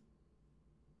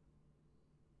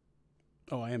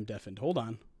 Oh, I am deafened. Hold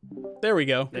on. There we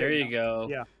go. There you go.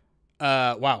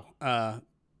 Yeah. Wow.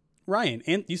 Ryan,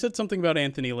 you said something about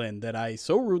Anthony Lynn that I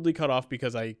so rudely cut off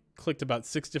because I clicked about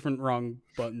 6 different wrong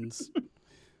buttons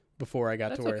before I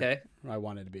got to where I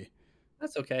wanted to be.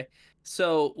 That's okay.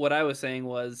 So what I was saying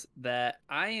was that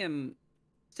I am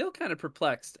still kind of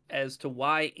perplexed as to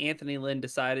why Anthony Lynn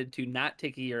decided to not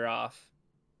take a year off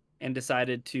and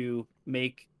decided to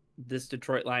make this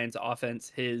Detroit Lions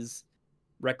offense his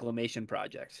reclamation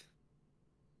project.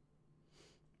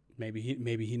 Maybe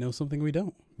he knows something we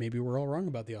don't. Maybe we're all wrong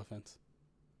about the offense.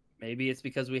 Maybe it's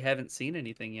because we haven't seen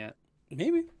anything yet.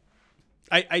 Maybe.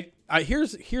 I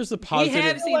here's the positive. We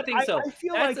have seen things.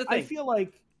 I feel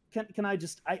like can I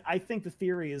just I think the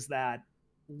theory is that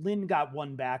Lynn got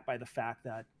won back by the fact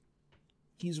that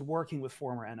he's working with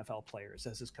former NFL players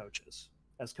as coaches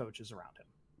around him.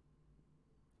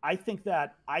 I think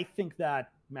that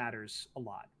matters a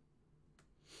lot,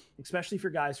 especially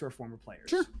for guys who are former players.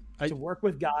 Sure. To work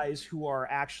with guys who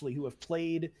have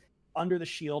played under the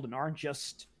shield and aren't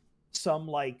just some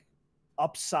like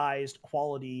upsized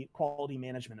quality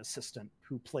management assistant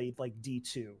who played like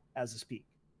D2 as his peak.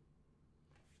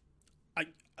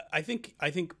 I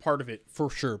think part of it for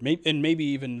sure, and maybe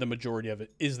even the majority of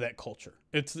it, is that culture.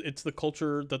 It's the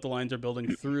culture that the Lions are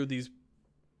building through these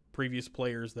previous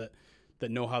players that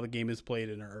know how the game is played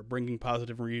and are bringing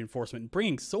positive reinforcement and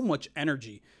bringing so much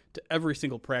energy to every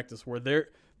single practice, where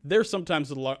they're sometimes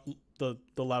the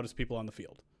loudest people on the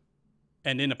field,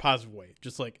 and in a positive way.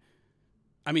 Just like,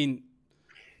 I mean,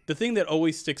 the thing that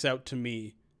always sticks out to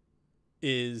me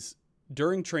is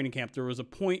during training camp, there was a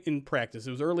point in practice,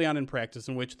 it was early on in practice,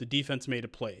 in which the defense made a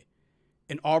play,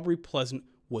 and Aubrey Pleasant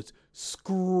was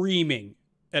screaming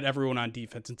at everyone on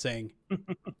defense and saying,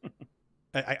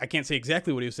 I can't say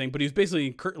exactly what he was saying, but he was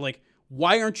basically like,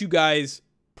 why aren't you guys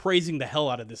praising the hell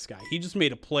out of this guy? He just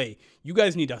made a play. You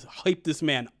guys need to hype this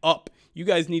man up. You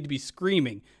guys need to be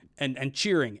screaming and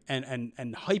cheering and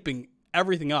hyping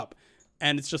everything up.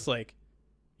 And it's just like,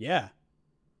 yeah,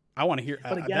 I want to hear.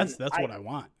 But again, that's what I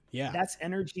want. Yeah, that's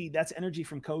energy. That's energy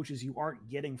from coaches you aren't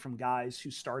getting from guys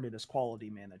who started as quality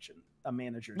manager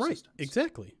right? assistants.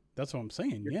 Exactly. That's what I'm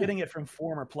saying. You're getting it from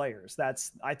former players.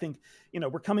 That's, I think,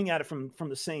 we're coming at it from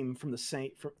the same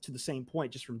to the same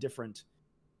point, just from different.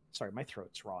 Sorry, my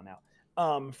throat's raw now.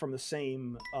 From the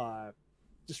same,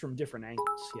 just from different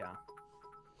angles. Yeah.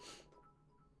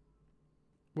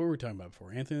 What were we talking about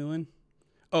before? Anthony Lynn?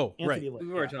 Oh, Anthony right. Lynn,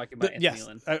 We were talking about Anthony Yes,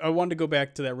 Lynn. I wanted to go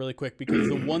back to that really quick, because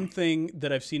the one thing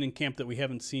that I've seen in camp that we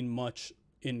haven't seen much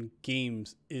in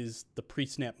games is the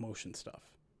pre-snap motion stuff.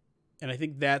 And I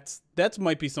think that's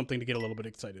might be something to get a little bit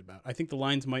excited about. I think the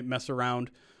Lions might mess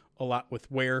around a lot with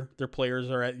where their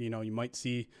players are at. You know, you might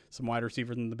see some wide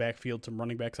receivers in the backfield, some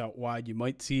running backs out wide. You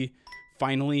might see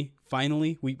finally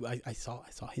I saw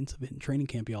hints of it in training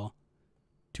camp, y'all.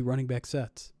 2 running back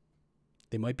sets.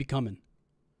 They might be coming.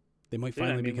 They might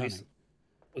finally be coming.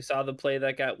 We saw the play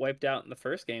that got wiped out in the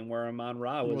first game where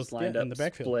Amon-Ra was lined up in the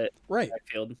backfield. Split right.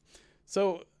 Backfield.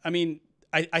 So, I mean,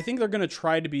 I think they're going to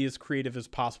try to be as creative as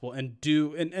possible and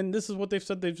this is what they've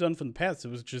said they've done from the past,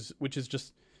 which is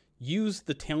just use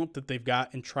the talent that they've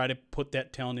got and try to put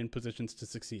that talent in positions to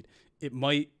succeed. It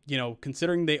might,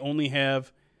 considering they only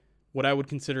have what I would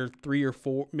consider 3 or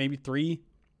 4, maybe 3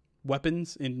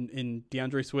 weapons in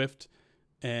DeAndre Swift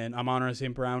and Amon-Ra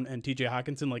St. Brown and TJ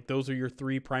Hawkinson, like those are your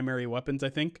 3 primary weapons, I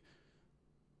think.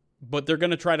 But they're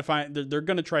gonna try to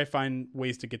find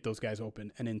ways to get those guys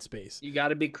open and in space. You got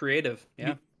to be creative.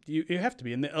 Yeah, you have to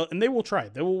be, and they will try.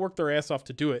 They will work their ass off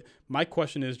to do it. My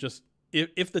question is just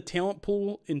if the talent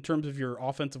pool in terms of your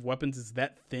offensive weapons is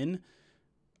that thin,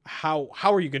 how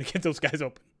are you going to get those guys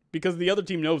open? Because the other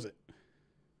team knows it.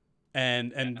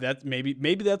 And that's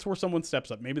maybe that's where someone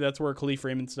steps up. Maybe that's where Khalif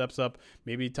Raymond steps up.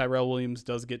 Maybe Tyrell Williams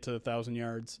does get to 1,000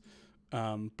 yards.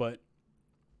 But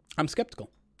I'm skeptical.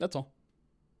 That's all.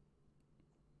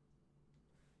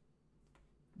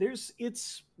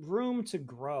 It's room to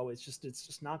grow. It's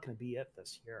just not going to be it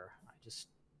this year.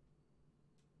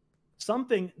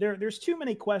 There's too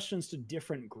many questions to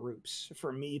different groups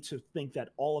for me to think that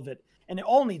all of it, and it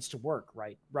all needs to work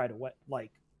right away.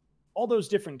 Like all those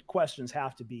different questions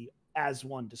have to be as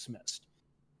one dismissed.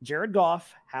 Jared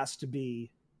Goff has to be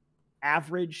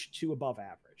average to above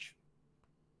average.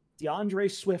 DeAndre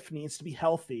Swift needs to be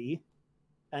healthy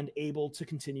and able to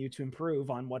continue to improve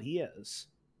on what he is.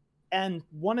 And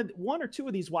one or two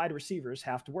of these wide receivers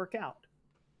have to work out.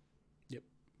 Yep.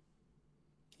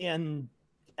 And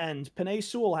Penei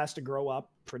Sewell has to grow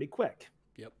up pretty quick.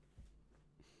 Yep.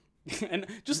 And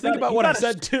just think about what I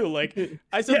said too. Like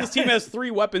I said, this team has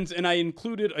 3 weapons, and I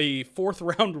included a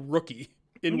 4th round rookie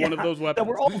in one of those weapons. That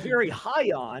we're all very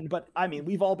high on, but I mean,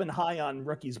 we've all been high on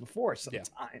rookies before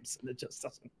sometimes, and it just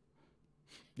doesn't.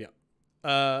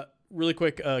 Yeah. Really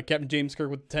quick, Captain James Kirk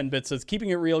with 10 bits says, keeping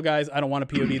it real, guys. I don't want a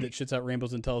POD that shits out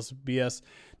rainbows and tells BS.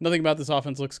 Nothing about this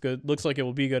offense looks good. Looks like it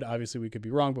will be good. Obviously, we could be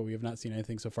wrong, but we have not seen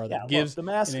anything so far that gives the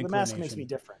mask makes me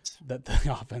different. That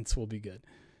the offense will be good.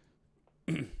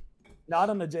 Not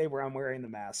on the day where I'm wearing the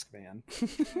mask, man.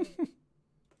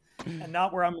 And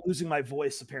not where I'm losing my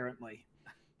voice, apparently.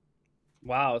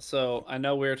 Wow. So I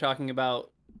know we were talking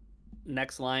about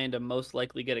next Lion to most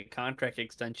likely get a contract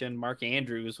extension. Mark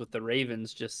Andrews with the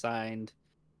Ravens just signed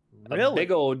a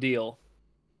big old deal.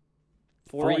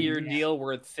 4-year deal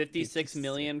worth $56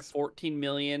 million, $14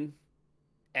 million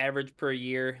average per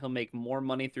year. He'll make more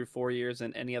money through 4 years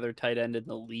than any other tight end in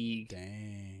the league.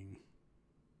 Dang.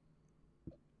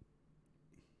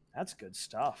 That's good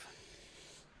stuff.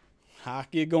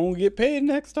 Hockey gonna get paid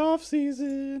next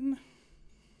offseason.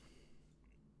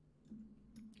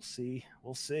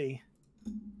 We'll see.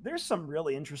 There's some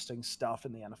really interesting stuff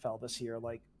in the NFL this year.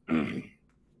 Like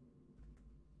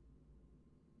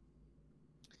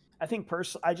I think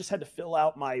I just had to fill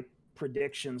out my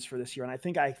predictions for this year, and I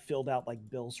think I filled out like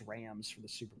Bills Rams for the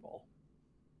Super Bowl.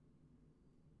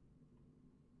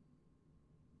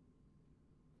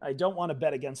 I don't want to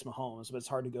bet against Mahomes, but it's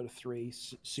hard to go to 3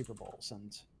 Super Bowls,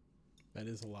 and that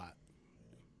is a lot.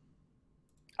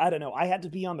 I don't know. I had to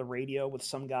be on the radio with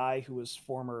some guy who was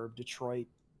former Detroit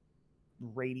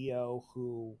radio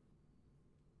who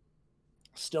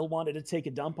still wanted to take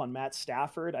a dump on Matt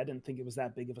Stafford. I didn't think it was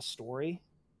that big of a story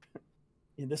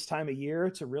in this time of year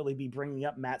to really be bringing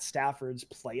up Matt Stafford's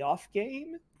playoff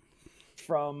game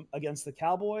from against the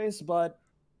Cowboys, but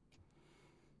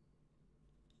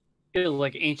it feels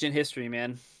like ancient history,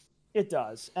 man. It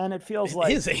does, and it feels it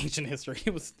like is ancient history.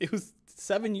 It was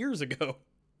 7 years ago.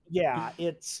 Yeah,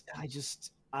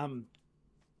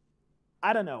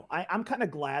 I don't know. I'm kind of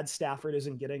glad Stafford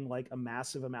isn't getting like a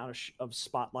massive amount of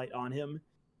spotlight on him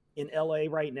in LA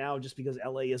right now, just because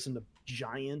LA isn't a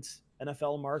giant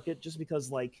NFL market, just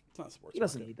because like it's not a sports he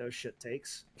doesn't market. need those shit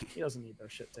takes. He doesn't need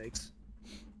those shit takes.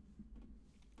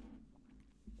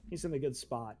 He's in a good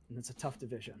spot, and it's a tough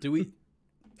division. Do we?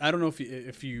 I don't know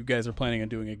if you guys are planning on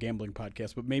doing a gambling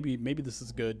podcast, but maybe this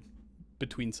is good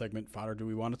between segment fodder. Do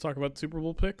we want to talk about Super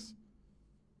Bowl picks?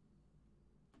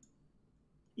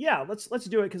 Yeah, let's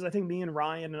do it, because I think me and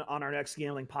Ryan on our next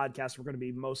gambling podcast, we're going to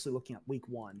be mostly looking at week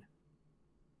 1.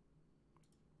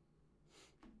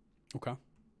 Okay.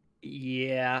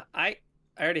 Yeah, I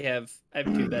already have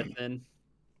 2 bets in.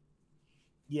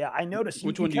 Yeah, I noticed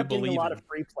Which you one do you kept getting a believe lot in? of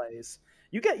free plays.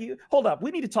 Hold up. We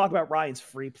need to talk about Ryan's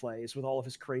free plays with all of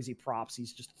his crazy props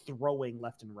he's just throwing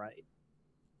left and right.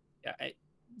 Yeah,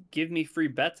 give me free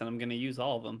bets and I'm going to use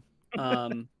all of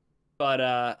them.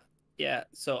 But yeah,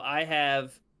 so I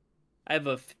have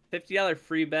a $50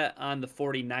 free bet on the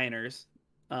 49ers.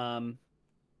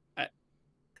 I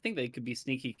think they could be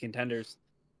sneaky contenders.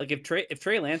 Like if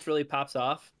Trey Lance really pops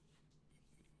off,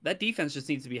 that defense just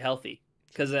needs to be healthy,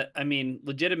 because I mean,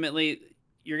 legitimately,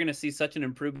 you're going to see such an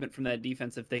improvement from that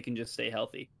defense if they can just stay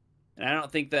healthy. And I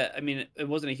don't think that, I mean, it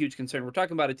wasn't a huge concern. We're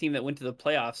talking about a team that went to the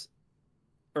playoffs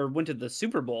or went to the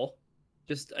Super Bowl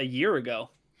just a year ago,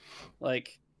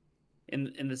 like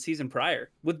in the season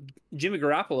prior, with Jimmy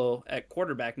Garoppolo at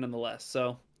quarterback nonetheless.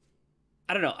 So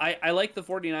I don't know. I like the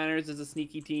 49ers as a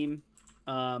sneaky team.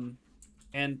 And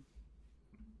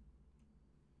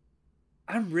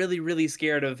I'm really, really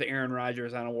scared of Aaron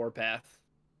Rodgers on a warpath.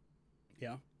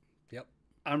 Yeah. Yep.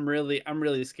 I'm really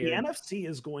scared. The NFC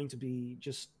is going to be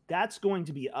that's going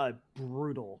to be a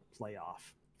brutal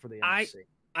playoff for the NFC.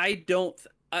 I don't.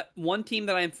 One team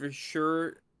that I'm for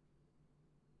sure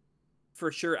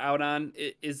out on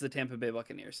is the Tampa Bay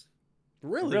Buccaneers.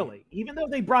 Really? Even though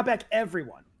they brought back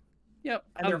everyone. Yep.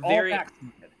 And they're all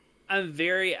vaccinated. I'm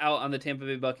very out on the Tampa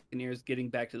Bay Buccaneers getting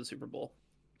back to the Super Bowl.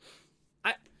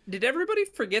 Did everybody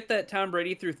forget that Tom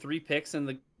Brady threw 3 picks in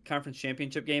the conference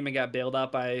championship game and got bailed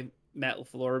out by Matt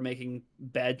LaFleur making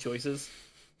bad choices?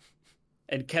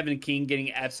 And Kevin King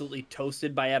getting absolutely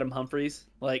toasted by Adam Humphries?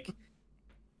 Like,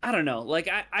 I don't know. Like,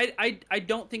 I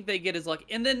don't think they get as lucky.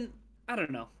 And then, I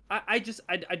don't know. I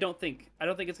don't think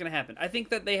it's going to happen. I think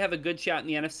that they have a good shot in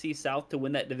the NFC South to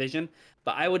win that division,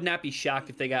 but I would not be shocked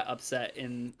if they got upset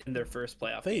in their first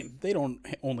playoff game. They don't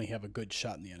only have a good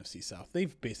shot in the NFC South.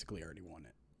 They've basically already won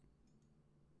it.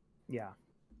 Yeah.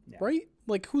 Right?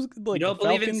 Like, who's like, you don't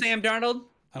believe in Sam Darnold?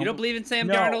 You don't believe in Sam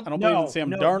Darnold? I don't believe in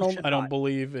Sam Darnold. I don't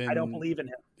believe in. I don't believe in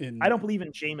him. I don't believe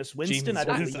in Jameis Winston.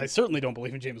 I certainly don't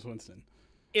believe in Jameis Winston.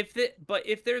 But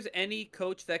if there's any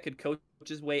coach that could coach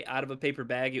his way out of a paper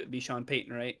bag, it would be Sean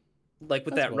Payton, right? Like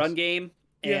with that run game,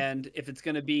 and if it's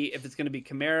gonna be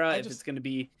Kamara, if it's gonna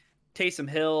be Taysom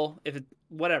Hill,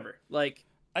 whatever. Like,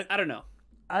 I don't know.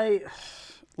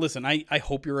 Listen. I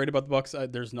hope you're right about the Bucks.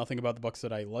 There's nothing about the Bucks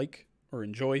that I like or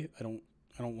enjoy. I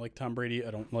don't like Tom Brady.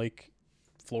 I don't like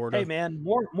Florida. Hey man,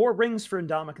 more rings for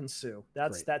Ndamukong Suh.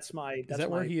 That's my. Is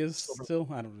that where he is still?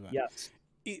 I don't know. Yes.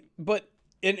 But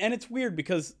and it's weird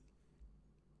because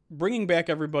bringing back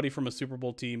everybody from a Super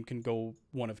Bowl team can go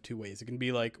one of 2 ways. It can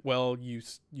be like, well, you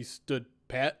stood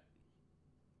pat.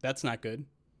 That's not good.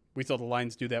 We saw the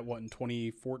Lions do that in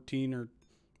 2014 or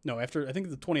no, after I think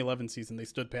the 2011 season they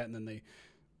stood pat and then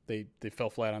they fell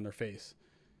flat on their face.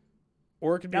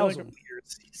 Or it could be that like was a weird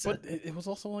season. But it was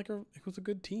also like it was a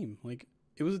good team. Like,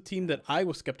 it was a team that I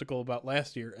was skeptical about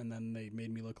last year, and then they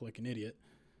made me look like an idiot.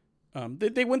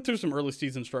 They went through some early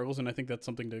season struggles, and I think that's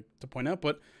something to point out.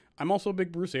 But I'm also a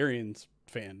big Bruce Arians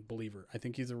fan, believer. I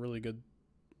think he's a really good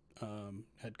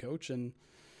head coach, and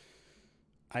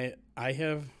I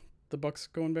have the Bucks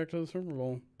going back to the Super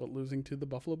Bowl, but losing to the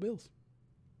Buffalo Bills.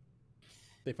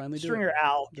 They finally do. Stringer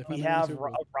Al, They can we finally win the have Super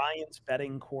Bowl. Ryan's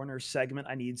betting corner segment?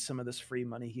 I need some of this free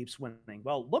money. He keeps winning.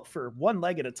 Well, look for One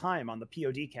Leg at a Time on the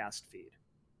PODcast feed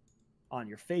on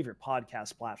your favorite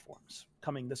podcast platforms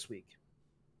coming this week.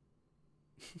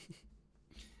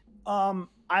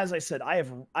 As I said, I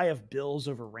have Bills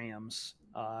over Rams.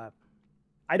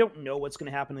 I don't know what's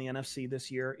going to happen in the NFC this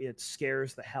year. It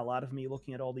scares the hell out of me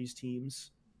looking at all these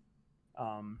teams.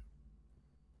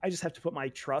 I just have to put my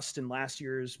trust in last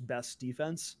year's best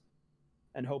defense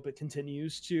and hope it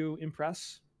continues to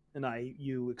impress. And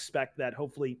you expect that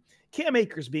hopefully Cam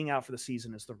Akers being out for the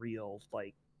season is the real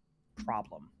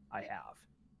problem I have.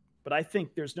 But I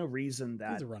think there's no reason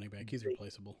that He's a running back. He's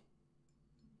replaceable.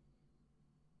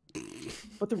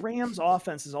 But the Rams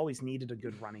offense has always needed a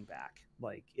good running back.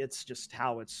 It's just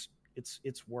how it's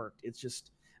worked. It's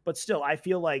just, but still, I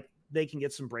feel like they can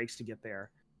get some breaks to get there.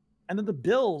 And then the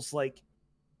Bills,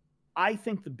 I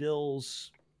think the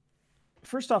Bills,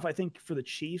 first off, I think for the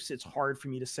Chiefs, it's hard for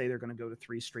me to say they're going to go to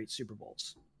 3 straight Super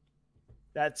Bowls.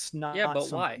 That's not but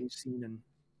something why? we've seen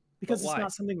because it's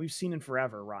not something we've seen in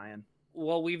forever, Ryan.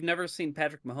 Well, we've never seen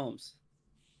Patrick Mahomes.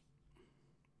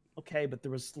 Okay, but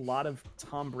there was a lot of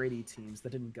Tom Brady teams that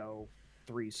didn't go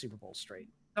 3 Super Bowls straight.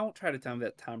 Don't try to tell me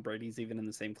that Tom Brady's even in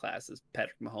the same class as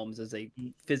Patrick Mahomes as a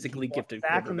physically gifted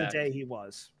back quarterback. in the day, he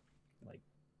was.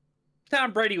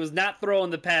 Tom Brady was not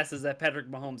throwing the passes that Patrick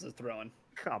Mahomes is throwing.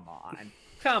 Come on.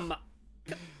 Come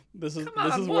on. This is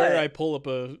on, where what? I pull up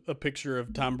a picture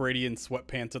of Tom Brady in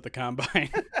sweatpants at the combine.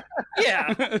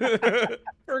 Yeah.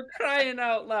 For crying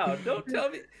out loud. Don't tell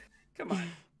me. Come on.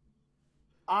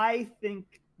 I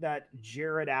think that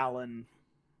Jared Allen,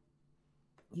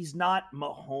 he's not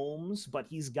Mahomes, but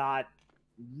he's got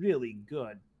really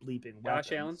good bleeping weapons.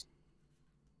 Josh Allen?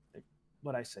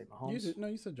 What'd I say, Mahomes?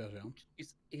 You said Josh Allen.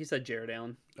 He said Jared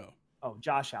Allen. Oh,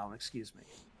 Josh Allen, excuse me.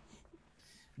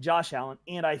 Josh Allen.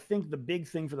 And I think the big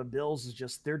thing for the Bills is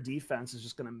just their defense is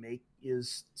just going to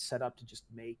is set up to just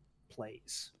make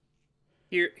plays.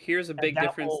 Here's a big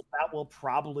difference. That will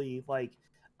probably,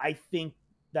 I think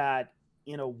that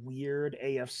in a weird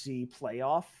AFC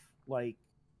playoff,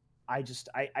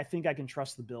 I think I can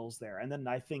trust the Bills there. And then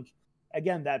I think,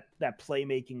 again, that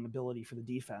playmaking ability for the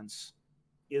defense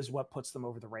is what puts them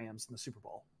over the Rams in the Super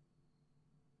Bowl.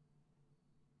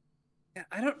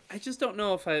 Yeah, I just don't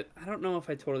know if I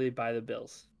totally buy the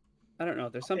Bills. I don't know.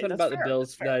 There's something about fair. the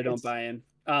Bills that I don't buy in.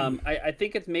 I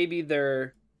think it's maybe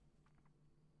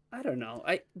I don't know.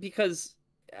 Because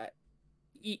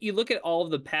you look at all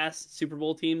of the past Super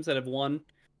Bowl teams that have won,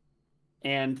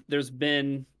 and there's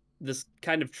been this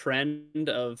kind of trend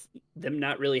of them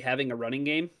not really having a running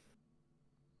game.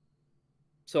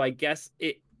 So I guess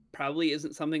it probably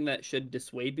isn't something that should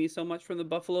dissuade me so much from the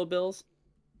Buffalo Bills.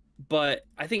 But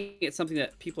I think it's something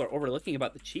that people are overlooking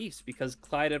about the Chiefs because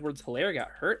Clyde Edwards-Helaire got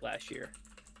hurt last year.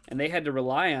 And they had to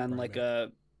rely on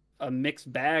a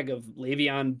mixed bag of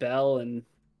Le'Veon Bell and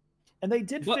they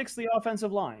did fix the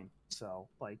offensive line. So,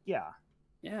 yeah.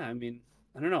 Yeah, I mean,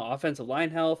 I don't know. Offensive line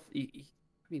health.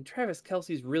 Travis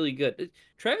Kelce's really good.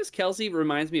 Travis Kelce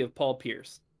reminds me of Paul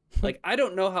Pierce. I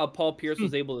don't know how Paul Pierce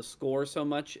was able to score so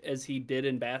much as he did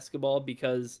in basketball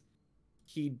because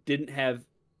he didn't have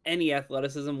any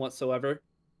athleticism whatsoever.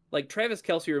 Travis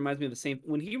Kelce reminds me of the same.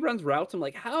 When he runs routes, I'm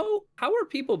like, how are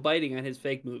people biting on his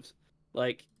fake moves?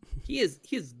 He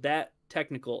is that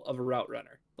technical of a route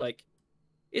runner.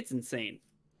 It's insane.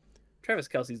 Travis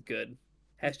Kelce's good.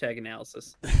 Hashtag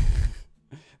analysis.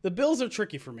 The Bills are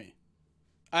tricky for me.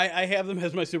 I have them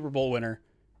as my Super Bowl winner,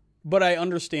 but I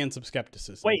understand some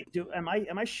skepticism. Wait, am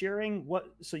I sharing what?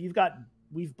 So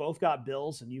we've both got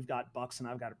Bills and you've got Bucks and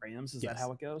I've got Rams. Is that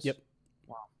how it goes? Yep.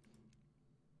 Wow.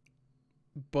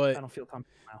 But I don't feel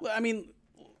comfortable now. I mean,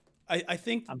 I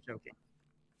think I'm joking.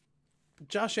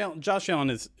 Josh Allen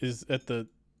is at the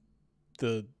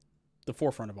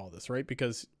forefront of all this, right?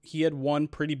 Because he had one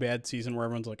pretty bad season where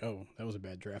everyone's like, oh, that was a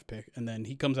bad draft pick. And then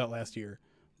he comes out last year,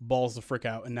 balls the frick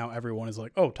out, and now everyone is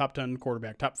like, oh, top 10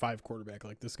 quarterback, top 5 quarterback.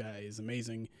 This guy is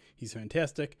amazing. He's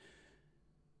fantastic.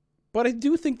 But I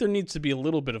do think there needs to be a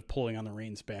little bit of pulling on the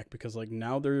reins back because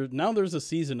now there's a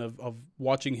season of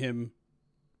watching him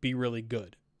be really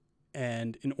good.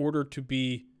 And in order to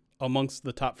be amongst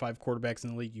the top 5 quarterbacks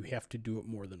in the league, you have to do it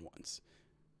more than once.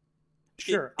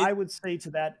 Sure. I would say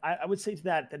to that,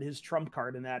 that his trump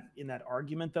card in that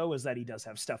argument though is that he does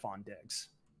have Stephon Diggs.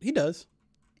 He does.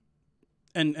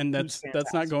 And that's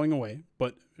not going away.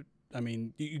 But I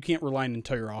mean, you can't rely an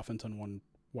entire offense on one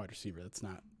wide receiver. It's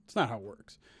not how it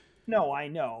works. No, I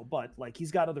know, but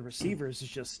he's got other receivers.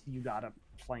 It's just you got to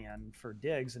plan for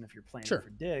Diggs, and if you're planning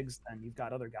for Diggs, then you've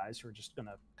got other guys who are just going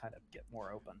to kind of get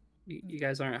more open. You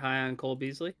guys aren't high on Cole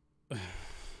Beasley?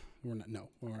 we're not. No,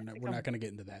 we're not. We're not going to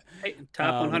get into that. Hey,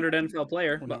 top 100 NFL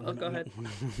player. We're But not- go ahead.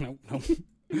 No. So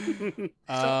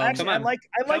actually, Come I on. like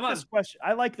Come this question.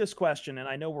 I like this question, and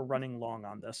I know we're running long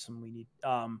on this, and we need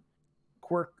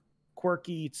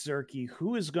Quirky Zerky.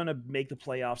 Who is going to make the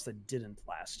playoffs that didn't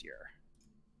last year?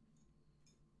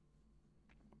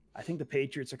 I think the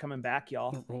Patriots are coming back,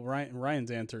 y'all. Well,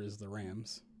 Ryan's answer is the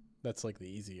Rams. That's like the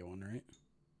easy one, right?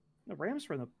 The Rams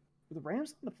were the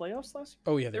Rams in the playoffs last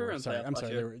year. Oh yeah, They were in Sorry, playoffs I'm last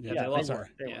sorry. year. They were, Yeah, yeah, they I'm lost. sorry.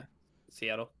 They Yeah, were.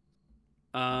 Seattle.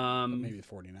 Maybe the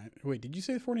 49ers. Wait, did you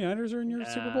say the 49ers are in your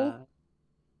Super Bowl?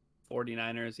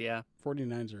 49ers, yeah.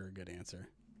 49ers are a good answer.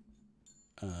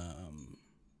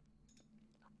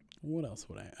 What else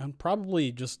would I? I'd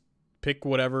probably just pick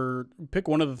one of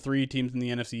the 3 teams in the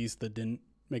NFC East that didn't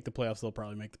make the playoffs. They'll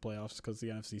probably make the playoffs because the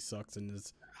NFC sucks and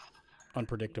is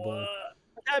unpredictable.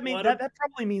 I mean, What that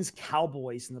probably means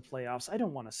Cowboys in the playoffs. I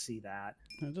don't want to see that.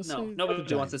 Just No, say nobody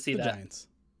the wants to Giants, see the that. Giants.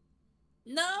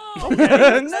 No. Okay. Say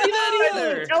that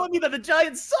either. You're telling me that the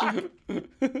Giants suck.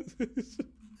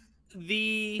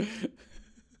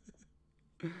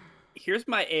 Here's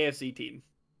my AFC team.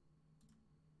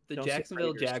 The Don't say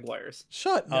Jacksonville Raiders. Jaguars.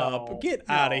 Shut No, up! Get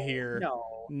out of no, here!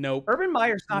 No. Nope. Urban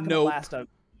Meyer's not going to Nope. last a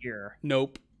year.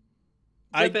 Nope.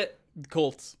 Flip it.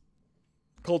 Colts.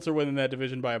 Colts are winning that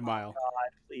division by a mile.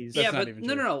 Please. That's Yeah, not but even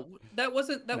no, true. no. That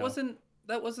wasn't No.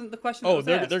 the question. Oh, that was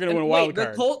they're asked. gonna And win a wait, wild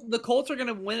card. The Colts are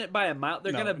gonna win it by a mile.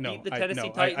 They're gonna beat the Tennessee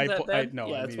Titans at bed. Yeah,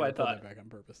 that's what I pulled thought. that back on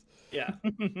purpose. Yeah,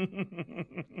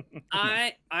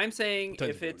 I'm saying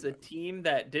Titans if it's win a that. team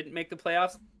that didn't make the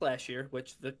playoffs last year,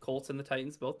 which the Colts and the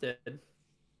Titans both did,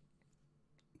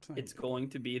 it's going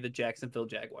to be the Jacksonville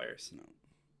Jaguars.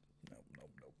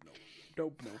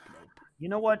 Nope. You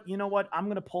know what? I'm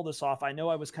going to pull this off. I know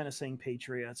I was kind of saying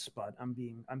Patriots, but I'm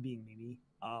being Mimi.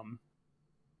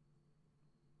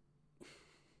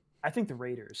 I think the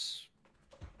Raiders.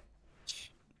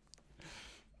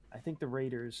 I think the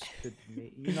Raiders could.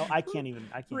 I can't even.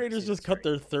 Raiders say just this cut right.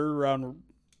 their 3rd round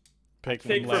pick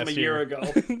Pick from from last a year ago.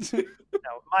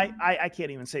 No, I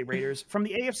can't even say Raiders. From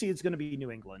the AFC, it's going to be New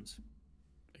England.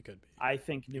 It could be. I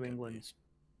think New could be. England.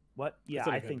 What? Yeah,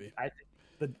 said it I could think. be. I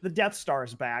think the Death Star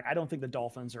is back. I don't think the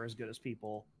Dolphins are as good as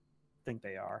people think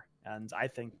they are, and I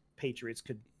think Patriots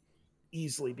could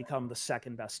easily become the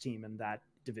 2nd best team in that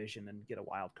division and get a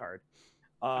wild card.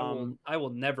 I will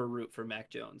never root for Mac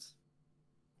Jones.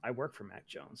 I work for Mac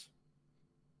Jones.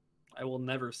 I will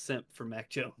never simp for Mac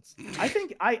Jones. I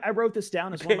think I wrote this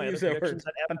down as one of my other Use that predictions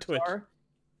word at on Twitch. FSR.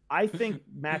 I think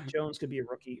Mac Jones could be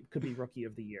rookie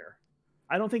of the year.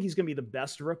 I don't think he's going to be the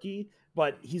best rookie,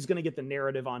 but he's going to get the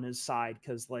narrative on his side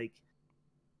because like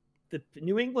the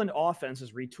New England offense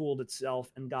has retooled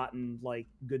itself and gotten like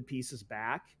good pieces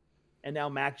back, and now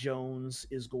Mac Jones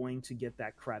is going to get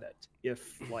that credit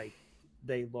if like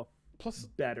they look Plus,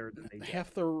 better than they did.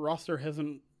 half the roster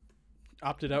hasn't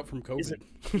opted out from COVID. Isn't-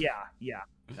 Yeah,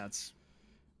 that's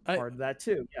I- part of that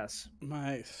too. Yes.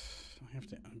 My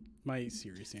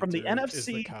serious answer From the is NFC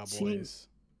the team- Cowboys.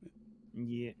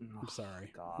 Yeah. I'm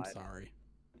sorry. God. I'm sorry.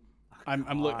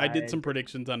 I did some God.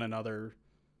 predictions on another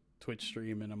Twitch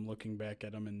stream, and I'm looking back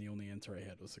at them, and the only answer I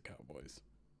had was the Cowboys.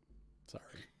 Sorry.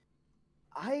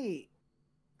 A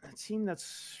team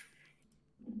that's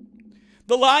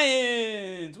The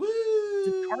Lions. Woo!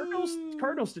 the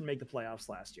Cardinals didn't make the playoffs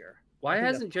last year. Why I think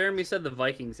hasn't Jeremy said the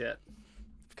Vikings yet?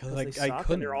 Because They I suck and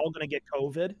couldn't. they're all going to get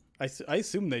COVID. I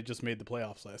assume they just made the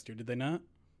playoffs last year. Did they not?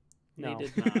 No. They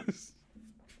did not.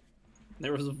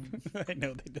 There was I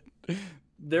know they did.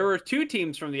 there were 2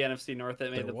 teams from the NFC North that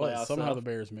made There the was. playoffs. Somehow so the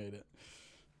Bears made it.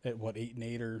 At what,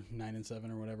 8-8 or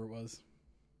 9-7 or whatever it was.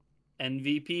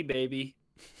 MVP baby.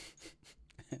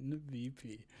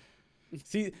 MVP.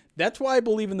 See, that's why I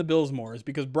believe in the Bills more, is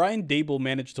because Brian Dable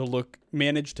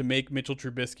managed to make Mitchell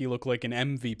Trubisky look like an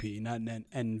MVP, not an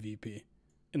NVP.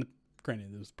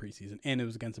 Granted, it was preseason, and it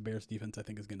was against the Bears defense. I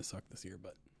think is going to suck this year,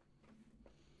 but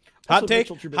Also, hot take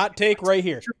Mitchell Trubisky right likes-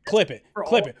 here. Clip it. for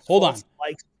Clip all it. his Hold on. faults,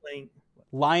 likes playing.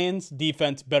 Lions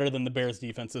defense better than the Bears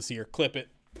defense this year. Clip it.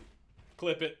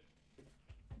 Clip it.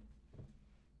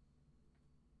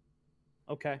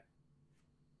 Okay.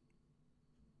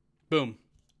 Boom.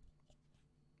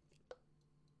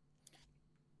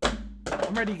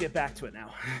 I'm ready to get back to it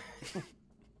now.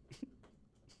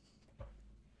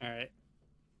 All right.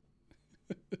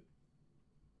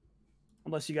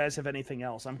 Unless you guys have anything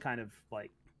else. I'm kind of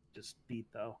like just beat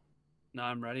though. No,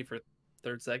 I'm ready for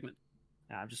 3rd segment.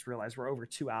 I've just realized we're over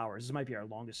 2 hours. This might be our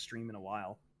longest stream in a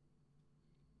while.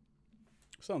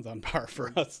 Sounds on par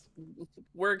for us.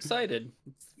 We're excited.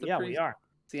 Yeah, we are.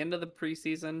 It's the end of the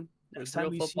preseason. Next There's real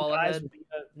time we see you football guys, ahead.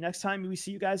 next time we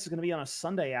see you guys is going to be on a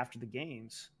Sunday after the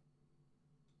games.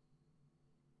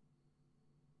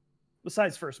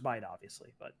 Besides First Bite,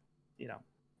 obviously, but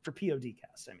for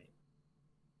PODcast, I mean.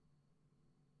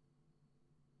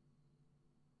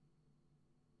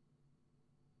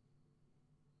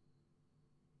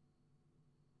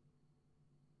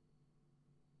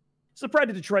 So Pride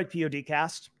to Detroit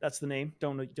PODcast. That's the name.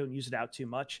 Don't use it out too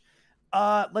much.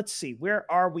 Let's see.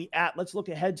 Where are we at? Let's look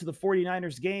ahead to the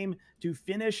 49ers game to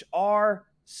finish our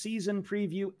season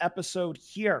preview episode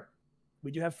here.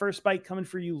 We do have First Bite coming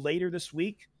for you later this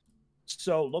week.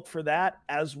 So look for that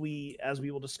as we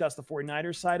will discuss the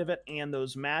 49ers side of it and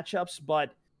those matchups.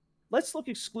 But let's look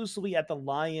exclusively at the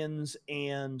Lions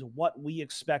and what we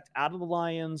expect out of the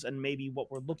Lions and maybe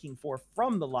what we're looking for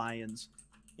from the Lions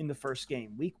in the first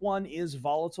game. Week 1 is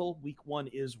volatile. Week 1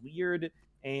 is weird.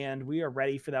 And we are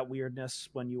ready for that weirdness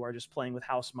when you are just playing with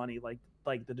house money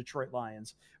like the Detroit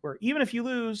Lions, where even if you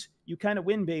lose, you kind of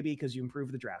win, baby, because you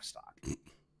improve the draft stock.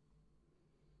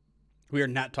 We are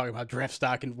not talking about draft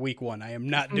stock in week 1. I am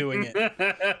not doing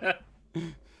it.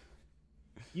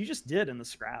 You just did in the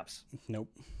scraps. Nope.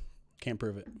 Can't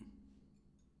prove it.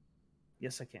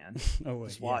 Yes, I can. Oh, wait,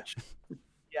 just watch.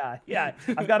 Yeah.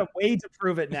 I've got a way to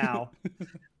prove it now.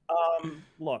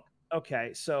 Look,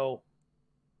 okay, so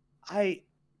I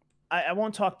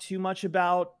won't talk too much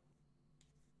about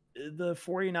the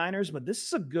 49ers, but this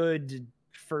is a good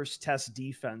first test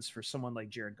defense for someone like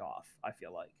Jared Goff, I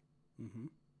feel like. Mm-hmm.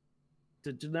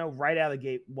 To know right out of the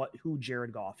gate who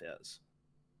Jared Goff is.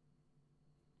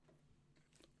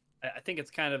 I think it's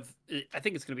going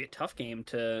to be a tough game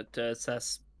to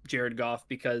assess Jared Goff,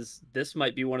 because this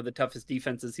might be one of the toughest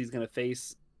defenses he's going to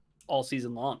face all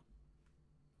season long.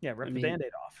 Yeah, rip the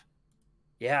Band-Aid off.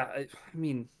 Yeah, I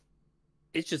mean,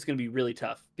 it's just going to be really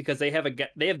tough because they have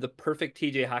the perfect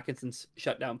TJ Hawkinson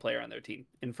shutdown player on their team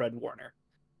in Fred Warner.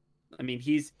 I mean,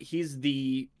 he is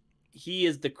the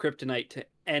kryptonite to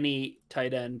any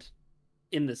tight end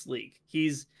in this league.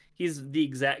 He's the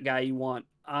exact guy you want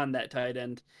on that tight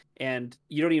end, and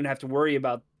you don't even have to worry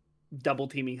about double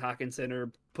teaming Hawkinson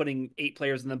or putting 8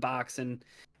 players in the box and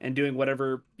doing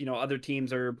whatever other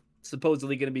teams are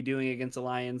supposedly going to be doing against the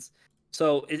Lions.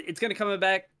 So it's going to come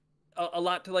back a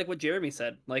lot to like what Jeremy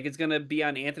said. Like, it's going to be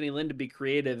on Anthony Lynn to be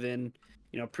creative in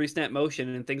pre-snap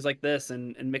motion and things like this,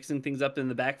 and mixing things up in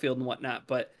the backfield and whatnot.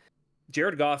 But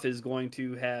Jared Goff is going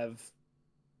to have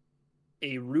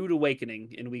a rude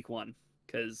awakening in week 1,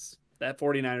 because that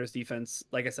 49ers defense,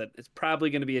 like I said, it's probably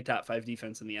going to be a top 5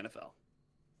 defense in the NFL.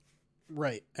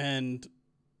 Right. And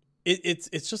it's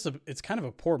kind of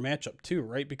a poor matchup too,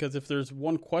 right? Because if there's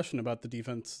one question about the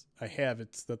defense I have,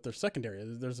 it's that they're secondary.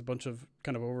 There's a bunch of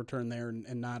kind of overturn there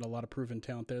and not a lot of proven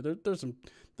talent there. There's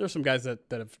some guys that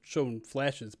have shown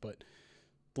flashes, but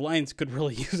the Lions could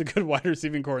really use a good wide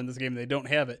receiving core in this game. They don't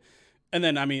have it. And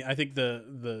then, I mean, I think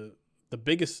the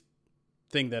biggest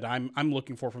thing that I'm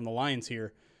looking for from the Lions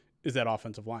here is that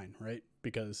offensive line, right?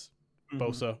 Because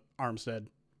Bosa, Armstead,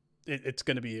 it's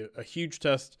going to be a huge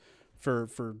test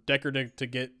for Decker to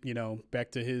get,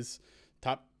 back to his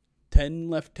top 10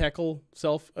 left tackle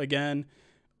self again.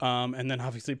 And then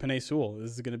obviously Penei Sewell.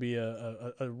 This is going to be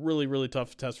a really, really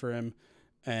tough test for him.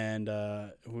 And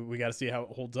we got to see how it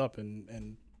holds up.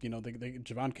 And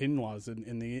Javon Kinlaw is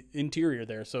in the interior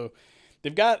there. So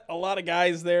they've got a lot of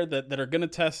guys there that are going to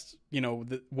test,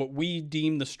 what we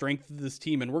deem the strength of this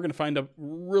team. And we're going to find out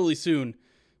really soon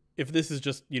if this is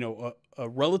just, a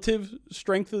relative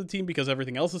strength of the team because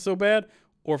everything else is so bad,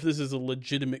 or if this is a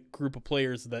legitimate group of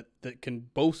players that can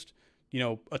boast,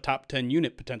 a top 10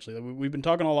 unit potentially. We've been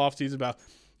talking all offseason about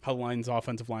how the Lions'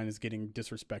 offensive line is getting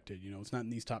disrespected. It's not in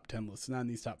these top 10 lists, it's not in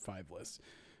these top 5 lists.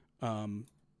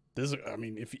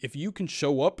 If you can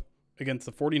show up against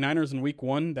the 49ers in week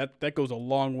 1, that goes a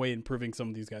long way in proving some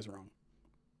of these guys wrong.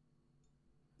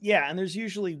 Yeah, and there's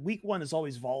usually week 1 is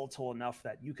always volatile enough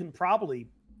that you can probably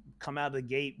come out of the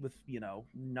gate with,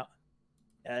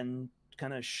 and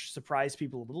kind of surprise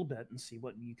people a little bit and see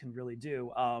what you can really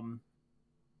do. On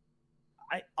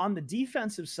the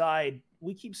defensive side,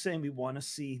 we keep saying we want to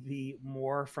see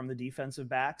more from the defensive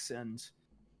backs, and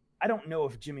I don't know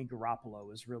if Jimmy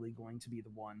Garoppolo is really going to be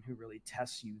the one who really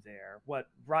tests you there.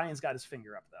 Ryan's got his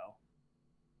finger up, though.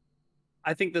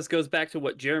 I think this goes back to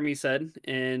what Jeremy said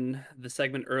in the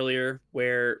segment earlier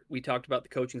where we talked about the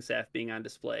coaching staff being on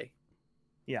display.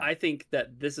 Yeah, I think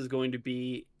that this is going to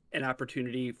be an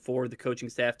opportunity for the coaching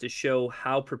staff to show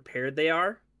how prepared they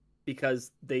are,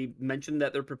 because they mentioned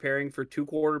that they're preparing for 2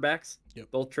 quarterbacks,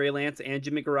 both Trey Lance and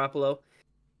Jimmy Garoppolo.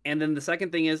 And then the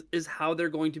second thing is how they're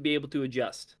going to be able to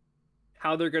adjust,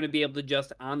 how they're going to be able to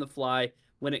adjust on the fly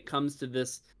when it comes to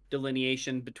this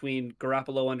delineation between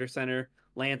Garoppolo under center,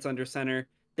 Lance under center.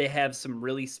 They have some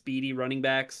really speedy running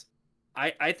backs.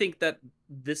 I think that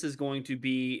this is going to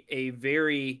be a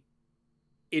very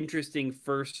interesting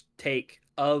first take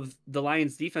of the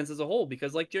Lions defense as a whole,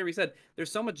 because like Jeremy said,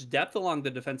 there's so much depth along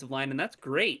the defensive line, and that's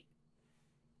great.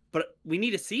 But we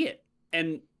need to see it.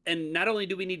 And not only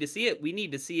do we need to see it, we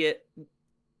need to see it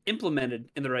implemented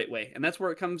in the right way. And that's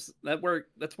where it comes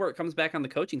back on the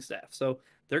coaching staff. So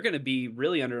they're going to be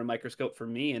really under a microscope for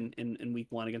me in week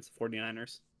 1 against the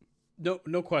 49ers.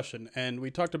 No question. And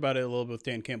we talked about it a little bit with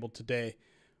Dan Campbell today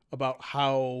about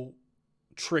how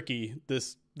tricky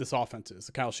this offense is,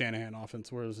 the Kyle Shanahan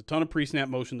offense, where there's a ton of pre-snap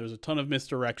motion, there's a ton of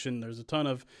misdirection, there's a ton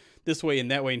of this way and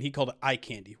that way, and he called it eye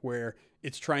candy, where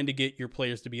it's trying to get your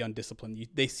players to be undisciplined.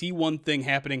 They see one thing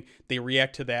happening, they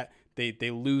react to that,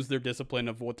 they lose their discipline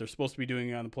of what they're supposed to be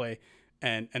doing on the play,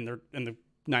 and the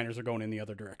Niners are going in the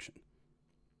other direction.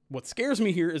 What scares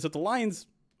me here is that the Lions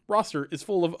roster is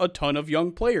full of a ton of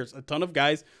young players, a ton of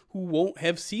guys who won't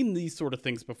have seen these sort of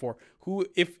things before, who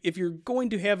if you're going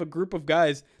to have a group of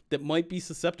guys that might be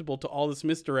susceptible to all this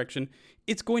misdirection,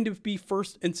 it's going to be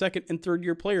first and second and third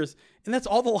year players, and that's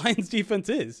all the Lions defense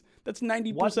is. That's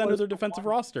 90% of their defensive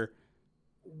roster.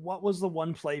 What was the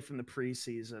one play from the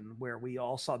preseason where we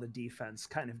all saw the defense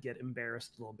kind of get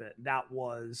embarrassed a little bit? That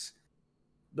was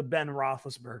the Ben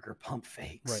Roethlisberger pump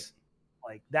fakes. Right.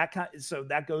 Like that so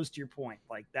that goes to your point.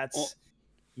 Like that's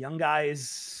young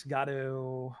guys got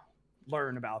to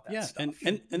learn about that stuff.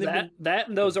 And that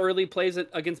and those early plays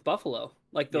against Buffalo,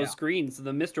 like those screens,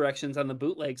 the misdirections on the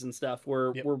bootlegs and stuff,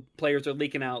 where players are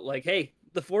leaking out like, hey,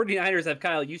 the 49ers have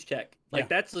Kyle Juszczyk. Like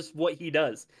that's just what he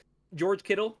does. George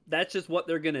Kittle, that's just what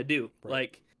they're gonna do. Right.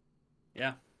 Like,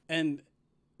 yeah. And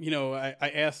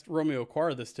I asked Romeo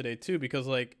Okwara this today too, because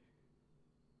like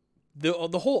the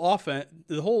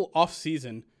whole off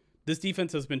season, this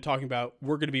defense has been talking about,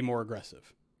 we're going to be more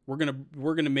aggressive. We're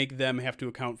going to make them have to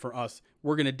account for us.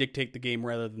 We're going to dictate the game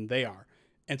rather than they are.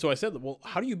 And so I said, well,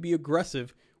 how do you be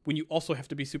aggressive when you also have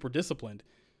to be super disciplined?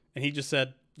 And he just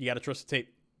said, you got to trust the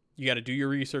tape. You got to do your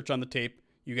research on the tape.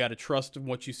 You got to trust in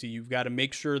what you see. You've got to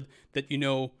make sure that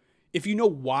if you know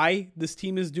why this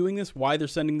team is doing this, why they're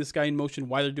sending this guy in motion,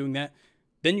 why they're doing that,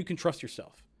 then you can trust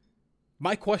yourself.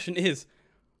 My question is,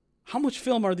 how much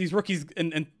film are these rookies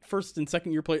and first and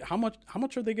second year players? How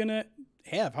much are they gonna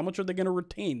have? How much are they gonna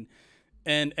retain?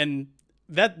 And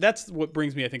that's what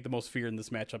brings me, I think, the most fear in this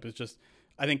matchup is just,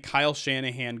 I think Kyle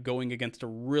Shanahan going against a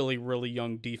really, really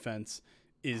young defense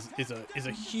is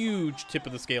a huge tip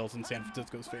of the scales in San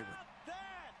Francisco's favor.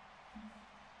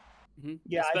 Mm-hmm.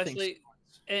 Yeah, especially, I think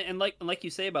so. And like you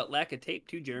say about lack of tape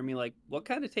too, Jeremy. Like, what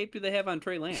kind of tape do they have on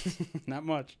Trey Lance? Not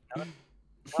much.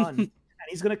 None. And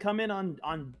he's going to come in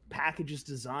on packages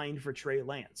designed for Trey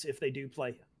Lance if they do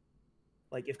play him.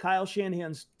 Like if Kyle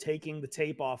Shanahan's taking the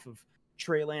tape off of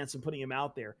Trey Lance and putting him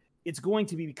out there, it's going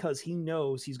to be because he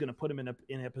knows he's going to put him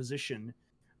in a position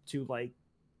to like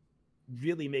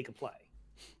really make a play.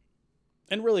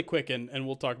 And really quick, and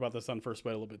we'll talk about this on First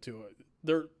Bite a little bit too.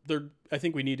 I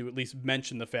think we need to at least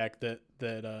mention the fact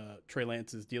that Trey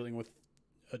Lance is dealing with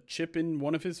a chip in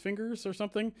one of his fingers or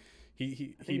something. I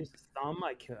think it's his thumb.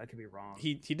 I could be wrong.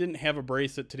 He didn't have a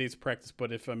brace at today's practice,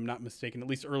 but if I'm not mistaken, at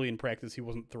least early in practice, he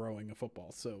wasn't throwing a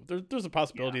football. So there's a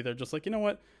possibility they're just like, you know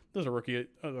what, there's a rookie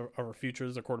of our future,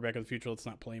 there's a quarterback of the future. Let's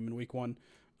not play him in week 1.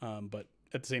 But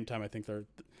at the same time, I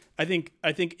think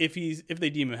if they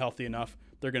deem him healthy enough,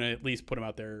 they're going to at least put him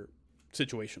out there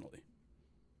situationally.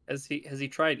 Has he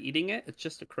tried eating it? It's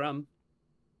just a crumb.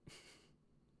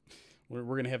 We're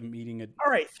going to have him eating it.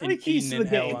 All right, 3 keys to the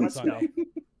game. Let's go.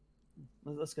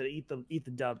 Let's go eat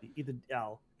the W, eat the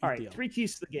L. All right, 3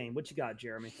 keys to the game. What you got,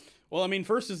 Jeremy? Well, I mean,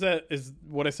 first is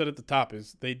what I said at the top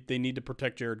is they need to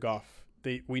protect Jared Goff.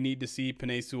 We need to see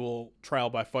Penei Sewell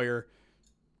trial by fire,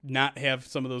 not have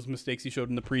some of those mistakes he showed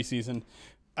in the preseason.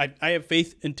 I have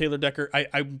faith in Taylor Decker.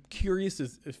 I'm curious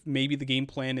if maybe the game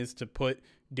plan is to put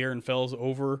Darren Fells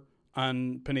over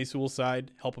on Penei Sewell's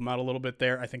side, help him out a little bit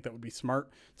there. I think that would be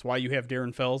smart. That's why you have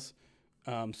Darren Fells.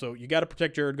 So you got to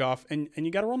protect Jared Goff, and you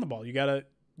got to run the ball. You got to,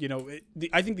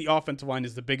 I think the offensive line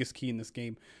is the biggest key in this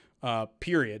game,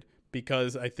 period,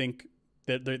 because I think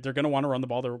that they're going to want to run the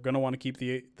ball. They're going to want to keep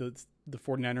the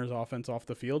 49ers offense off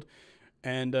the field,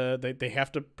 and they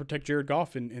have to protect Jared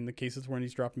Goff in the cases when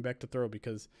he's dropping back to throw,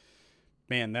 because,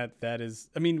 man, that is,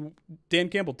 I mean, Dan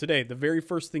Campbell today, the very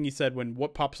first thing he said when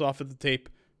what pops off at the tape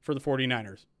for the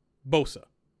 49ers, Bosa,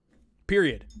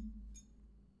 period.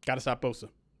 Got to stop Bosa.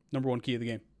 Number 1 key of the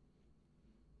game.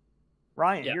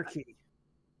 Ryan, your key.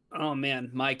 Oh man,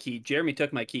 my key. Jeremy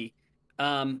took my key.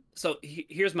 So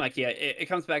here's my key. It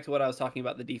comes back to what I was talking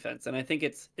about, the defense, and I think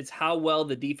it's how well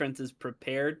the defense is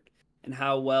prepared and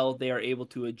how well they are able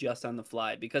to adjust on the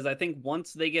fly. Because I think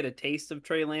once they get a taste of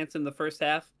Trey Lance in the first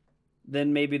half,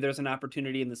 then maybe there's an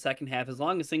opportunity in the second half, as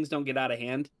long as things don't get out of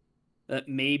hand, that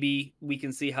maybe we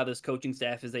can see how this coaching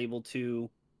staff is able to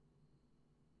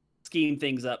scheme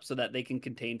things up so that they can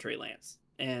contain Trey Lance.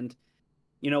 And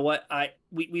you know what?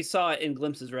 We saw it in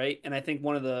glimpses, right? And I think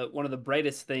one of the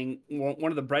brightest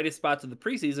spots of the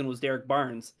preseason was Derek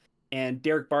Barnes, and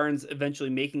Derek Barnes eventually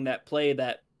making that play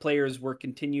that players were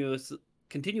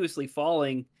continuously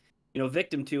falling,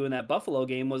 victim to in that Buffalo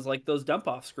game, was like those dump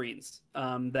off screens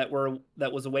that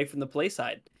was away from the play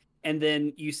side. And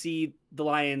then you see the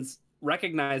Lions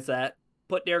recognize that,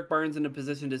 put Derek Barnes in a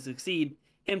position to succeed,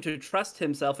 him to trust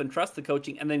himself and trust the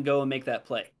coaching, and then go and make that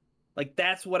play. Like,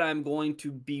 that's what I'm going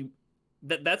to be.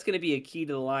 That's going to be a key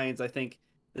to the Lions, I think,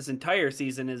 this entire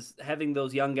season, is having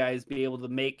those young guys be able to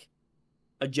make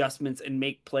adjustments and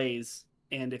make plays.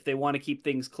 And if they want to keep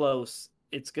things close,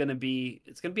 it's going to be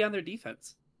on their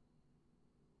defense.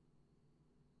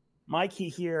 My key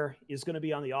here is going to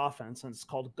be on the offense, and it's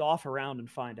called Goff around and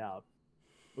find out,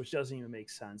 which doesn't even make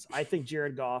sense. I think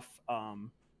Jared Goff,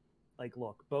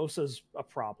 look, Bosa's a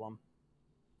problem.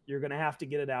 You're going to have to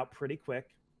get it out pretty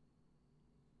quick.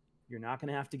 You're not going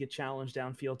to have to get challenged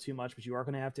downfield too much, but you are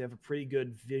going to have a pretty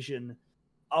good vision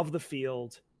of the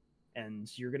field,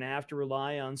 and you're going to have to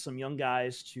rely on some young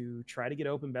guys to try to get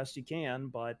open best you can,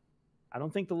 but I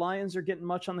don't think the Lions are getting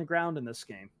much on the ground in this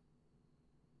game.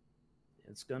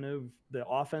 The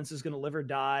offense is going to live or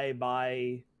die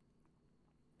by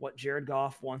what Jared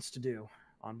Goff wants to do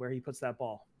on where he puts that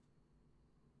ball.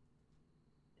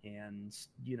 And,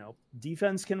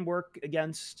 defense can work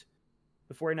against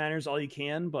the 49ers all you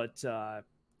can, but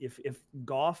if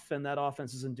Goff and that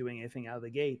offense isn't doing anything out of the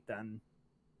gate, then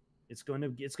it's going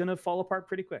to fall apart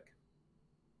pretty quick.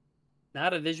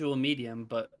 Not a visual medium,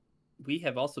 but we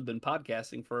have also been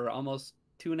podcasting for almost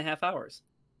 2.5 hours.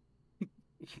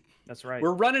 That's right.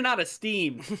 We're running out of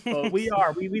steam. We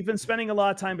are. We've been spending a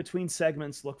lot of time between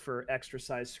segments, look for extra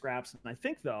size scraps, and I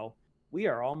think though we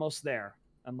are almost there.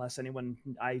 Unless anyone,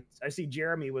 I see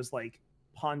Jeremy was like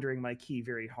pondering my key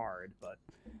very hard, but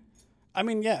I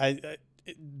mean, yeah,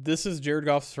 this is Jared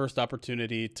Goff's first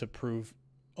opportunity to prove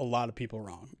a lot of people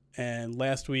wrong. And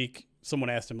last week, someone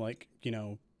asked him, like,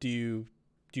 do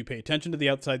you pay attention to the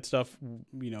outside stuff?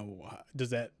 Does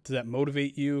that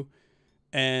motivate you?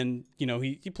 And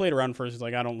he played around first. He's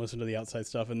like, I don't listen to the outside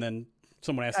stuff. And then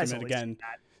someone asked him again.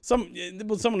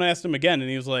 Someone asked him again, and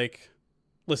he was like,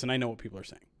 listen, I know what people are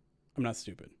saying. I'm not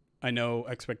stupid. I know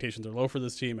expectations are low for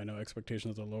this team. I know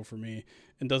expectations are low for me.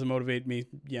 And does it motivate me?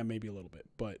 Yeah, maybe a little bit.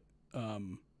 But,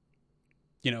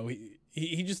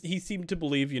 he seemed to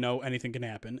believe, anything can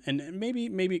happen. And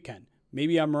maybe it can.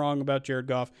 Maybe I'm wrong about Jared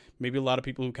Goff. Maybe a lot of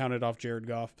people who counted off Jared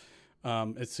Goff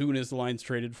as soon as the Lions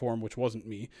traded for him, which wasn't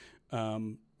me,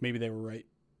 maybe they were right.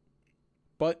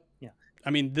 But, yeah, I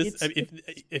mean,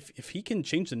 if he can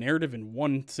change the narrative in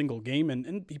one single game,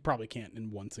 and he probably can't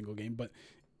in one single game, but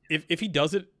if he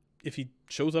does it, if he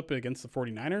shows up against the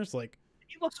 49ers, like, if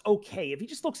he looks okay, if he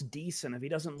just looks decent, if he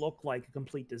doesn't look like a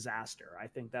complete disaster, I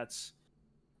think that's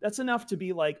enough to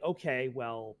be like, okay,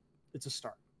 well, it's a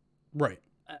start. Right.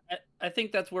 I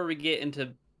think that's where we get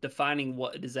into defining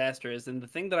what a disaster is. And the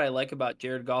thing that I like about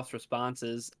Jared Goff's response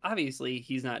is, obviously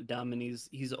he's not dumb and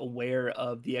he's aware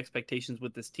of the expectations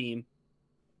with this team,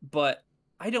 but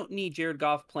I don't need Jared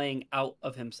Goff playing out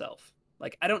of himself.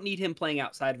 Like, I don't need him playing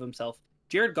outside of himself.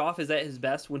 Jared Goff is at his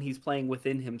best when he's playing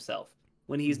within himself,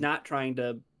 when he's not trying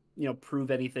to, prove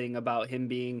anything about him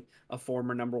being a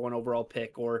former number 1 overall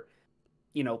pick, or,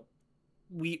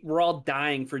 we're all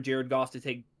dying for Jared Goff to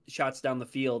take shots down the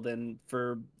field, and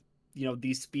for,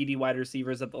 these speedy wide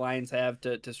receivers that the Lions have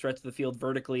to stretch the field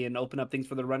vertically and open up things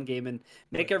for the run game and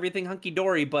make everything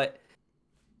hunky-dory. But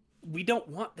we don't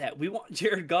want that. We want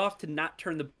Jared Goff to not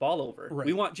turn the ball over. Right.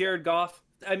 We want Jared Goff.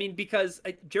 I mean, because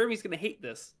Jeremy's going to hate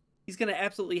this. He's going to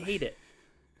absolutely hate it.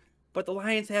 But the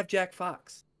Lions have Jack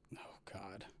Fox. Oh,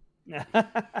 God.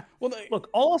 Well, look,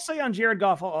 all I'll say on Jared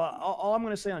Goff, all I'm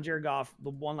going to say on Jared Goff,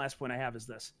 the one last point I have is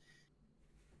this.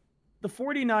 The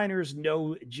 49ers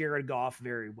know Jared Goff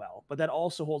very well, but that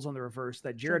also holds on the reverse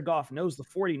that Jared Goff knows the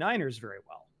 49ers very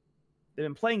well. They've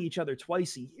been playing each other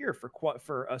twice a year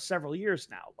for several years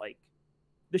now. Like,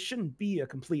 this shouldn't be a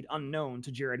complete unknown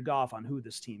to Jared Goff on who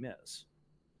this team is.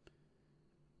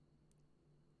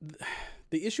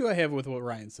 The issue I have with what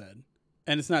Ryan said,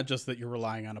 and it's not just that you're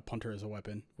relying on a punter as a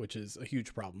weapon, which is a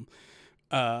huge problem.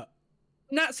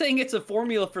 Not saying it's a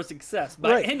formula for success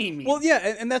by any means. Well,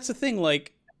 yeah, and that's the thing.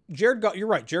 Like, You're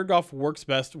right. Jared Goff works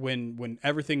best when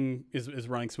everything is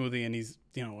running smoothly, and he's,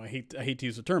 you know, I hate to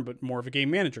use the term, but more of a game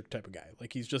manager type of guy.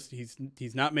 Like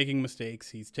he's not making mistakes.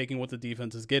 He's taking what the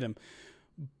defenses get him.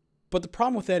 But the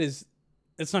problem with that is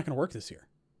it's not going to work this year.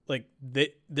 Like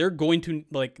they're going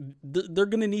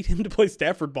to need him to play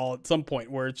Stafford ball at some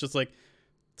point, where it's just like,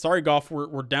 sorry, Goff,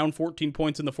 we're down 14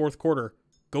 points in the fourth quarter.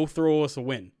 Go throw us a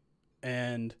win,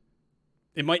 and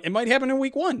it might happen in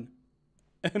week 1.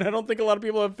 And I don't think a lot of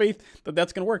people have faith that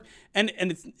that's going to work. And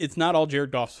it's not all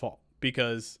Jared Goff's fault,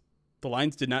 because the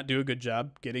Lions did not do a good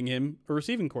job getting him a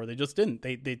receiving core. They just didn't.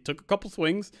 They took a couple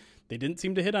swings. They didn't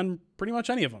seem to hit on pretty much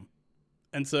any of them.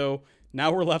 And so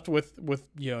now we're left with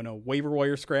waiver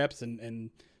wire scraps and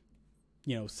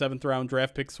 7th round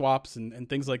draft pick swaps and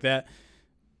things like that.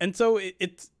 And so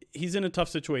he's in a tough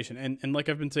situation. And like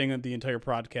I've been saying on the entire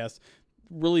podcast,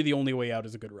 really the only way out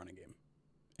is a good running game.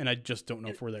 And I just don't know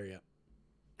if we're there yet.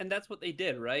 And that's what they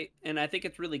did, right? And I think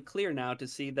it's really clear now to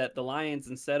see that the Lions,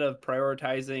 instead of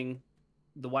prioritizing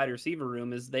the wide receiver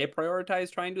room, is they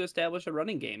prioritized trying to establish a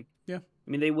running game. Yeah. I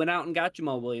mean, they went out and got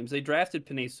Jamal Williams. They drafted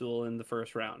Penei Sewell in the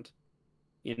first round.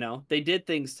 You know, they did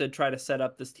things to try to set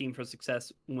up this team for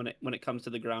success when it comes to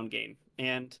the ground game.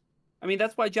 And I mean,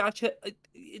 that's why Josh Hill,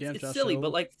 it's Josh silly, Hill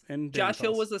but like Josh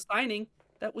Hill Fells. was a signing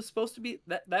that was supposed to be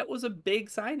that was a big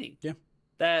signing. Yeah.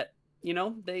 That, you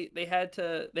know, they had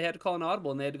to call an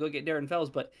audible and they had to go get Darren Fells,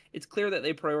 but it's clear that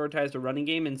they prioritized a running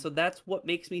game, and so that's what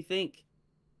makes me think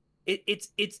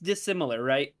it's dissimilar,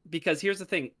 right? Because here's the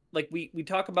thing, like we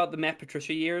talk about the Matt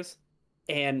Patricia years,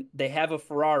 and they have a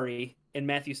Ferrari in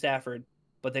Matthew Stafford,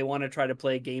 but they want to try to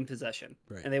play game possession,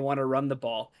 Right. and they want to run the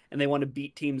ball, and they want to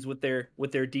beat teams with their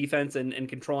defense and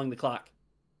controlling the clock.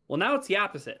 Well, now it's the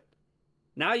opposite.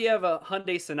 Now you have a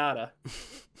Hyundai Sonata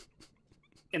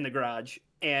in the garage,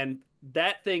 and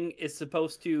that thing is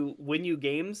supposed to win you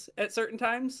games at certain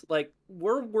times. Like,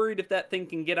 we're worried if that thing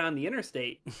can get on the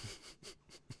interstate.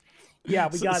 Yeah,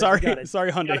 we got sorry, it.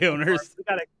 sorry, Hyundai owners.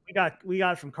 We got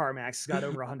it from CarMax. It's got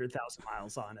over 100,000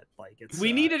 miles on it. Like it's.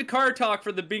 We needed car talk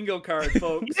for the bingo card,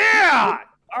 folks. Yeah.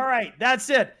 All right,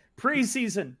 that's it.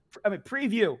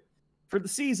 Preview for the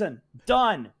season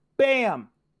done. Bam.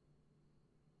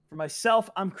 For myself,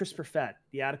 I'm Chris Perfett,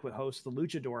 the adequate host, the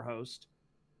Luchador host,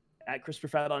 at Chris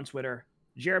Perfett on Twitter.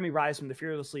 Jeremy Reisman, the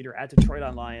fearless leader, at Detroit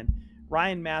on Lion.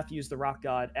 Ryan Matthews, the rock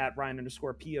god, at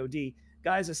Ryan_POD.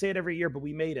 Guys, I say it every year, but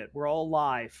we made it. We're all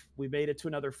live. We made it to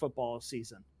another football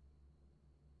season.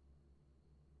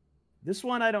 This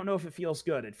one, I don't know if it feels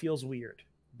good. It feels weird,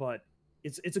 but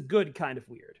it's a good kind of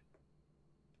weird.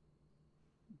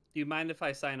 Do you mind if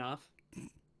I sign off?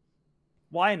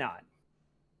 Why not?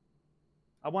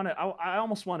 I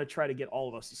almost want to try to get all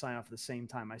of us to sign off at the same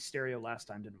time. My stereo last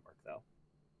time didn't work though.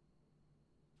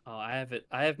 Oh, I have it.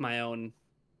 I have my own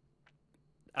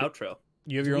outro.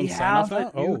 You have your own sign off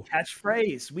now?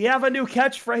 Catchphrase. We have a new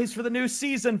catchphrase for the new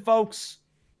season, folks.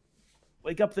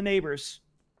 Wake up the neighbors.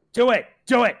 Do it.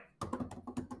 Do it.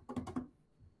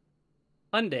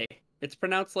 Hyundai. It's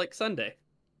pronounced like Sunday.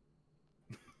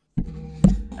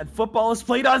 And football is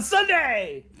played on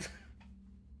Sunday.